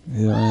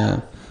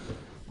 Yeah.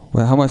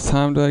 Well, how much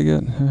time do I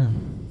get?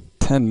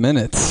 10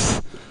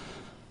 minutes.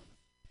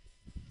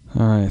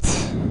 All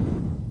right.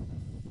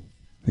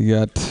 We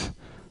got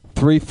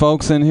 3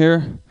 folks in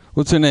here.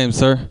 What's your name,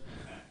 sir?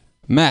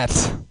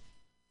 Matt.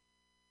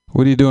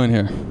 What are you doing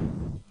here?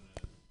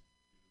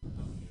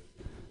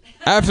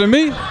 After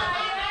me?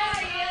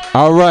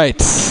 All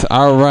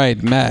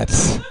right,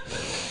 Matt.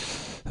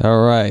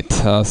 All right,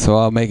 so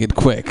I'll make it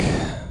quick.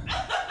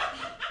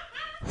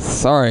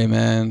 Sorry,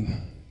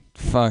 man.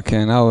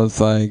 Fucking, I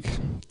was like,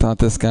 thought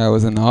this guy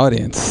was in the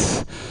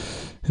audience.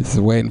 He's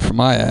waiting for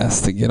my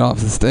ass to get off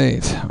the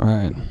stage. All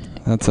right,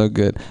 that's so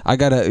good.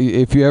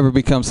 If you ever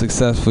become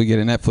successful, you get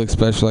a Netflix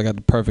special. I got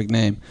the perfect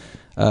name.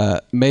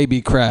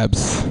 Maybe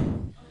Crabs.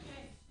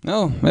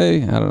 No,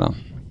 maybe, I don't know.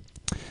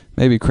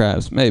 Maybe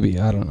Crabs, maybe,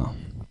 I don't know.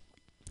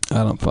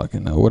 I don't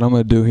fucking know. What I'm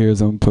going to do here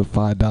is I'm going to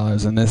put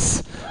 $5 in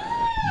this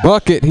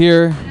bucket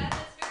here.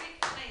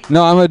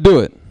 No, I'm going to do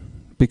it.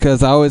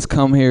 Because I always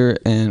come here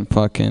and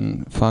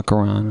fucking fuck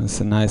around. It's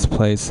a nice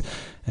place.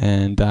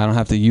 And I don't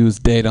have to use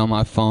data on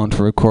my phone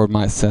to record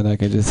my set. I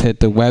can just hit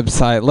the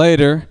website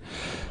later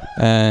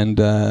and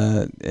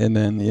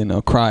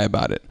then, cry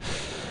about it.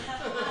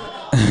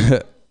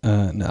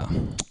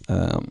 No.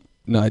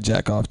 No, I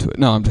jack off to it.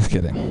 No, I'm just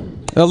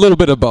kidding. A little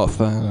bit of both.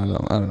 I don't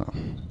know.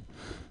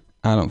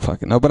 I don't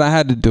fucking know. But I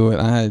had to do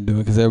it.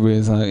 Because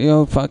everybody's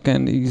like,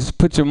 fucking, you just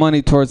put your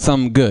money towards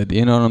something good.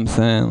 You know what I'm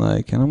saying?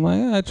 Like, and I'm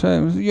like, I try.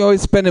 You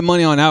always spending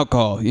money on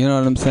alcohol. You know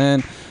what I'm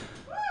saying?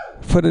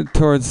 Put it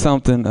towards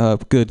something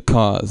of good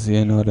cause.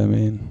 You know what I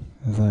mean?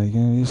 It's like,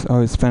 you're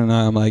always spending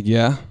on. I'm like,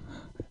 yeah.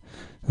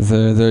 Is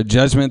there a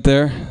judgment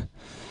there?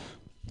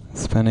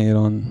 Spending it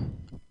on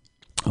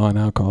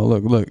alcohol.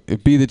 Look.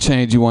 It be the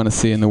change you want to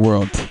see in the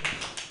world.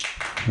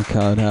 Look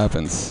how it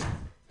happens.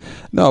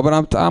 No,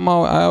 but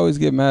I always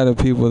get mad at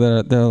people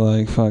they're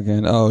like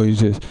fucking,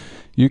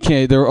 you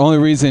can't. The only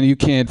reason you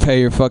can't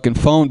pay your fucking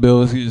phone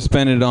bill is you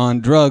spend it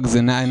on drugs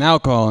and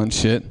alcohol and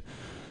shit.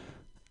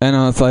 And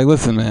I was like,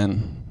 listen,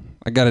 man,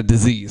 I got a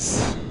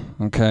disease,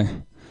 okay?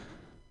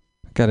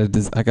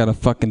 I got a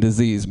fucking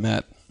disease,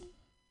 Matt.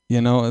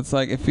 It's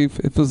like if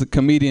it was a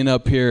comedian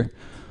up here,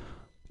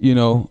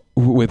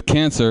 with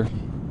cancer,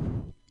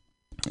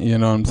 you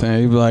know what I'm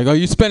saying? He'd be like,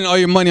 you're spending all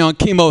your money on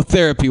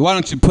chemotherapy. Why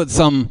don't you put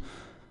some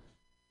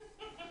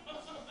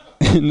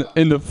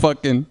in the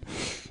fucking...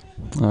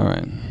 All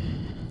right.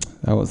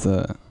 That was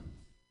a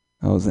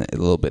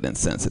little bit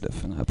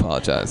insensitive, and I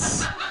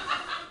apologize.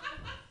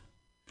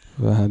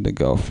 But I had to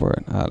go for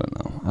it. I don't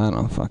know. I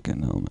don't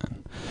fucking know,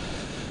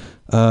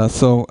 man.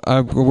 So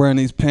I'm wearing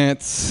these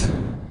pants.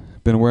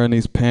 Been wearing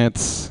these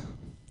pants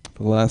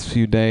for the last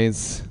few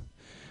days.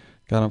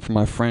 Got them from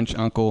my French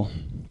uncle.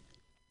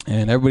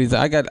 And everybody's,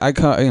 I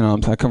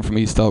come from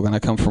East Oakland. I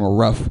come from a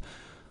rough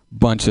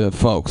bunch of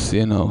folks,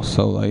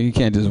 so like you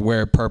can't just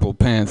wear purple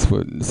pants.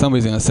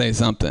 Somebody's going to say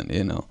something,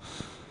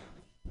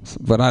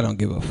 But I don't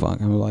give a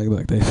fuck. I'm like,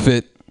 look, they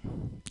fit.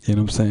 You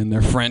know what I'm saying?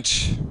 They're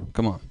French.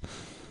 Come on.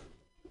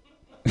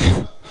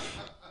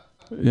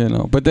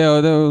 But they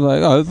were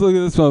like, look at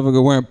this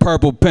motherfucker wearing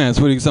purple pants.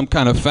 What are you, some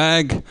kind of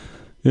fag?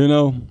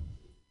 That's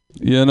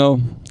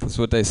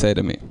what they say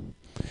to me.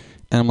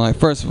 And I'm like,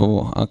 first of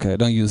all, okay,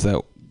 don't use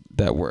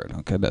that word.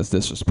 Okay, that's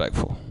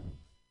disrespectful.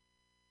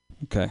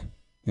 Okay.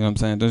 You know what I'm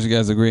saying? Don't you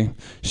guys agree?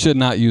 Should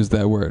not use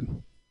that word.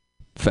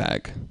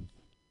 Fag.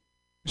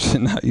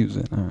 Should not use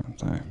it. All right,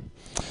 sorry.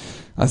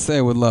 I say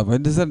it with love.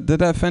 Did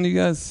that offend you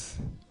guys?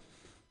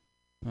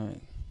 All right,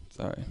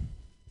 sorry.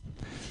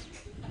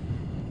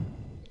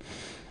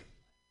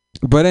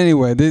 But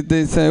anyway,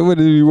 they say, what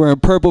are you wearing,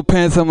 purple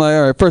pants? I'm like,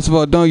 all right, first of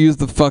all, don't use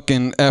the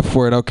fucking F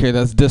word, okay?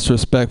 That's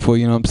disrespectful,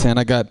 you know what I'm saying?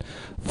 I got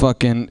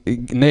fucking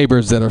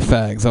neighbors that are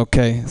fags,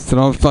 okay? So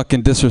don't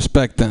fucking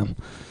disrespect them,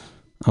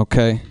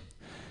 okay?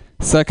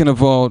 Second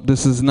of all,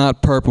 this is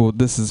not purple,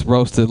 this is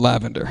roasted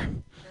lavender.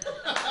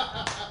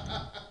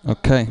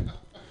 Okay?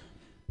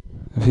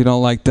 If you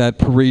don't like that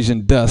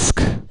Parisian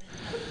dusk,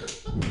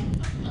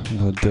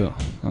 it'll do,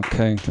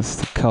 okay? That's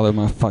the color of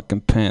my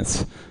fucking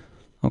pants.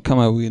 Don't come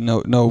out with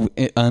no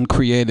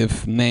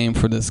uncreative name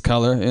for this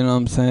color. You know what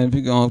I'm saying? If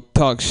you're going to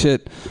talk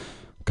shit,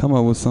 come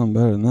up with something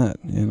better than that.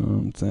 You know what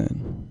I'm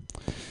saying?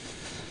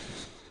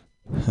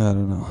 I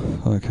don't know.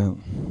 Like how,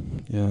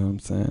 you know what I'm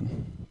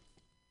saying?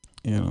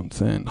 You know what I'm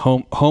saying?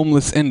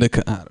 Homeless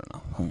indica. I don't know.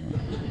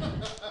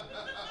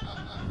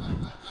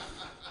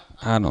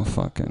 I don't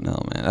fucking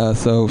know, man.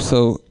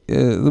 So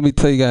let me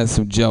tell you guys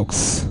some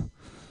jokes.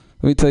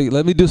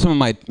 Let me do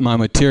some of my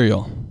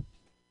material.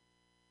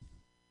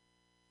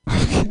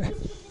 Okay.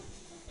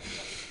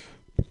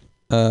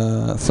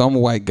 So I'm a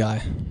white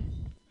guy.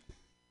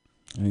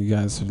 You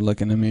guys are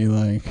looking at me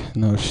like,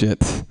 no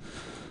shit.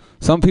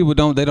 Some people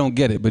they don't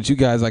get it, but you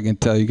guys, I can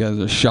tell you guys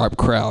are a sharp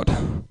crowd.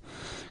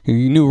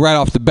 You knew right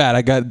off the bat.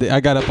 I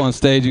got up on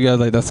stage. You guys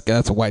like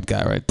that's a white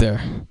guy right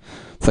there.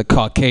 It's a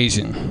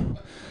Caucasian.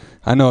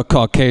 I know a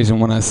Caucasian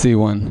when I see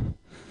one.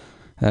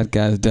 That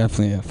guy's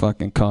definitely a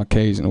fucking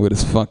Caucasian with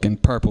his fucking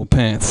purple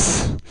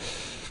pants.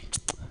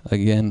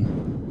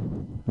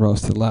 Again,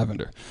 roasted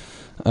lavender.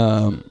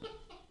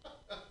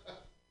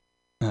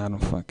 I don't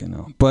fucking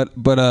know.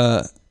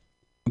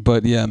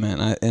 But yeah, man.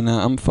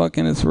 I'm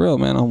fucking. It's real,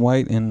 man. I'm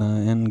white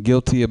and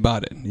guilty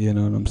about it. You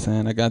know what I'm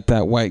saying? I got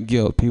that white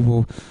guilt.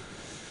 People.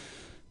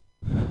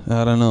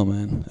 I don't know,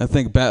 man. I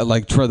think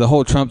the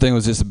whole Trump thing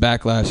was just a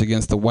backlash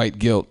against the white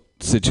guilt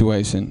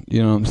situation.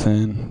 You know what I'm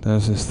saying?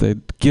 That's just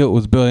the guilt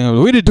was building up.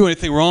 We didn't do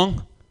anything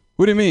wrong.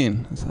 What do you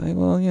mean? It's like,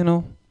 well, you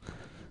know,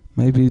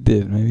 maybe you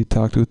did. Maybe you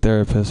talked to a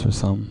therapist or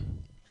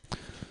something.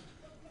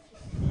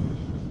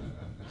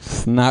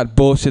 It's not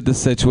bullshit, the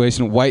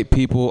situation. White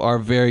people are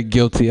very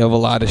guilty of a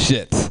lot of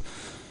shit.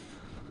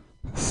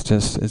 It's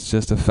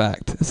just a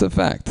fact. It's a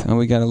fact, and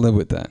we gotta live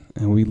with that,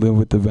 and we live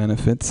with the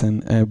benefits.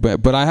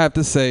 But I have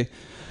to say,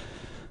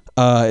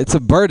 it's a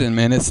burden,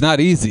 man. It's not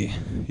easy.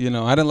 You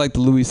know, I didn't like the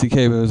Louis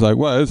C.K., but it was like,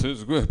 well, it's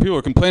good. People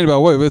are complaining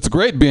about white. It's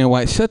great being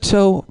white. Shut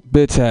your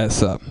bitch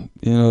ass up.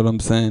 You know what I'm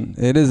saying?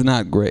 It is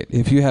not great.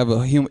 If you're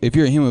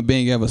a human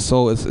being, you have a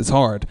soul. It's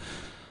hard.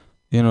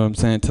 You know what I'm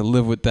saying? To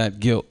live with that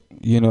guilt.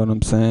 You know what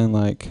I'm saying?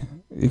 Like,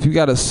 if you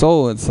got a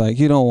soul, it's like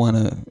you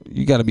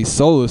got to be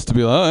soulless to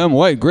be like, oh, I'm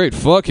white, great,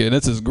 fuck it,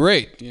 this is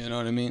great. You know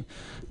what I mean?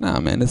 Nah,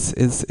 man, it's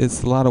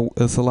a lot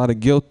of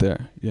guilt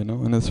there, you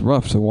know, and it's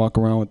rough to walk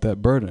around with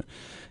that burden.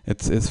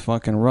 It's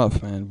fucking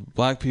rough, man.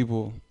 Black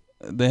people,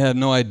 they had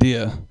no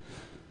idea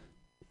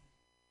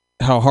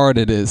how hard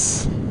it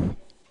is.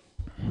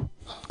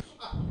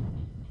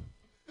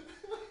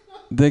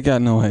 They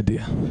got no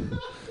idea.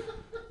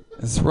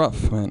 It's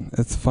rough, man.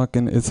 It's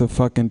a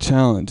fucking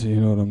challenge,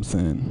 you know what I'm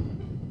saying?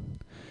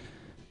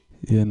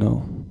 You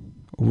know,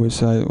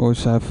 wish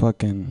I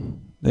fucking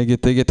they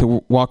get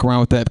to walk around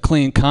with that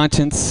clean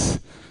conscience.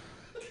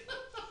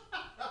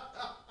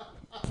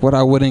 What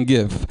I wouldn't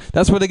give.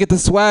 That's where they get the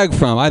swag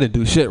from. I didn't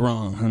do shit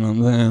wrong. You know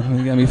what I'm saying?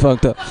 You got me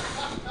fucked up.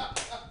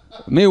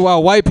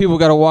 Meanwhile, white people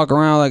gotta walk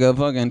around like a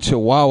fucking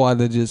chihuahua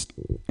that just,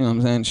 you know what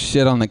I'm saying,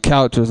 shit on the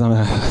couch or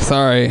something.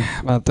 Sorry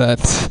about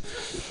that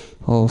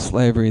whole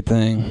slavery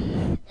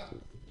thing.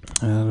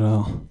 I don't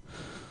know.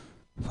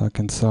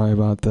 Fucking sorry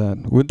about that.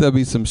 Would that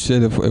be some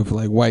shit if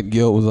like white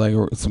guilt was like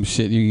some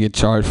shit you could get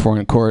charged for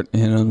in court?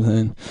 You know what I'm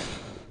saying?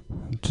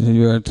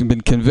 You've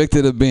been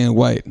convicted of being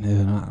white.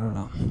 You know, I don't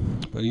know.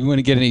 But you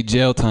wouldn't get any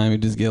jail time. You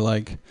just get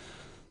like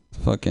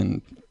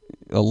fucking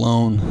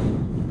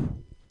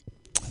alone.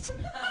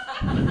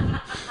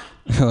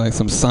 Like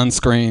some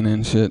sunscreen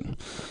and shit.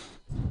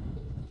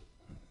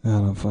 I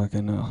don't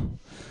fucking know.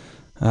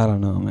 I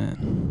don't know,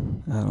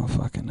 man. I don't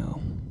fucking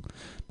know.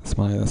 That's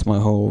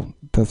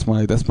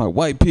my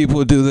white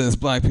people do this,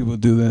 black people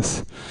do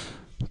this.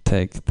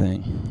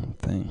 Thing,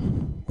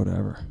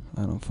 whatever.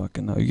 I don't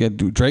fucking know. You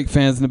got Drake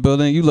fans in the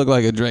building? You look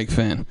like a Drake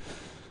fan.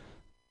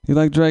 You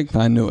like Drake?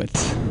 I knew it.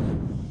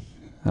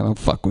 I don't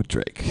fuck with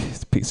Drake.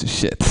 He's a piece of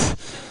shit.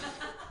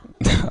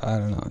 I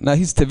don't know. No,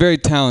 he's very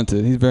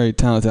talented. He's very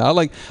talented. I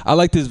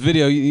like this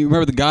video. You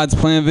remember the God's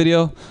Plan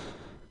video?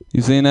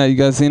 You seen that? You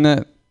guys seen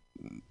that?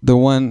 The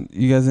one,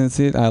 you guys didn't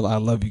see it? I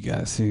love you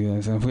guys.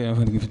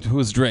 Who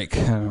was Drake?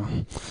 I don't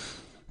know.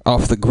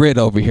 Off the grid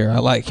over here. I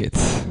like it.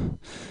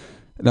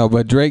 No,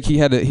 but Drake, he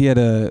had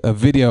a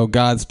video.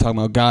 Talking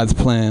about God's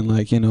plan.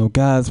 Like, you know,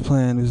 God's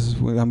plan is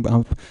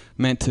I'm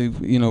meant to,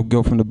 you know,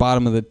 go from the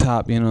bottom of the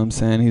top. You know what I'm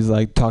saying? He's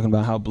like talking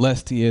about how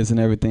blessed he is and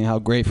everything, how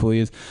grateful he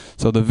is.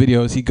 So the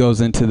video is he goes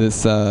into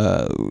this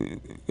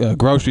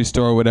grocery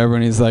store or whatever,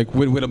 and he's like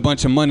with a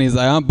bunch of money. He's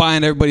like, I'm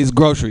buying everybody's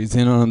groceries.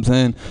 You know what I'm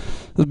saying?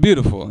 It's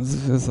beautiful.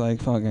 It's just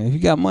like, fucking, if you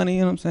got money, you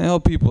know what I'm saying,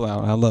 help people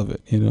out. I love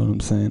it. You know what I'm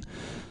saying?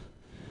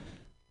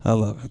 I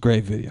love it.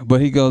 Great video.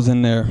 But he goes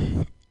in there.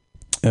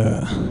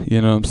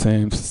 You know what I'm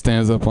saying?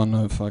 Stands up on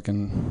the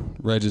fucking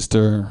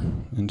register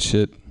and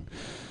shit,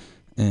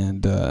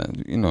 and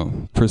you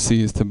know,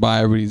 proceeds to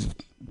buy everybody's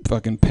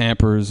fucking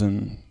Pampers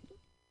and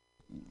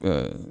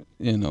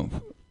you know,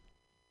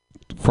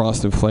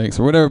 Frosted Flakes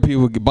or whatever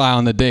people buy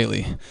on the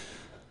daily.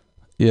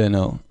 You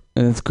know,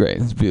 and it's great.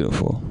 It's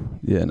beautiful.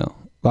 You know,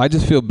 but I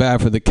just feel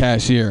bad for the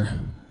cashier.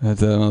 That's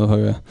that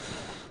motherfucker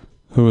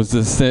who was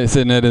just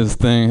sitting at his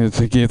thing.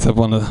 He gets up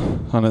on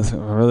his,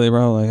 really,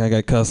 bro? Like, I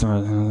got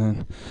customers.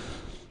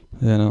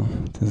 You know,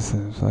 this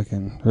is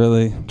fucking,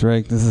 really,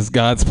 Drake, this is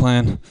God's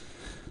plan.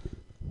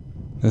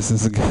 This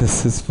is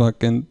his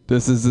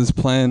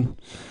plan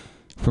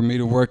for me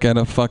to work at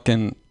a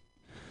fucking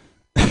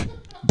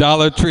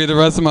Dollar Tree the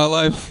rest of my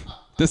life.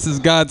 This is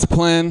God's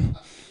plan.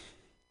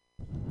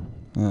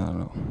 I don't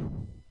know.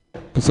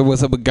 So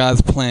what's up with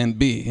God's plan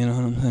B? You know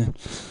what I'm saying?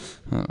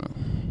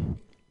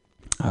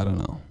 I don't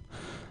know.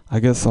 I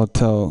guess I'll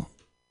tell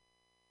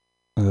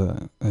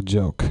a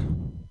joke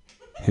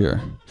here.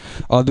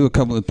 I'll do a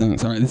couple of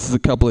things. All right, this is a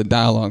couple of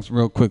dialogues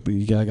real quickly.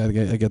 I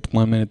get the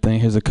 1 minute thing.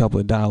 Here's a couple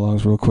of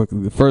dialogues real quickly.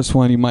 The first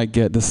one you might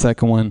get. The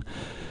second one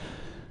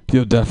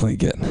you'll definitely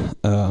get.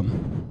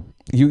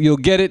 You'll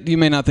get it. You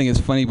may not think it's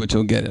funny, but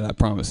you'll get it. I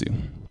promise you.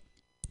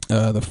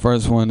 The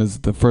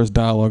first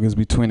dialogue is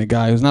between a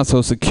guy who's not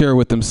so secure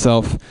with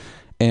himself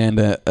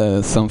and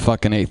some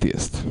fucking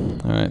atheist.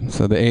 All right.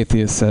 So the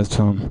atheist says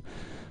to him,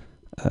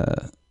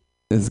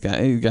 this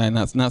guy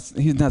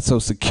he's not so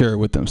secure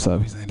with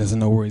himself. He doesn't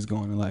know where he's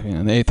going in life.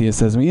 And the atheist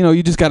says to me,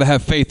 you just got to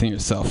have faith in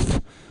yourself.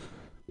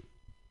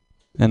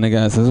 And the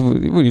guy says, what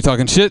are you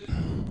talking shit?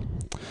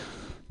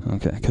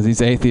 Okay, because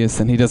he's atheist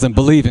and he doesn't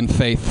believe in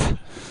faith.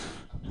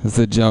 It's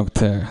a joke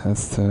there.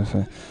 That's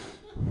terrific.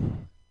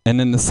 And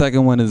then the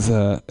second one is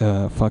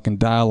a fucking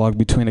dialogue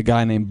between a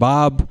guy named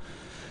Bob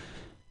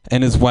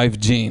and his wife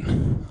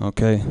Jean.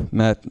 Okay,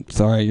 Matt,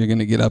 sorry, you're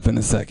gonna get up in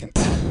a second.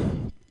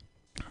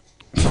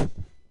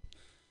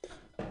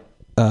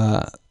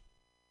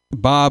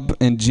 Bob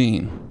and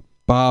Jean.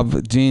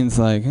 Jean's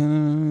like,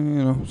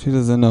 she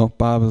doesn't know.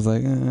 Bob is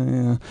like,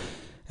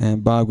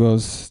 And Bob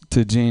goes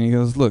to Jean. He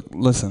goes,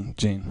 listen,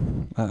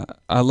 Jean,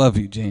 I love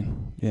you,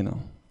 Jean,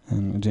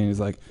 And Jean is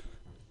like,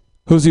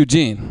 who's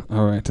Eugene?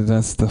 All right,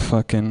 that's the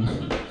fucking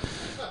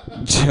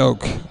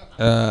joke.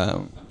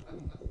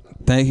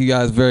 Thank you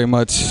guys very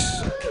much.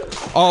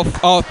 All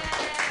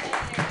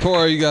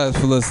four of you guys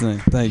for listening.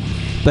 Thank you.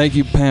 Thank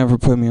you, Pam, for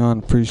putting me on.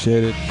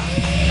 Appreciate it.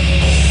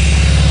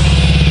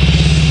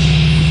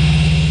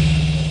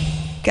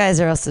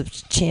 Guys are also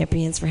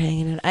champions for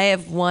hanging out. I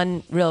have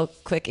one real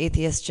quick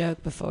atheist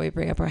joke before we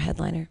bring up our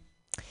headliner.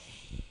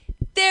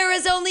 There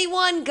is only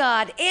one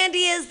God, and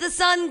he is the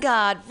sun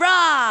god.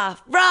 Ra,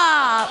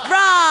 ra,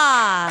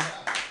 ra.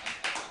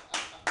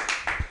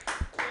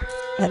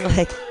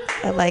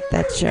 I like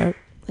that joke.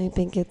 I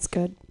think it's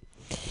good.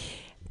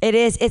 It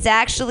is. It's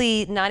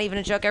actually not even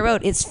a joke I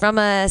wrote. It's from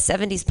a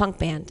 70s punk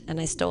band, and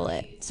I stole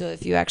it. So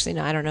if you actually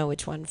know, I don't know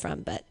which one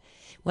from, but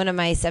one of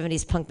my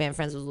 70s punk band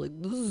friends was like,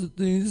 this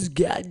is a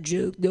God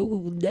joke. No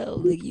one will know.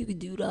 Like, you can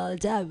do it all the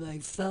time. I'm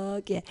like,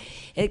 fuck yeah.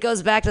 It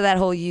goes back to that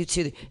whole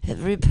YouTube.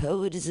 Every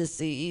poet is a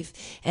thief,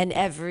 and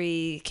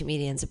every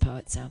comedian's a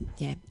poet. So,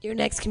 yeah. Your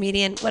next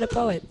comedian, what a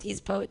poet. He's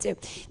a poet, too.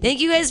 Thank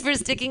you guys for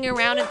sticking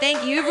around, and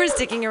thank you for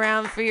sticking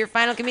around for your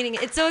final comedian.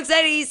 It's so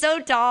exciting. He's so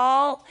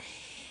tall.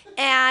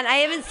 And I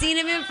haven't seen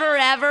him in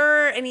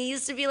forever, and he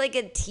used to be like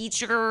a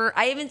teacher.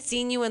 I haven't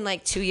seen you in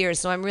like 2 years,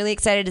 so I'm really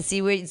excited to see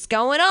what's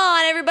going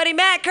on. Everybody,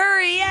 Matt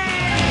Curry, yay!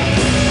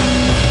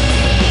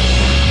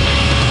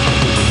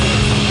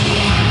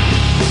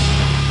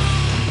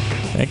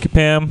 Thank you,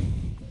 Pam.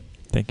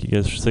 Thank you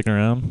guys for sticking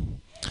around.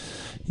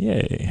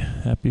 Yay,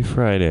 happy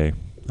Friday.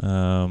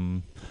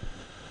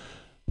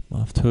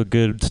 Off to a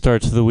good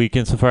start to the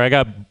weekend so far. I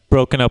got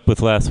broken up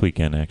with last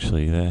weekend,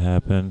 actually. That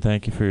happened.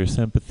 Thank you for your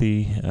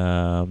sympathy.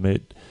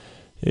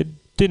 It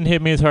didn't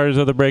hit me as hard as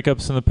other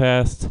breakups in the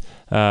past.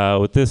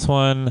 With this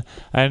one,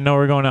 I didn't know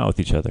we were going out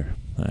with each other,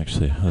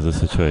 actually, was the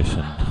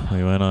situation.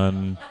 We went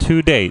on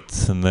 2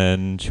 dates, and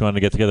then she wanted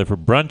to get together for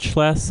brunch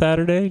last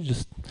Saturday,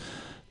 just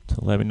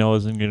to let me know I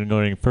wasn't going to go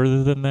any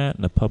further than that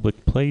in a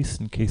public place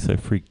in case I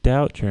freaked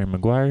out, Jerry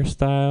Maguire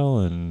style,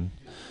 and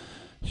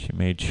she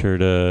made sure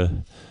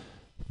to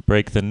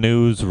break the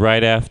news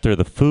right after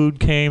the food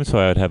came, so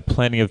I would have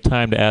plenty of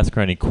time to ask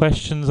her any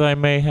questions I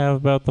may have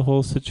about the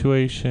whole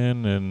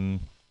situation. And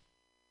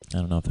I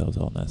don't know if that was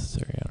all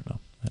necessary. I don't know.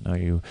 I know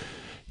you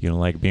don't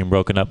like being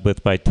broken up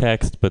with by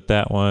text, but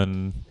that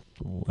one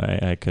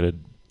I could have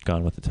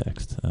gone with the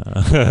text.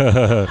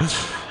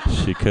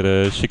 She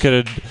could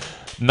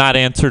have not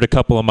answered a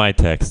couple of my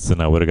texts,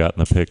 and I would have gotten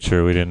the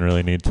picture. We didn't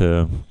really need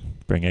to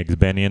bring Eggs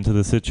Benny into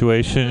the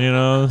situation. You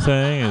know what I'm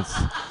saying? It's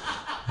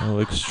a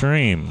little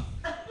extreme.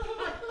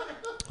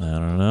 I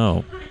don't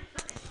know.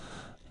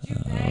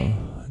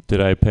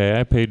 Did I pay?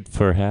 I paid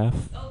for half.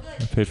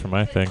 I paid for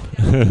my thing.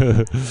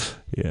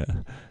 Yeah.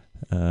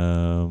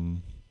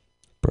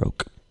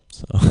 Broke.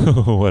 So,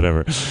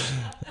 whatever.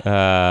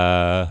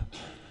 A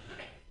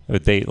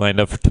date lined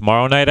up for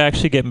tomorrow night,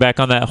 actually, getting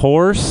back on that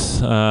horse.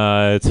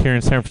 It's here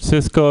in San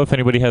Francisco. If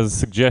anybody has a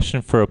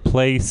suggestion for a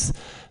place,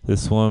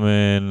 this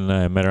woman,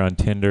 I met her on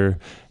Tinder,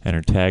 and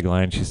her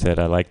tagline, she said,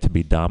 I like to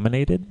be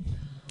dominated.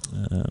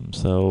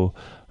 So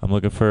I'm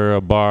looking for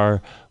a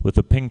bar with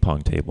a ping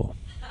pong table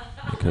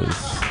because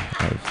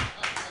I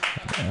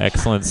have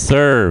excellent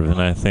serve,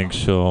 and I think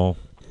she'll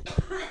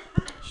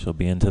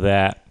be into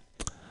that.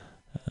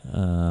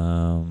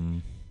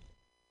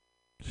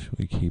 Should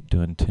we keep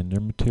doing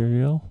Tinder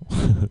material?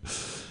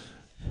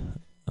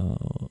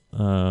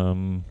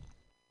 No,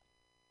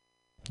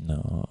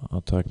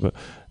 I'll talk about.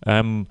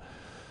 I'm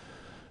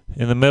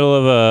in the middle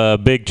of a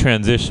big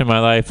transition in my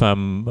life.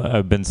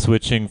 I've been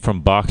switching from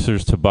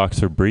boxers to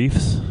boxer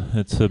briefs.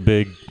 It's a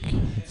big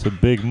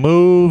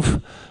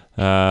move.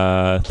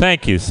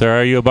 Thank you, sir.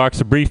 Are you a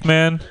boxer brief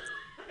man?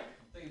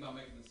 Thinking about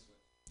making this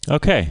switch.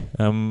 Okay.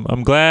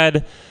 I'm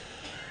glad.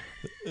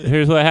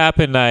 Here's what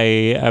happened.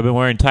 I've been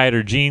wearing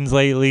tighter jeans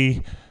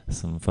lately,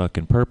 some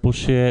fucking purple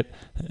shit,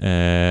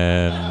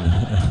 and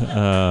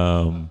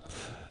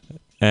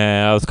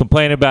and I was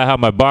complaining about how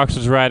my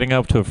boxer's riding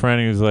up to a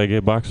friend. He was like, hey,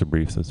 boxer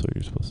briefs, that's what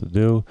you're supposed to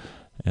do.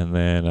 And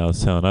then I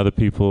was telling other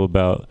people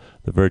about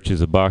the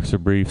virtues of boxer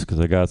briefs because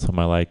I got some,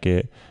 I like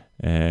it.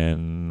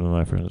 And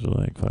my friends were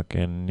like,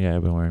 fucking, yeah,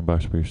 I've been wearing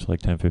boxer briefs for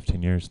like 10,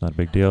 15 years. Not a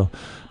big deal.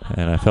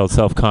 And I felt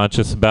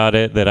self-conscious about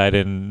it, that I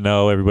didn't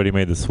know everybody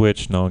made the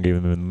switch. No one gave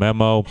them the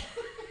memo.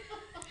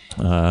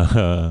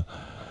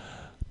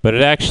 But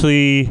it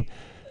actually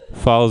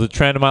follows a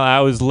trend of mine.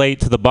 I was late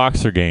to the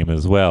boxer game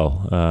as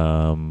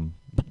well.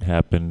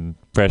 Happened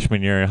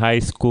freshman year in high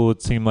school.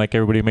 It seemed like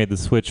everybody made the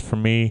switch for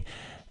me.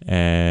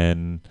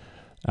 And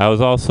I was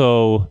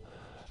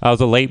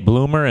a late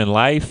bloomer in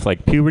life,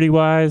 like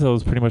puberty-wise. I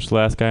was pretty much the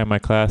last guy in my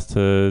class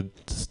to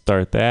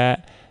start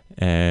that.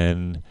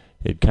 And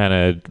it kind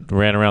of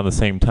ran around the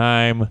same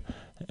time.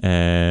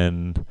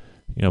 And,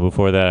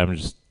 before that, I'm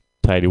just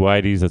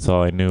tighty-whities. That's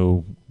all I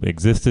knew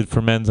existed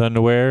for men's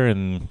underwear.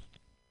 And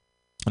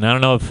I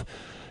don't know if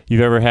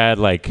you've ever had,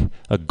 like,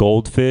 a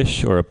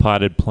goldfish or a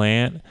potted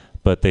plant,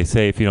 but they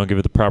say if you don't give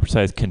it the proper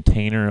size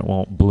container, it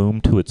won't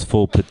bloom to its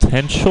full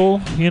potential.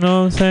 You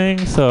know what I'm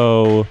saying?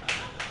 So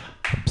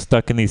I'm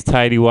stuck in these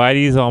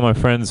tighty-whities. All my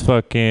friends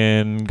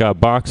fucking got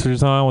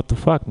boxers on. What the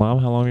fuck, Mom?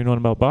 How long have you known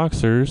about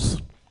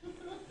boxers?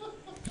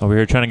 Over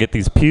here trying to get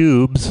these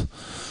pubes.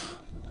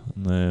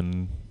 And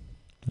then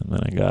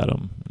I got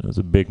them. It was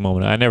a big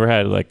moment. I never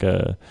had like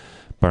a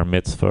bar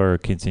mitzvah or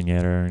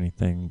quinceañera or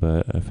anything,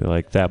 but I feel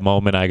like that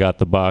moment I got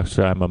the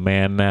boxer. I'm a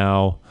man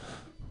now.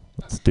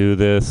 Let's do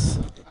this.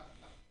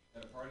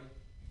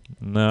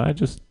 No,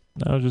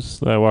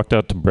 I walked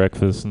out to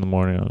breakfast in the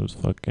morning. I was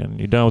fucking,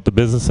 you done with the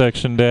business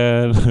section,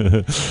 Dad?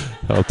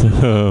 helped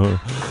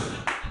him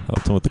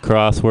with the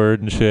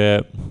crossword and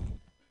shit.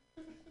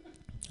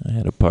 I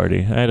had a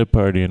party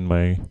in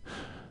my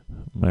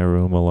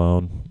room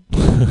alone.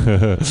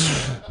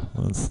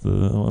 once the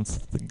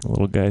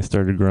little guy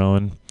started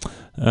growing.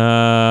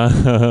 Yeah.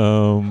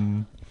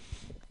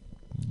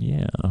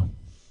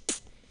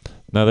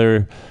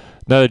 Another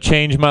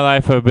change in my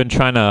life. I've been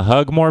trying to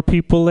hug more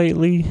people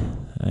lately.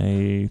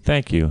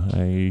 Thank you.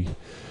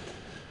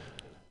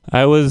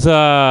 I was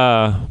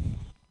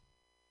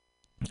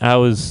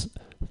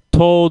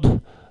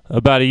told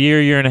about a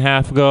year and a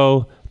half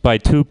ago by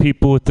two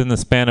people within the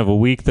span of a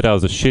week that I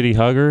was a shitty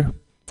hugger,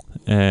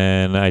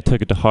 and I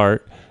took it to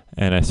heart,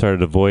 and I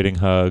started avoiding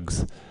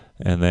hugs.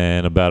 And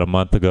then about a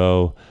month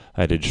ago,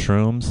 I did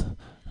shrooms,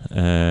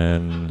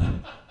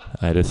 and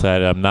I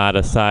decided I'm not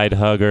a side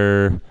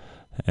hugger,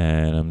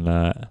 and I'm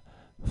not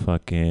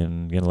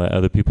fucking gonna let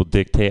other people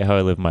dictate how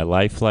I live my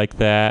life like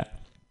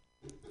that.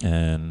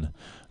 And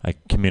I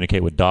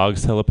communicate with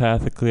dogs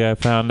telepathically, I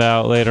found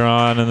out later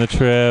on in the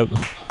trip.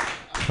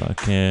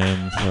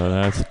 So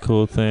that's a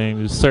cool thing.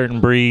 There's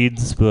certain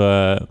breeds,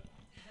 but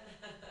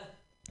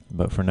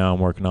for now I'm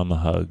working on the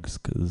hugs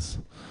because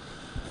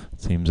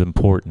it seems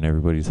important.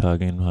 Everybody's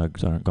hugging.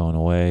 Hugs aren't going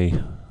away.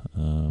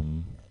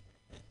 And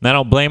I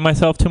don't blame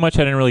myself too much. I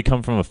didn't really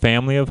come from a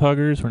family of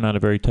huggers. We're not a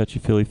very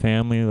touchy-feely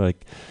family.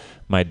 Like,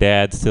 my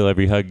dad still,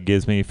 every hug he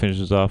gives me,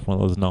 finishes off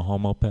one of those no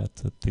homo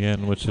pets at the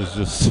end, which is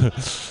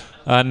just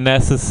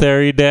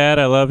unnecessary, Dad.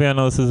 I love you. I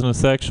know this isn't a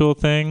sexual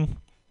thing.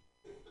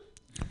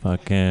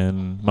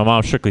 Fucking, my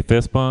mom strictly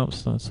fist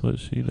bumps. That's what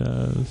she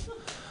does.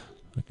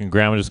 Fucking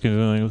grandma just gets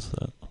like, what's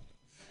up?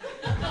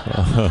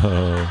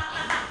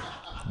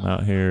 I'm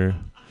out here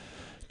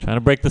trying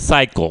to break the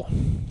cycle.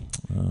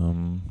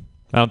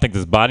 I don't think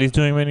this body's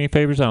doing me any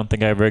favors. I don't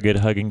think I have a very good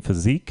hugging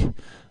physique.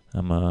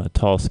 I'm a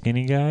tall,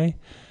 skinny guy,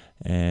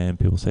 and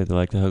people say they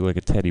like to hug like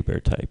a teddy bear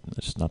type.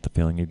 That's just not the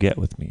feeling you get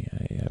with me.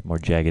 I have more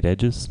jagged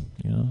edges.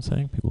 You know what I'm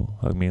saying? People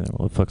hug me and they're,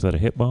 what the fuck's that, a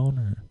hip bone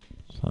or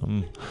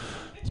something?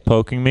 It's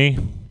poking me.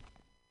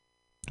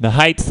 The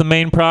height's the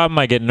main problem.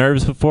 I get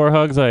nervous before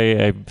hugs.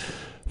 I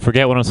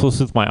forget what I'm supposed to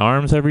do with my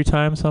arms every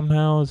time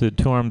somehow. Is it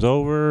two arms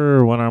over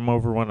or one arm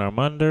over, one arm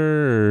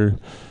under? Or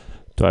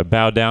do I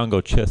bow down,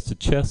 go chest to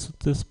chest with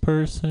this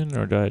person?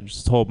 Or do I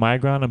just hold my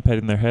ground and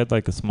petting their head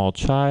like a small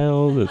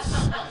child?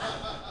 It's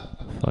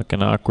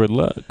fucking awkward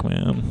luck,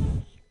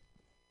 man.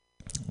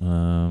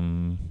 All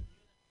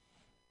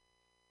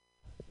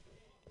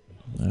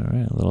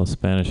right, a little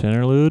Spanish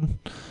interlude.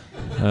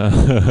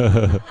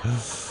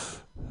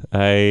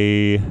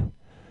 I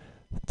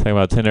talking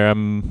about Tinder.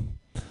 I'm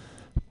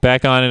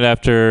back on it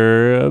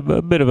after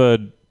a bit of I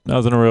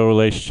was in a real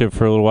relationship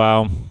for a little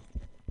while,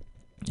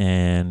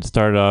 and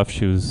started off.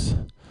 She was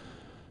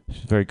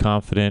very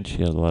confident. She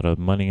had a lot of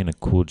money and a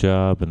cool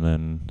job, and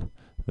then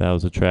that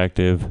was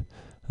attractive.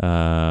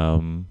 But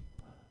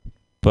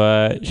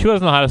she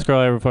wasn't the hottest girl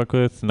I ever fucked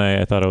with, and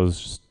I thought I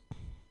was just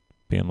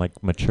being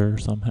like mature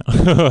somehow.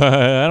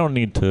 I don't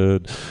know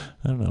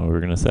where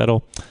we're gonna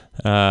settle.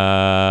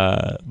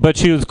 But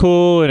she was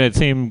cool, and it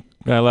seemed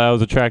I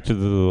was attracted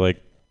to like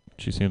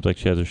she seems like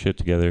she has her shit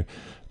together.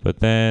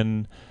 But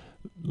then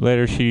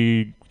later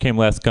she became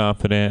less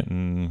confident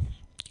and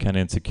kind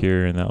of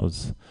insecure, and that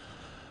was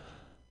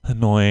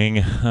annoying.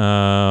 And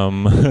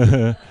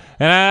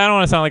I don't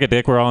want to sound like a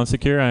dick. We're all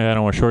insecure. I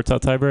don't wear shorts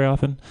outside very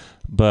often,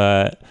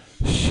 but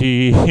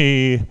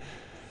she.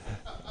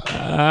 I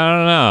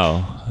don't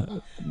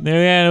know.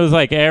 And it was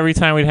like every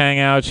time we'd hang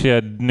out, she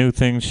had new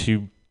things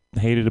she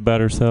hated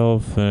about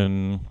herself.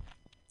 And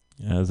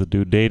as a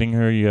dude dating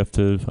her, you have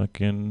to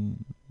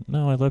fucking,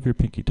 no, I love your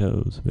pinky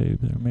toes, babe.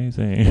 They're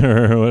amazing.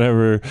 Or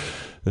whatever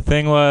the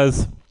thing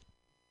was.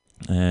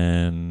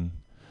 And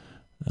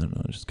I don't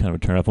know, just kind of a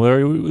turn off.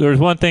 There was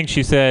one thing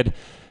she said.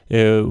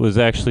 It was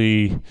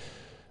actually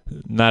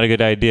not a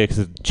good idea because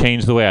it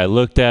changed the way I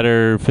looked at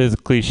her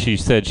physically. She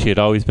said she had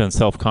always been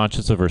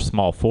self-conscious of her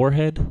small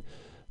forehead,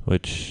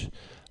 which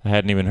I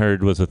hadn't even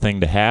heard was a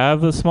thing to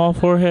have, a small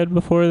forehead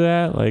before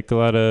that. Like a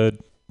lot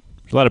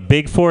of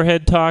big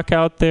forehead talk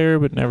out there,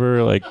 but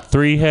never like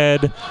 3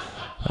 head.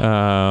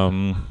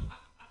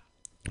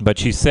 But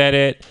she said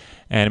it,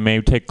 and it made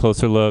me take a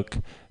closer look,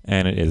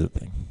 and it is a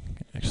thing,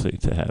 actually,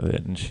 to have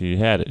it. And she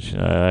had it. She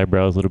had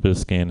eyebrows, a little bit of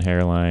skin,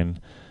 hairline,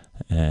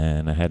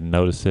 and I hadn't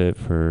noticed it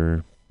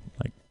for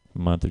like a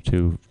month or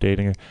 2 of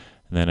dating her.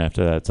 And then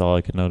after that, that's all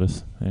I could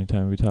notice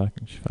anytime we talk.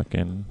 She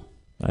fucking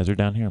eyes are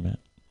down here, man.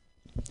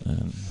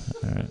 And,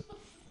 all right.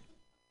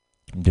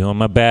 I'm doing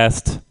my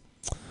best.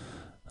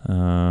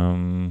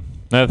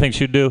 Another thing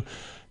she'd do,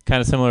 kind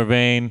of similar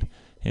vein,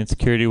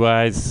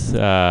 insecurity-wise,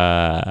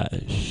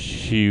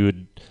 she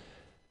would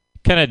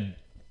kind of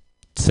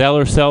sell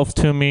herself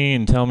to me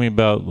and tell me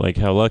about like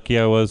how lucky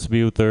I was to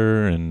be with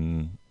her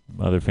and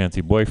other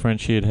fancy boyfriends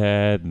she had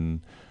had.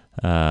 And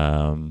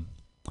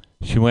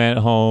she went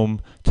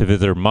home to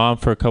visit her mom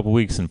for a couple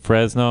weeks in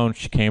Fresno, and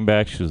she came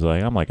back. She was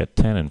like, I'm like a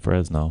 10 in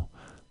Fresno.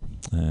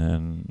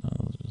 And I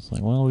was just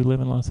like, well, we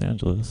live in Los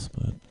Angeles,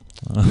 but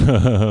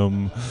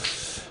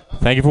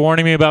thank you for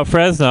warning me about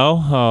Fresno.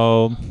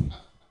 I'll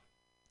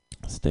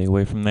stay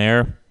away from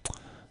there.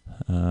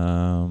 I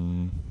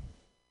don't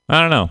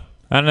know.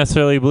 I don't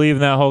necessarily believe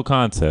in that whole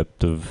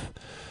concept of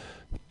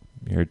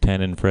you're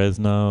 10 in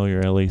Fresno,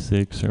 you're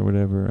LA6 or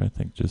whatever. I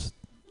think just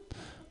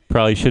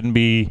probably shouldn't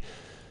be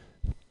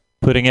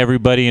putting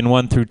everybody in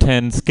 1 through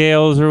 10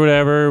 scales or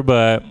whatever,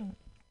 but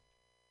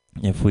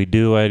if we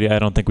do, I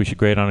don't think we should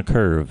grade on a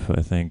curve.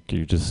 I think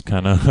you just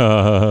kind of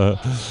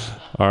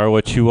are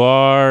what you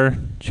are.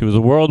 She was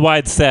a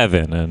worldwide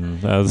 7, and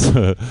that was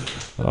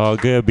all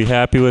good. Be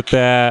happy with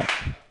that.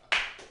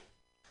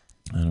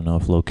 I don't know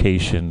if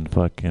location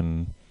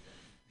fucking...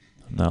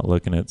 I'm not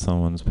looking at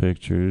someone's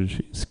pictures.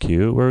 She's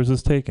cute. Where was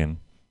this taken?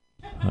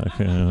 I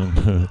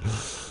don't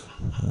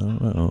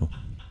know.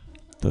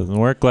 Doesn't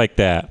work like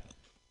that.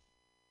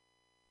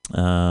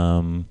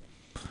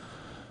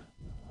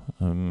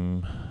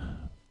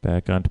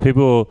 Back on to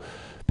people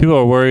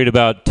are worried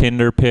about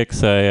Tinder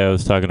pics. I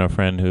was talking to a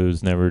friend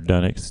who's never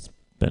done it,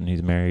 but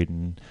he's married,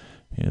 and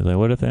he was like,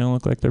 what if they don't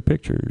look like their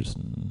pictures?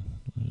 And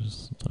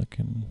just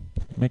fucking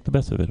make the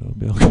best of it. It'll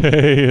be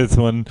okay. It's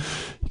one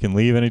you can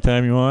leave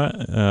anytime you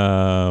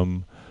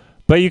want.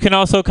 But you can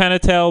also kind of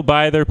tell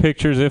by their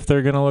pictures if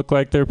they're going to look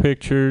like their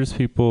pictures.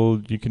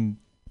 People, you can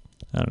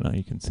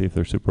see if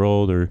they're super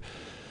old or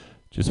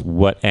just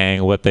what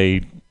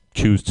they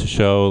choose to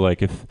show.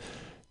 Like if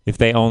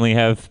they only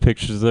have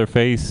pictures of their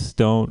face,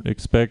 don't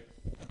expect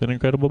an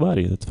incredible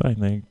body. That's fine.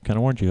 They kind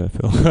of warned you, I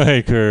feel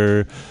like.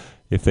 Or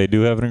if they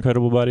do have an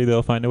incredible body,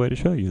 they'll find a way to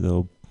show you.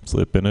 They'll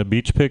slip in a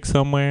beach pic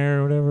somewhere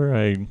or whatever.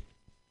 I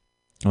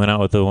went out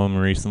with a woman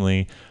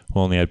recently who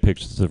only had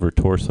pictures of her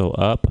torso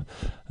up.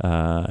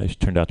 She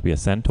turned out to be a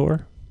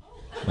centaur.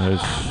 Which,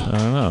 I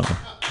don't know.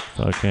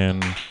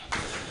 Fucking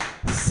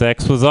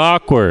sex was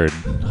awkward.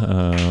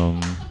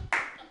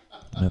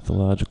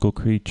 Mythological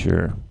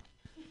creature.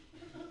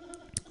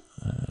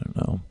 I don't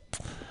know.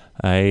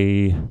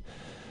 I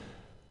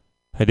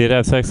did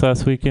have sex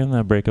last weekend.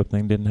 That breakup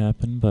thing didn't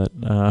happen, but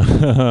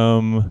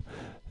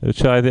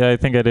which I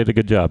think I did a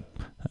good job.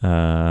 We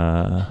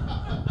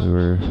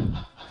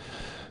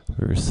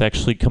were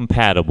sexually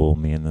compatible,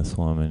 me and this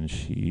woman.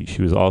 She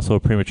was also a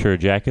premature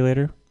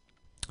ejaculator,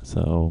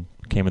 so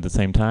came at the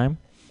same time.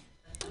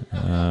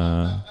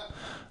 I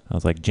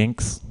was like,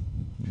 jinx.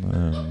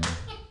 But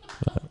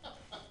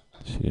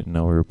she didn't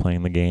know we were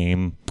playing the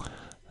game.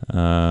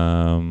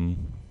 Do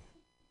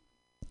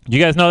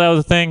you guys know that was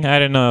a thing? I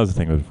didn't know that was a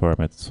thing before I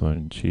met this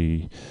one.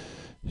 She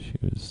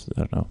was,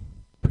 I don't know,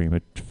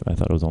 I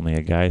thought it was only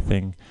a guy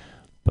thing,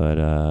 but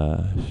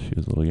she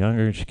was a little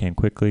younger. She came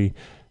quickly,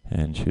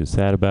 and she was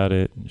sad about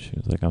it. And she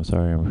was like, I'm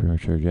sorry, I'm a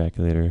premature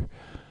ejaculator.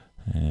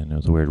 And it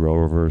was a weird role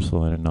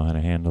reversal. I didn't know how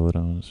to handle it. I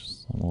was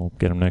just, we'll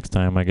get him next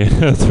time, I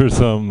guess, or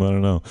something. I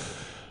don't know.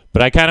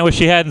 But I kind of wish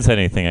she hadn't said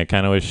anything. I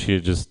kind of wish she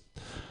had just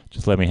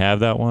let me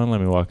have that one.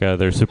 Let me walk out of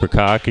there super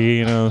cocky,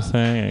 you know what I'm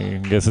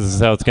saying? I guess this is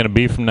how it's going to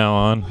be from now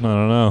on. I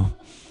don't know.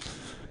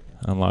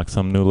 Unlock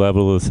some new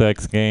level of the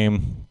sex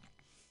game.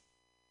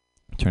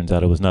 Turns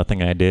out it was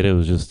nothing I did. It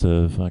was just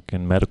a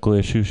fucking medical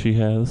issue she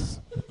has.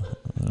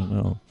 I don't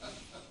know.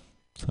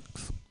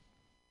 Sucks.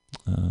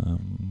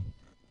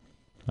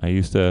 I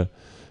used to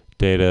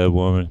date a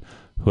woman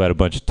who had a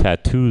bunch of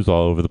tattoos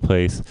all over the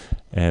place,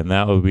 and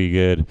that would be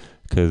good.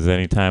 Because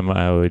anytime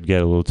I would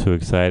get a little too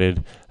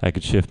excited, I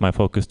could shift my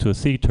focus to a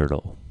sea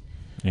turtle.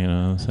 You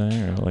know what I'm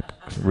saying? Or like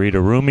read a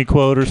Rumi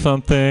quote or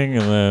something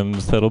and then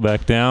settle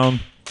back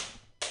down.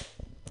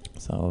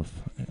 So if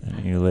any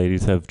of you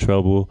ladies have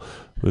trouble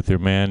with your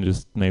man,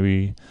 just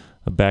maybe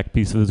a back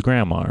piece of his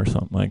grandma or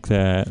something like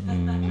that.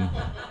 And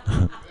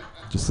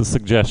just a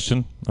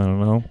suggestion. I don't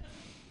know.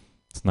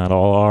 It's not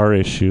all our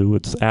issue.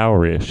 It's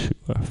our issue,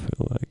 I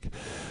feel like.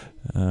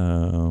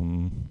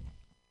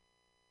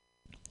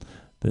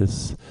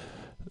 This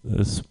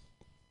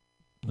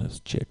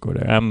chick,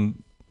 whatever.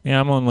 I'm yeah,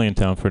 I'm only in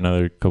town for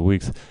another couple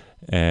weeks,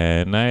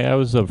 and I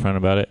was upfront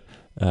about it.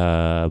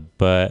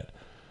 But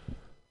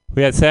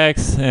we had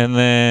sex, and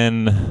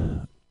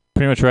then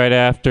pretty much right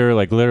after,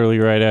 like literally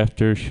right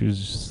after, she was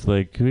just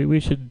like, we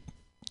should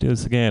do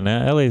this again.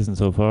 LA isn't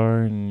so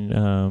far, and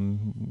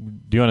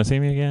do you want to see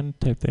me again,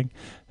 type thing.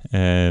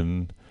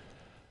 And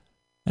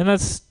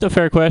that's a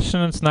fair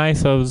question. It's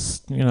nice. I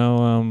was,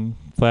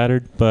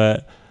 flattered,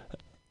 but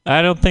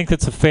I don't think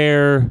that's a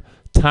fair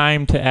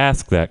time to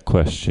ask that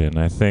question.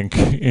 I think,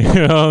 you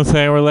know what I'm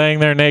saying? We're laying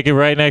there naked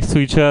right next to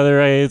each other.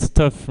 Right? It's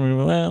tough for me.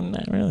 Well,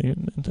 not really.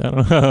 I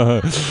don't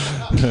know.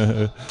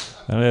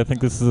 I think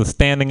this is a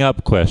standing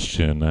up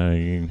question.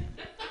 Can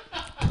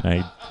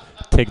I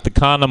take the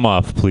condom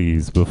off,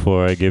 please,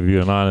 before I give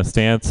you an honest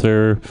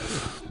answer?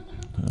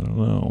 I don't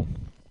know.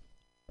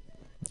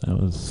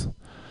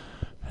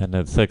 Hadn't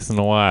had sex in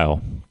a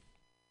while.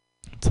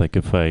 It's like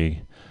if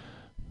I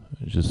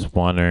was just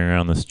wandering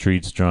around the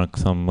streets drunk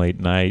some late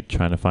night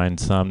trying to find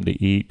something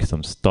to eat because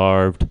I'm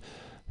starved,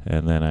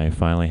 and then I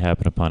finally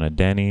happen upon a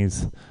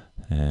Denny's,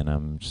 and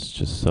I'm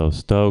just so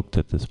stoked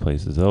that this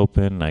place is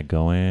open. I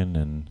go in,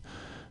 and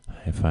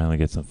I finally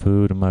get some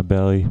food in my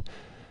belly,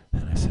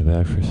 and I sit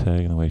back for a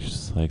second, and the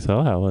waitress is like,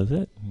 so how was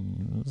it?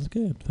 And it was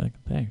good,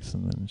 thanks.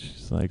 And then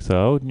she's like,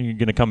 so you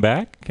gonna come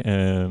back?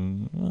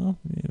 And, well,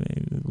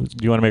 do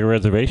you want to make a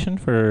reservation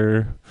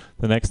for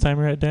the next time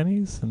you're at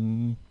Denny's?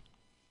 And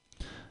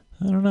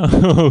I don't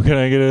know. Can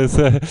I get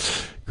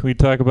can we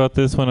talk about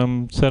this when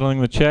I'm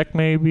settling the check,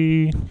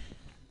 maybe?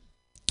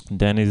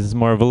 Denny's is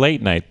more of a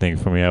late night thing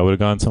for me. I would have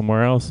gone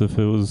somewhere else if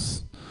it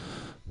was...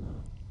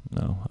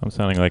 No, I'm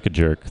sounding like a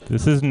jerk.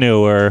 This is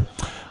newer.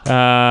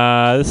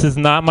 This is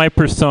not my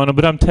persona,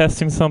 but I'm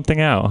testing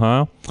something out,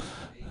 huh?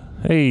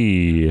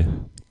 Hey,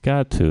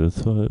 got to.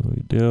 That's what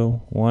we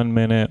do. 1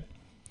 minute.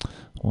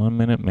 1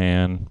 minute,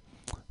 man.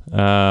 What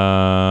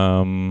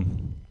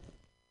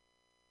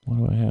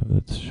do I have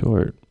that's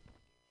short?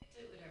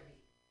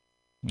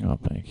 Oh,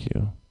 thank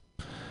you.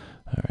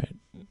 All right.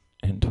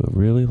 Into a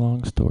really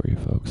long story,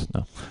 folks.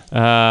 No.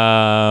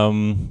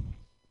 I'm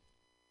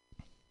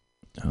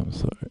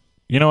sorry.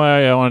 You know what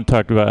I want to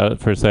talk about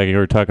for a second? You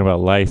were talking about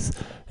lice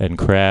and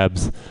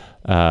crabs.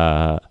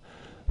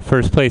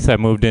 First place I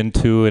moved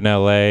into in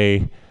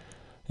LA,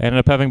 ended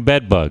up having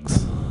bed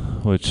bugs,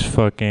 which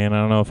fucking, I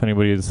don't know if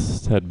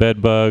anybody's had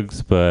bed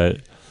bugs,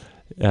 but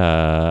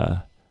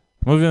moved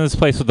into this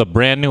place with a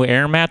brand new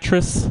air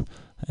mattress.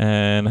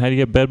 And how do you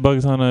get bed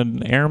bugs on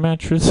an air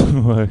mattress?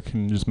 I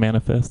can just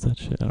manifest that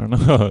shit. I don't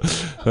know.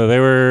 So they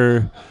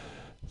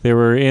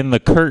were in the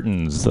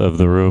curtains of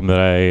the room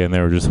and they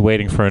were just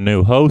waiting for a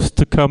new host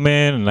to come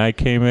in, and I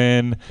came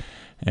in,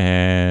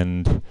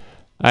 and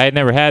I had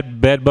never had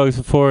bed bugs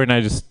before, and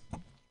there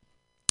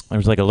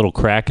was like a little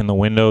crack in the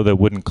window that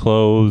wouldn't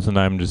close, and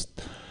I'm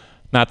just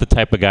not the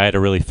type of guy to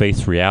really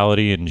face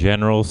reality in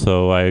general,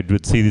 so I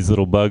would see these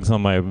little bugs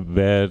on my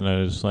bed, and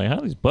I was just like, how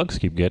do these bugs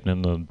keep getting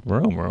in the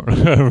room or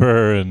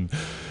whatever? And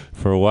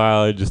for a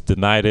while, I just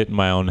denied it in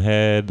my own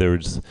head. There were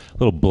just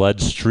little blood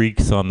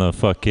streaks on the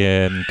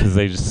fucking, because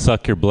they just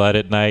suck your blood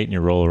at night, and you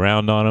roll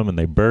around on them, and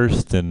they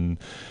burst, and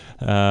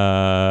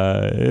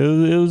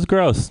it was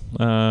gross.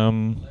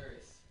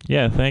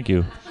 Yeah, thank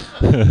you.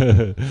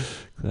 Glad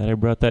I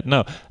brought that.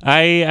 No,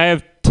 I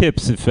have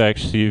tips if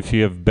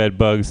you have bed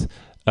bugs.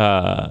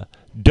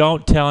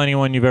 Don't tell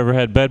anyone you've ever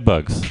had bed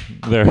bugs.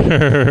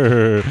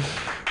 They're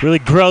really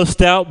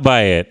grossed out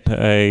by it.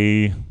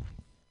 I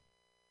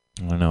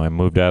don't know. I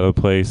moved out of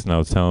the place, and I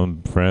was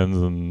telling friends,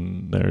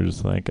 and they're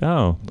just like,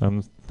 "Oh,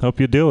 hope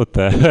you deal with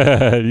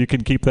that. You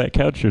can keep that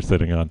couch you're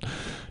sitting on."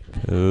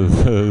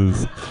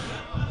 'Cause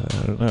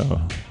I don't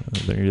know.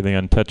 You're the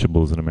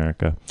untouchables in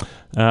America.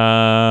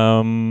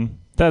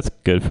 That's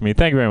good for me.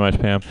 Thank you very much,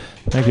 Pam.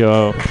 Thank you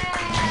all.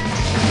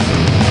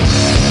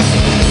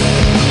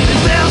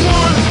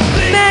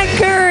 Matt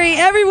Curry,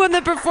 everyone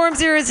that performs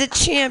here is a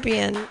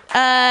champion.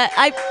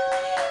 I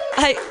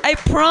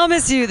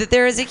promise you that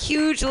there is a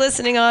huge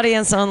listening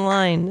audience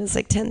online. It's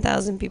like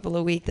 10,000 people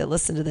a week that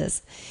listen to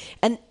this.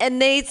 And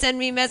they send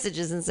me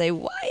messages and say,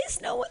 why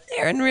is no one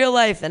there in real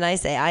life? And I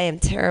say, I am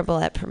terrible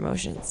at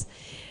promotions.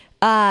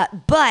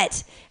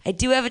 But I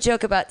do have a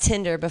joke about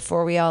Tinder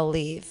before we all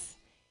leave.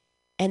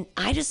 And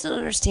I just don't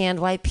understand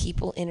why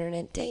people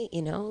internet date,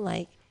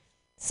 like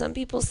some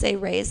people say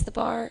raise the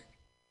bar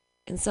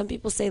and some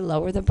people say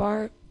lower the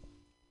bar.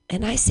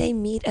 And I say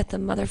meet at the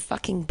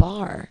motherfucking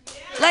bar.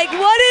 Like,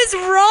 what is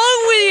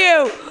wrong with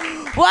you?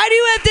 Why do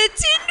you have the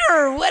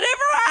Tinder?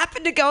 Whatever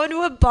happened to going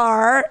to a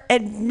bar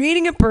and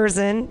meeting a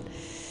person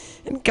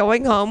and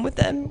going home with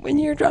them when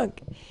you're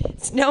drunk?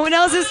 No one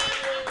else has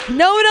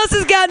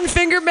gotten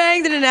finger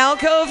banged in an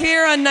alcove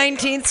here on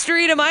 19th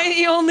Street. Am I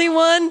the only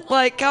one?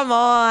 Like, come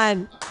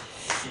on.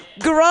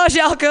 Garage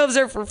alcoves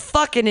are for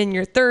fucking in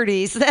your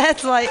 30s.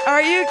 That's like,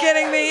 are you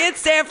kidding me? It's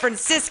San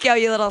Francisco,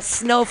 you little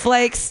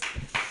snowflakes.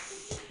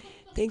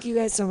 Thank you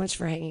guys so much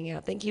for hanging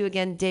out. Thank you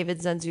again, David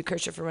Zunzu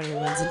Kirscher, for running the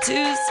ones and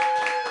twos.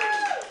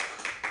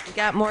 We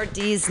got more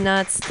D's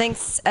nuts.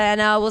 Thanks,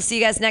 and we'll see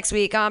you guys next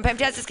week on Pam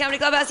Tastic's Comedy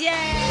Clubhouse. Yay!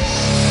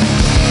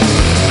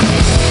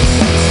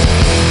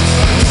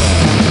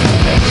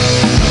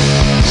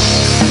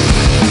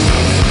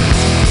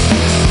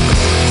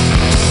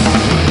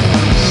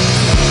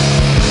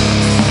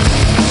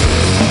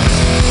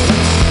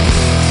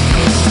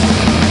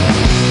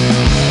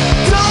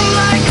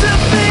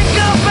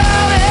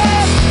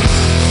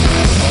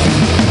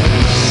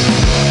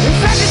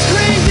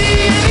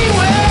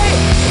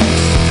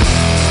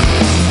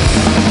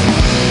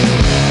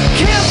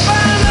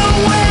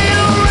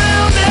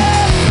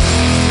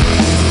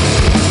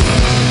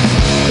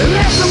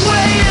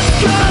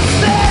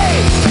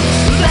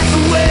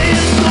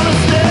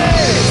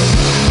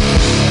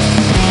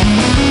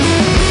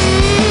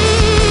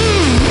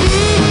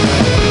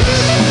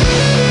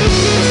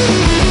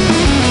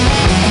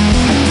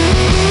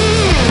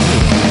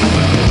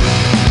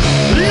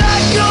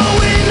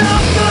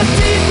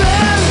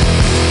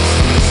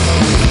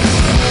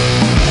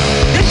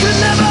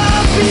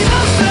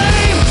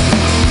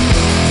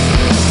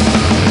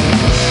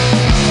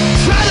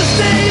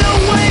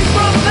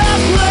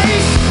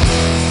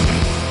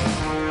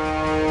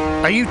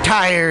 Are you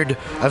tired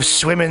of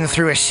swimming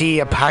through a sea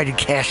of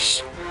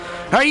podcasts?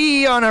 Are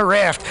ye on a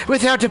raft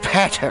without a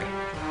paddle?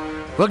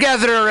 Well,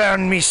 gather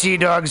around me, sea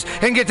dogs,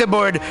 and get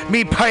aboard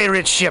me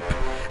pirate ship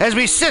as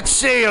we set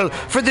sail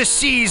for the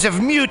seas of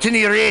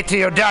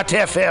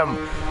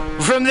MutinyRadio.fm.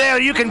 From there,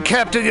 you can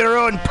captain your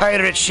own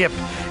pirate ship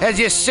as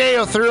you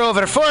sail through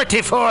over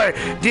 44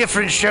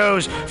 different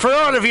shows for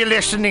all of your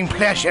listening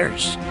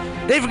pleasures.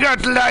 They've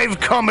got live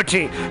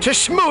comedy to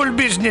small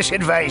business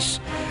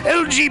advice,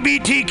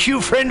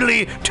 LGBTQ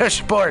friendly to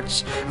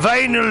sports,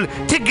 vinyl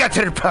to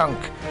gutter punk.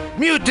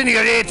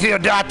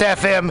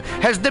 MutinyRadio.fm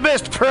has the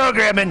best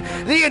programming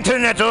the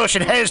internet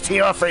ocean has to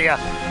offer you.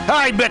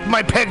 I bet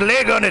my peg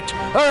leg on it,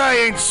 or I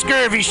ain't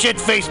scurvy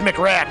shit-faced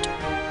McRat.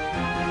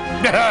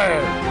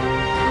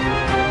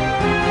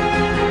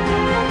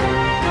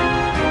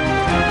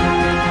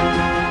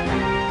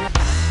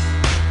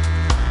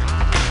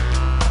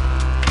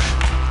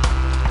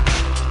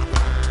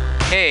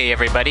 Hey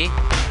everybody,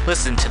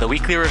 listen to the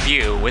Weekly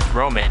Review with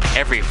Roman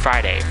every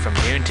Friday from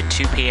noon to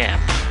 2 p.m.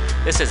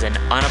 This is an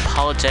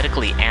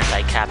unapologetically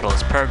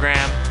anti-capitalist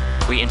program.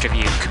 We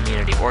interview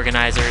community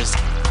organizers,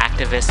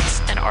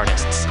 activists, and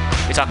artists.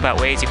 We talk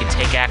about ways you can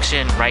take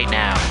action right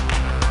now.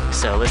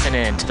 So listen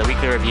in to the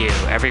Weekly Review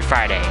every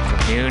Friday from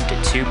noon to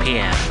 2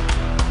 p.m.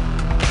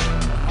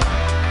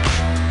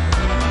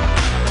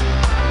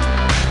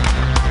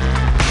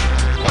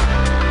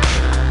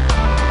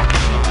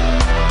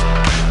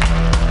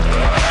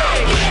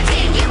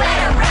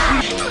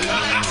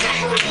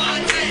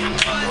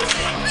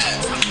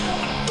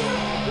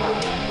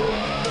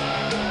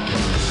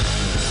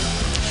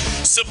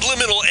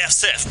 Subliminal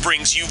SF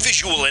brings you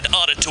visual and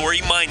auditory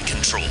mind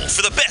control.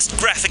 For the best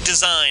graphic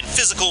design,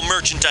 physical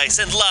merchandise,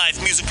 and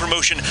live music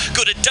promotion,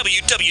 go to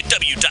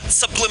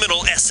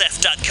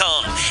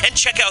www.subliminalsf.com and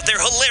check out their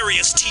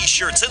hilarious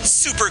t-shirts and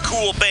super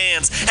cool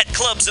bands at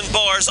clubs and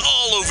bars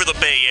all over the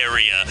Bay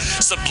Area.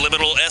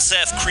 Subliminal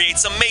SF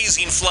creates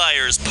amazing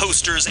flyers,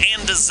 posters,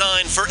 and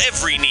design for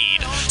every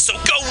need. So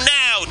go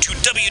now to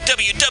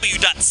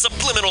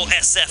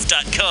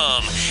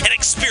www.subliminalsf.com and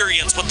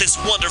experience what this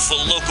wonderful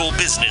local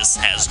business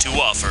has to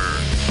offer.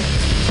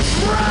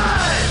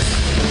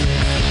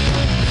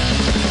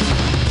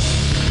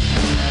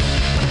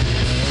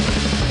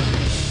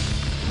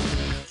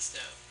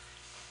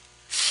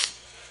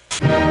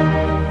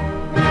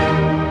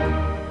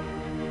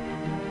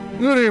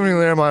 Good evening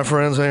there, my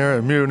friends here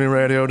at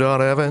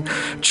MutinyRadio.fm.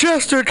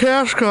 Chester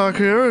Cashcock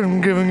here,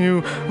 and giving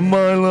you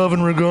my love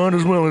and regard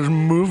as well as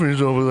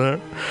movies over there.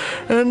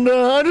 And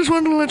I just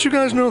wanted to let you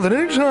guys know that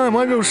anytime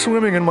I go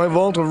swimming in my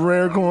vault of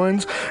rare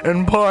coins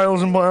and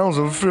piles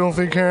of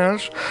filthy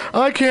cash,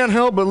 I can't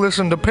help but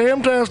listen to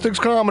Pamtastic's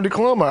Comedy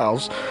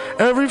Clubhouse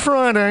every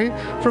Friday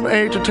from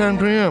 8 to 10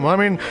 p.m. I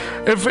mean,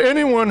 if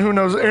anyone who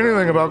knows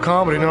anything about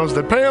comedy knows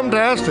that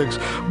Pamtastic's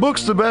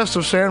books the best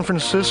of San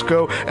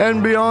Francisco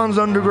and beyond's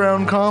underground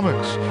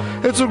comics.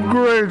 It's a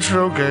great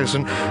showcase,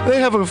 and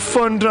they have a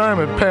fun time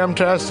at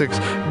Pamtastic's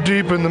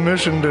deep in the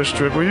Mission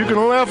District, where you can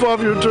laugh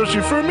off your tushy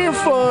for a mere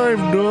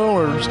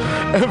 $5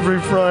 every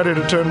Friday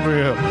to 10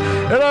 p.m.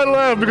 And I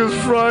laugh because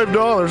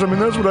 $5, I mean,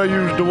 that's what I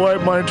use to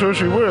wipe my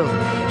tushy with.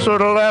 So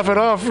to laugh it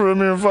off for a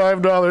mere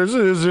 $5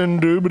 is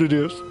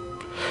indubitious.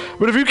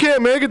 But if you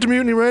can't make it to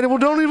Mutiny Radio, well,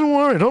 don't even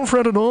worry. Don't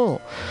fret at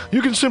all.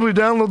 You can simply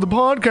download the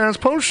podcast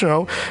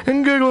post-show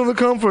and giggle in the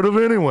comfort of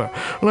anywhere,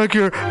 like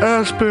your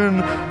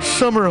Aspen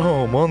summer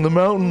home on the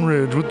mountain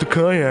ridge with the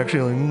kayak.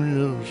 You're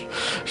like, yes.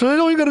 So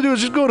all you got to do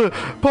is just go to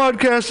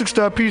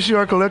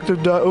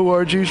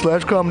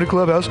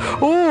podcastics.pcrcollective.org/comedyclubhouse,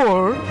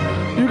 or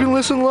you can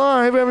listen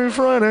live every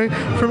Friday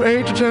from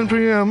 8 to 10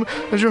 p.m.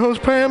 as your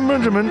host, Pam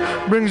Benjamin,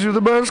 brings you the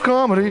best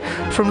comedy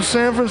from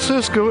San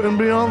Francisco and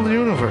beyond the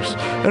universe.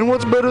 And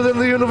what's better than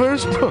the universe?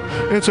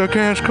 It's a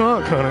cash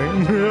cock,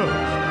 honey. Yeah.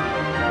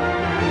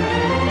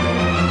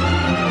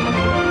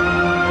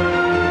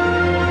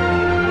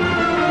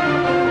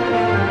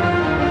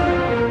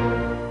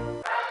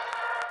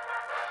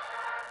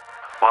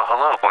 Well,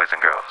 hello, boys and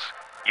girls.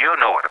 You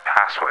know what a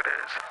password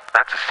is.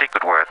 That's a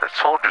secret word that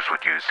soldiers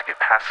would use to get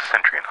past the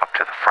sentry and up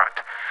to the front.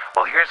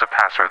 Well, here's a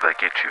password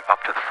that gets you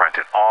up to the front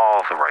in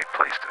all the right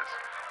places.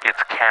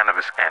 It's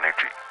cannabis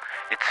energy.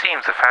 It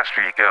seems the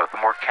faster you go,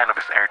 the more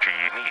cannabis energy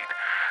you need.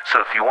 So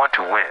if you want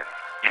to win,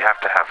 you have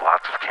to have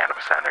lots of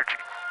cannabis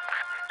energy.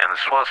 And the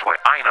swellest way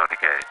I know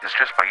to get it is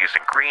just by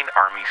using Green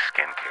Army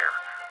Skincare.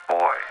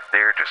 Boy,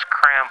 they're just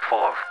crammed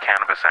full of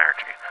cannabis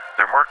energy.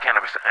 There are more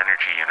cannabis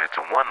energy units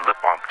in one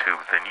lip balm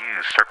tube than you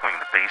use circling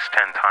the base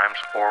 10 times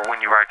or when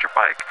you ride your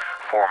bike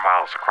 4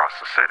 miles across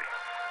the city.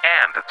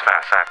 And it's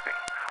fast acting.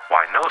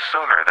 Why, no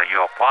sooner than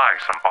you apply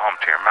some balm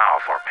to your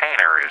mouth or pain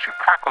areas, you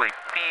practically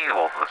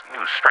feel the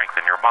new strength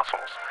in your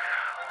muscles.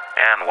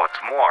 And what's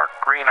more,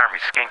 Green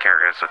Army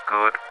Skincare is a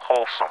good,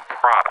 wholesome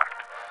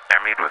product.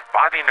 They're made with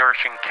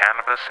body-nourishing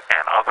cannabis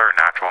and other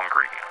natural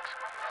ingredients.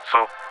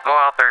 So go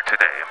out there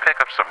today and pick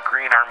up some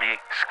Green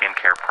Army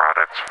Skincare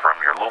products from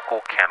your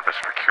local cannabis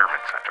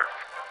procurement center.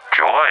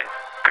 Join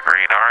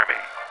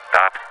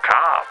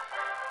thegreenarmy.com.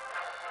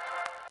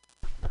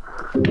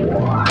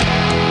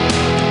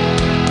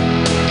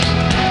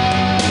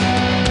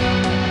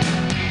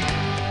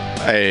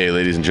 Hey,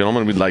 ladies and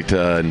gentlemen, we'd like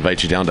to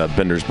invite you down to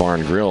Bender's Bar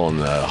and Grill in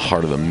the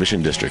heart of the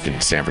Mission District in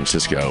San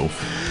Francisco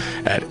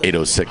at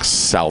 806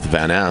 South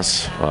Van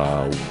Ness.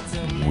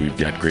 We've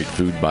got great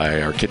food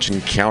by our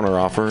kitchen counter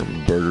offer: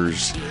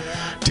 burgers,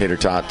 tater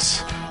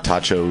tots,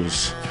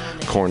 tachos,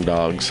 corn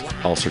dogs,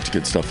 all sorts of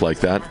good stuff like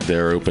that.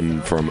 They're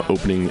open from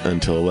opening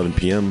until 11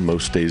 p.m.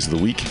 most days of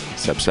the week,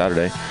 except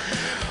Saturday.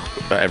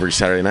 Every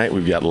Saturday night,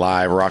 we've got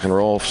live rock and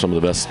roll, some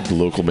of the best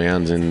local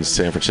bands in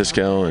San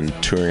Francisco and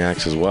touring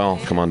acts as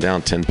well. Come on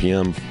down, 10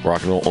 p.m.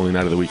 rock and roll, only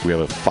night of the week. We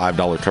have a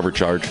 $5 cover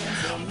charge,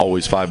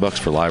 always $5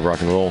 for live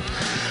rock and roll.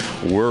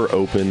 We're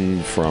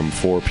open from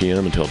 4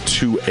 p.m. until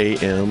 2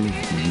 a.m.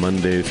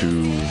 Monday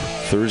through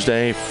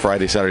Thursday,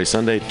 Friday, Saturday,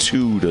 Sunday,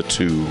 2 to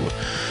 2.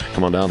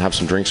 Come on down, have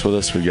some drinks with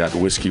us. We've got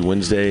Whiskey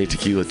Wednesday,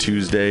 Tequila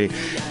Tuesday,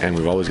 and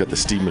we've always got the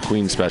Steve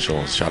McQueen special,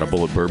 a shot of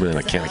Bullet Bourbon and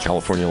a can of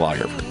California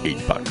Lager for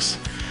 $8.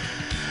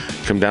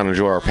 Come down and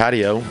enjoy our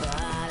patio.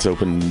 It's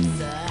open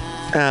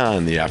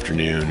in the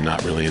afternoon,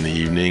 not really in the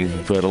evening,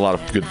 but a lot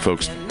of good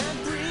folks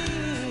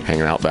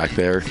hanging out back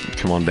there.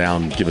 Come on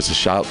down, give us a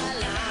shout.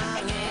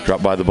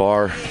 Drop by the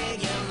bar,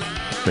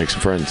 make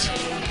some friends.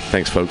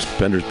 Thanks, folks.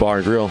 Bender's Bar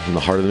and Grill in the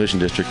heart of the Mission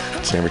District,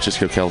 San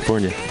Francisco,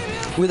 California.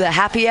 With a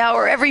happy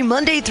hour every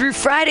Monday through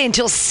Friday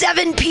until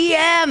 7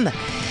 p.m.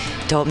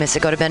 Don't miss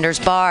it. Go to Bender's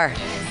Bar.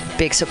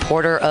 Big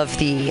supporter of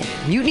the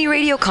Mutiny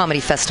Radio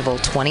Comedy Festival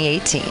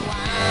 2018.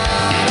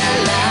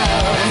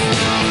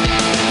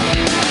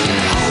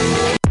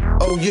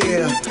 Oh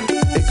yeah,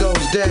 it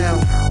goes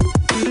down.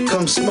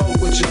 Come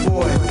smoke with your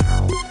boy.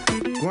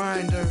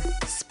 Grinder.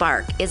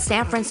 Spark is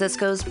San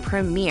Francisco's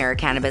premier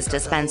cannabis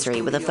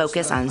dispensary with a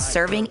focus on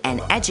serving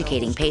and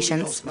educating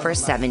patients for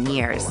 7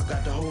 years.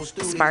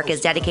 Spark is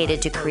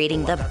dedicated to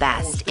creating the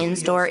best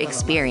in-store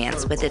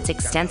experience with its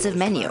extensive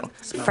menu,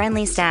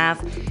 friendly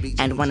staff,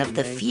 and one of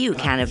the few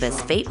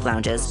cannabis vape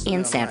lounges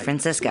in San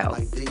Francisco.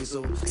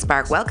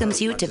 Spark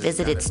welcomes you to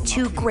visit its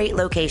 2 great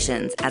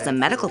locations as a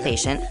medical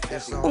patient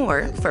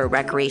or for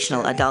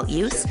recreational adult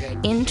use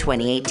in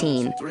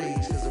 2018.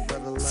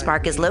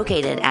 Spark is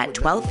located at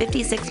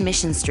 1256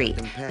 Mission Street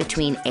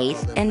between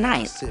 8th and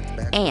 9th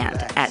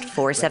and at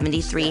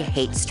 473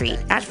 Haight Street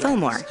at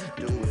Fillmore.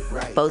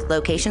 Both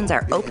locations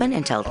are open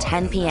until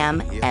 10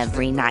 p.m.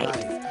 every night.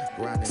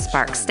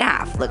 Spark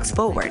staff looks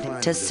forward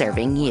to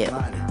serving you.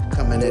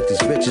 Coming at these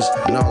bitches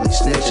and all these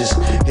snitches,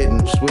 hitting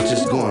them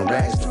switches, going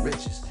rags to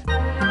riches.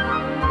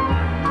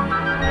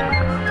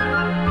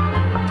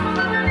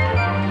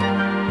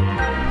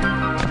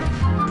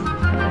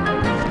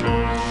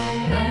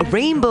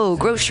 Rainbow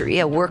Grocery,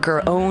 a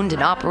worker-owned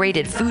and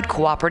operated food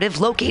cooperative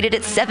located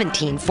at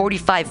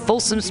 1745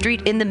 Folsom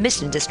Street in the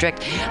Mission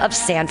District of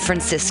San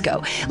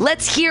Francisco.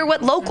 Let's hear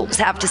what locals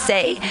have to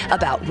say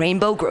about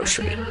Rainbow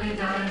Grocery.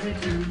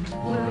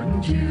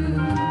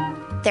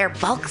 Their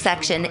bulk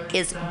section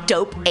is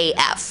dope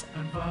AF.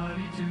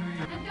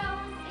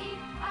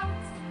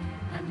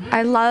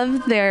 I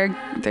love their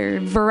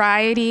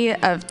variety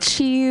of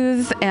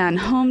cheese and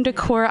home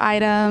decor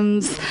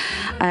items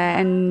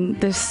and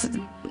this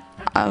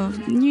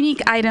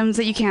unique items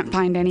that you can't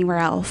find anywhere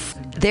else.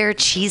 Their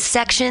cheese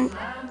section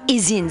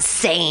is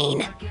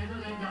insane.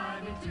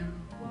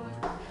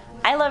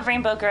 I love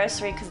Rainbow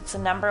Grocery because it's the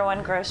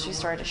 #1 grocery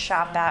store to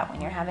shop at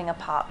when you're having a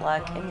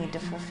potluck and need to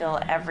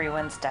fulfill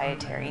everyone's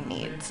dietary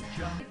needs.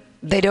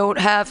 They don't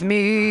have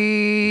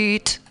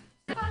meat.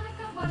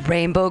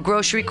 Rainbow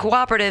Grocery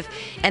Cooperative,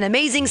 an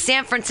amazing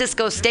San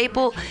Francisco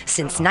staple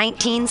since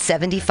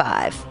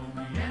 1975.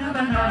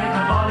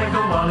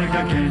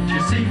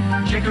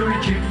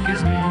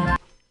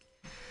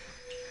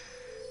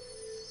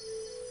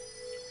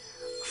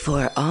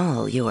 For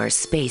all your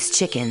space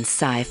chicken,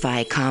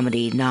 sci-fi,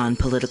 comedy,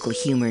 non-political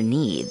humor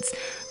needs,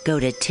 go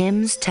to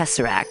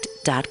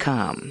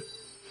timstesseract.com.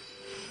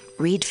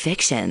 Read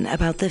fiction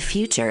about the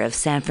future of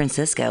San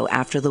Francisco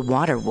after the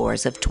water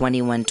wars of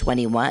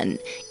 2121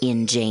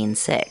 in Jane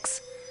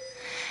 6.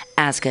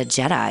 Ask a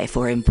Jedi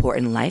for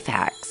important life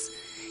hacks.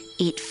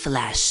 Eat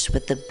flesh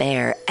with the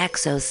bare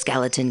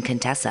exoskeleton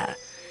Contessa.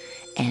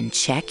 And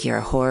check your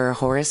horror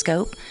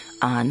horoscope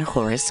on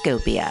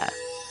Horoscopia.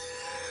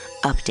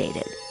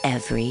 Updated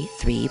every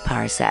 3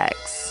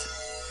 parsecs.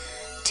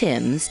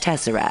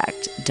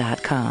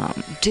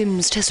 TimsTesseract.com.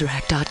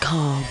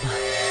 TimsTesseract.com.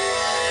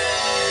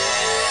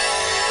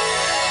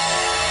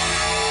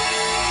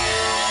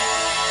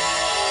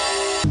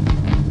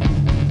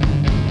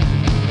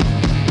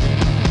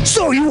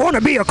 So you want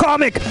to be a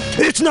comic?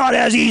 It's not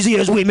as easy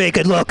as we make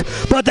it look,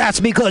 but that's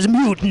because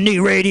Mutiny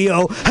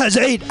Radio has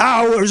 8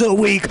 hours a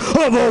week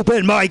of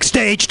open mic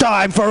stage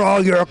time for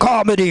all your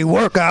comedy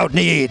workout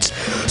needs.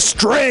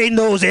 Strain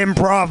those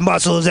improv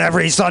muscles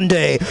every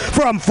Sunday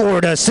from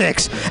 4 to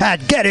 6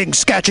 at Getting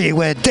Sketchy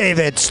with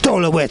David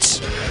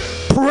Stolowitz.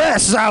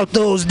 press out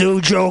those new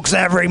jokes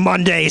every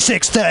Monday,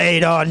 6 to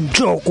 8 on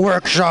Joke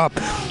Workshop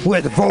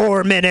with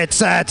 4-minute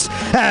sets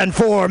and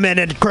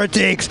 4-minute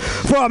critiques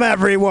from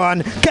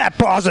everyone kept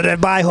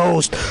positive by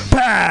host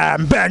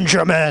Pam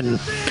Benjamin.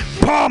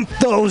 Pump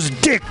those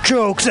dick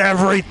jokes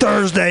every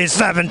Thursday,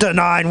 7 to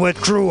 9 with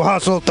True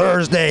Hustle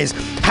Thursdays.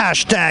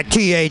 Hashtag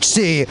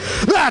THC.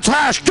 That's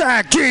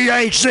hashtag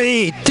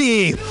THC.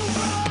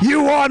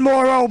 You want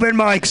more open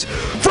mics?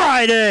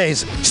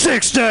 Fridays,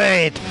 6 to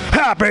 8.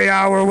 Happy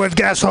hour with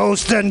guest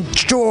host and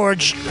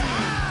George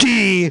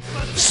D.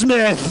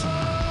 Smith.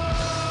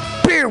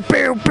 Pew,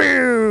 pew,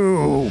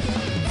 pew.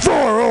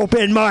 4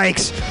 open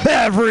mics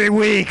every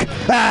week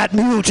at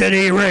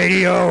Mutiny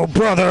Radio,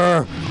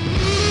 brother.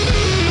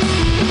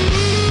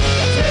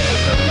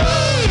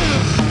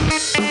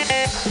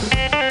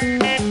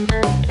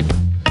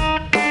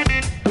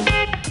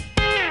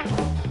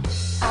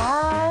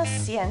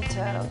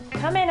 Asiento.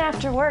 Come in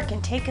after work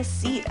and take a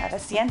seat at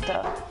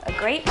Asiento, a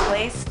great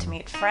place to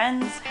meet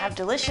friends, have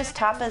delicious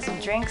tapas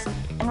and drinks,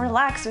 and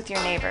relax with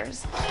your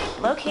neighbors.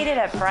 Located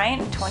at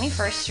Bryant and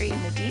 21st Street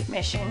in the Deep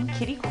Mission,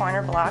 kitty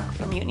corner block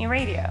from Mutiny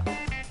Radio.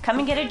 Come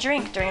and get a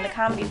drink during the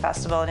comedy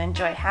festival and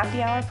enjoy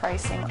happy hour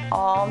pricing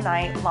all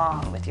night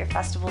long with your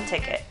festival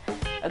ticket.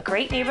 A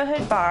great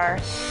neighborhood bar.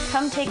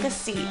 Come take a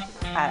seat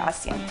at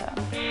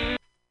Asiento.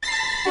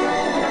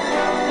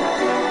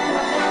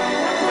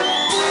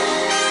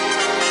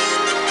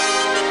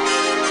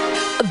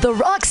 The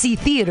Roxy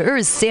Theater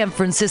is San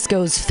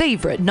Francisco's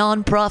favorite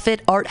nonprofit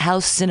art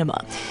house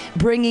cinema,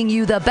 bringing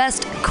you the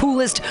best,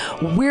 coolest,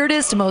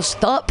 weirdest, most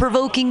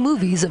thought-provoking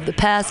movies of the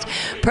past,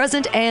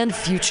 present, and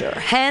future.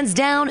 Hands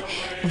down,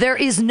 there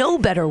is no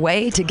better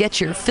way to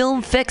get your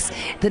film fix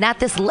than at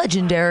this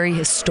legendary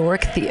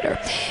historic theater.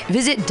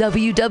 Visit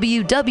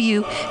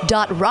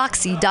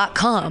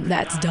www.roxy.com.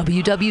 That's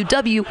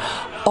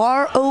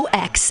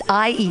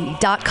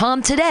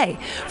www.roxie.com today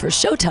for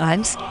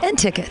showtimes and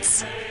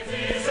tickets.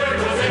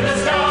 Everybody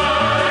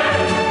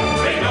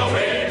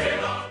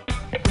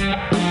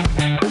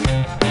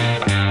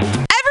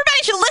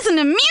should listen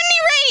to Mutiny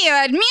Radio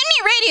at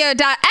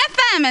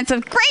mutinyradio.fm. It's a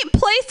great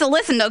place to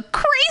listen to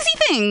crazy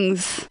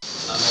things.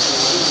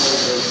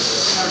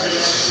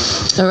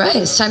 All right,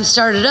 it's time to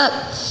start it up.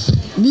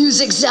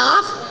 Music's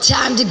off,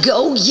 time to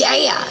go,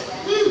 yeah!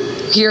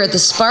 Here at the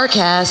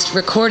Sparkcast,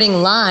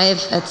 recording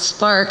live at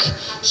Spark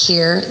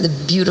here, the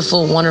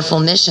beautiful, wonderful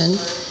Mission.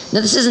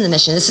 No, this isn't the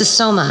Mission, this is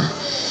Soma.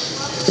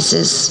 This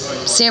is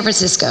San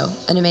Francisco,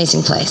 an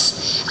amazing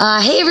place.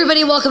 Hey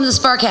everybody, welcome to the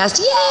Sparkcast.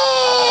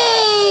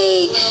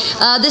 Yay!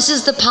 This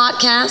is the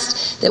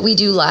podcast that we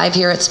do live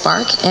here at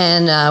Spark,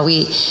 and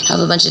we have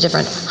a bunch of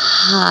different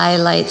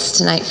highlights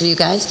tonight for you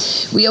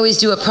guys. We always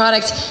do a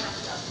product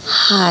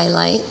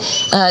highlight.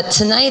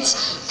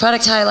 Tonight's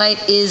product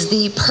highlight is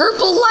the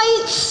Purple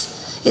Lights.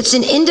 It's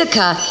an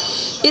indica.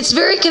 It's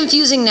very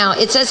confusing now.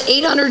 It says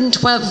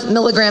 812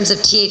 milligrams of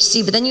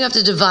THC, but then you have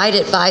to divide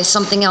it by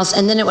something else,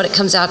 and then what it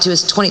comes out to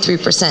is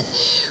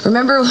 23%.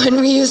 Remember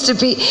when we used to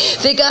be,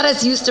 they got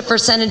us used to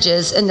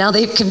percentages, and now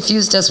they've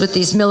confused us with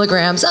these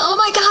milligrams. Oh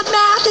my God,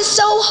 math is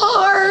so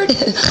hard.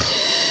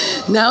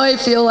 Now I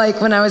feel like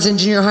when I was in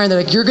junior high,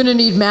 they're like, you're gonna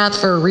need math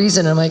for a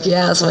reason. I'm like,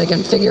 yeah, so I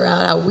can figure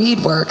out how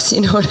weed works,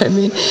 you know what I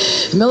mean?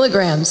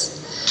 Milligrams,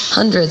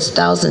 hundreds,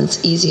 thousands,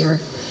 easier.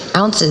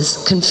 Ounces,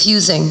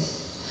 confusing.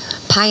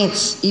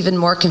 Pints, even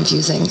more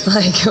confusing.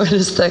 Like, what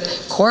is the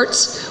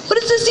quarts? What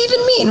does this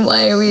even mean?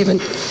 Why are we even...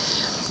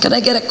 Could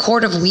I get a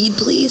quart of weed,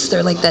 please?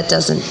 They're like, that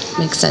doesn't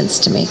make sense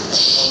to me.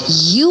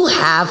 You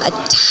have a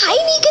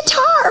tiny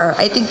guitar.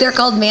 I think they're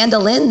called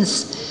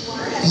mandolins.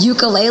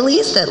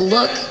 Ukuleles that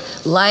look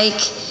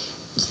like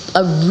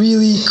a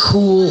really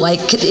cool,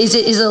 like, is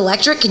it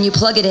electric? Can you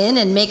plug it in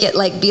and make it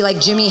like be like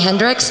Jimi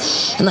Hendrix?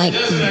 And like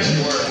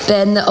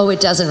bend the, oh, it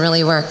doesn't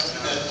really work.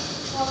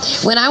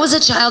 When I was a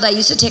child, I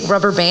used to take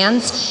rubber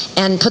bands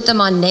and put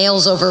them on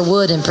nails over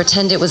wood and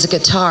pretend it was a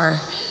guitar.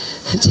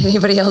 Did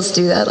anybody else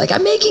do that? Like,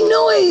 I'm making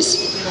noise.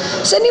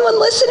 Is anyone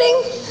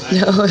listening?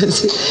 No,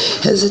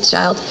 as a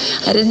child,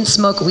 I didn't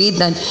smoke weed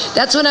then.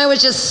 That's when I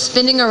was just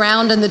spinning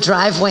around in the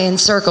driveway in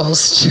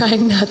circles,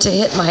 trying not to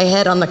hit my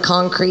head on the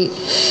concrete.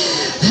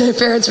 My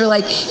parents were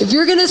like, if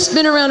you're gonna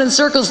spin around in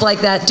circles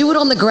like that, do it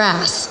on the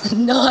grass,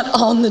 not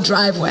on the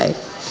driveway.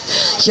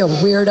 You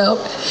weirdo.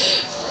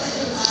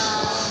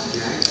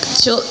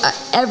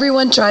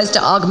 Everyone tries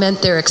to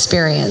augment their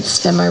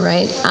experience, am I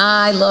right?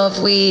 I love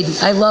weed.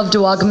 I love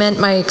to augment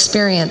my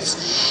experience.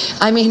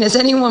 I mean, has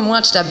anyone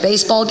watched a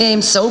baseball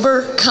game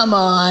sober? Come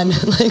on.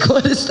 Like,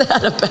 what is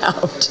that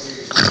about?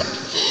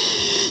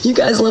 You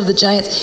guys love the Giants.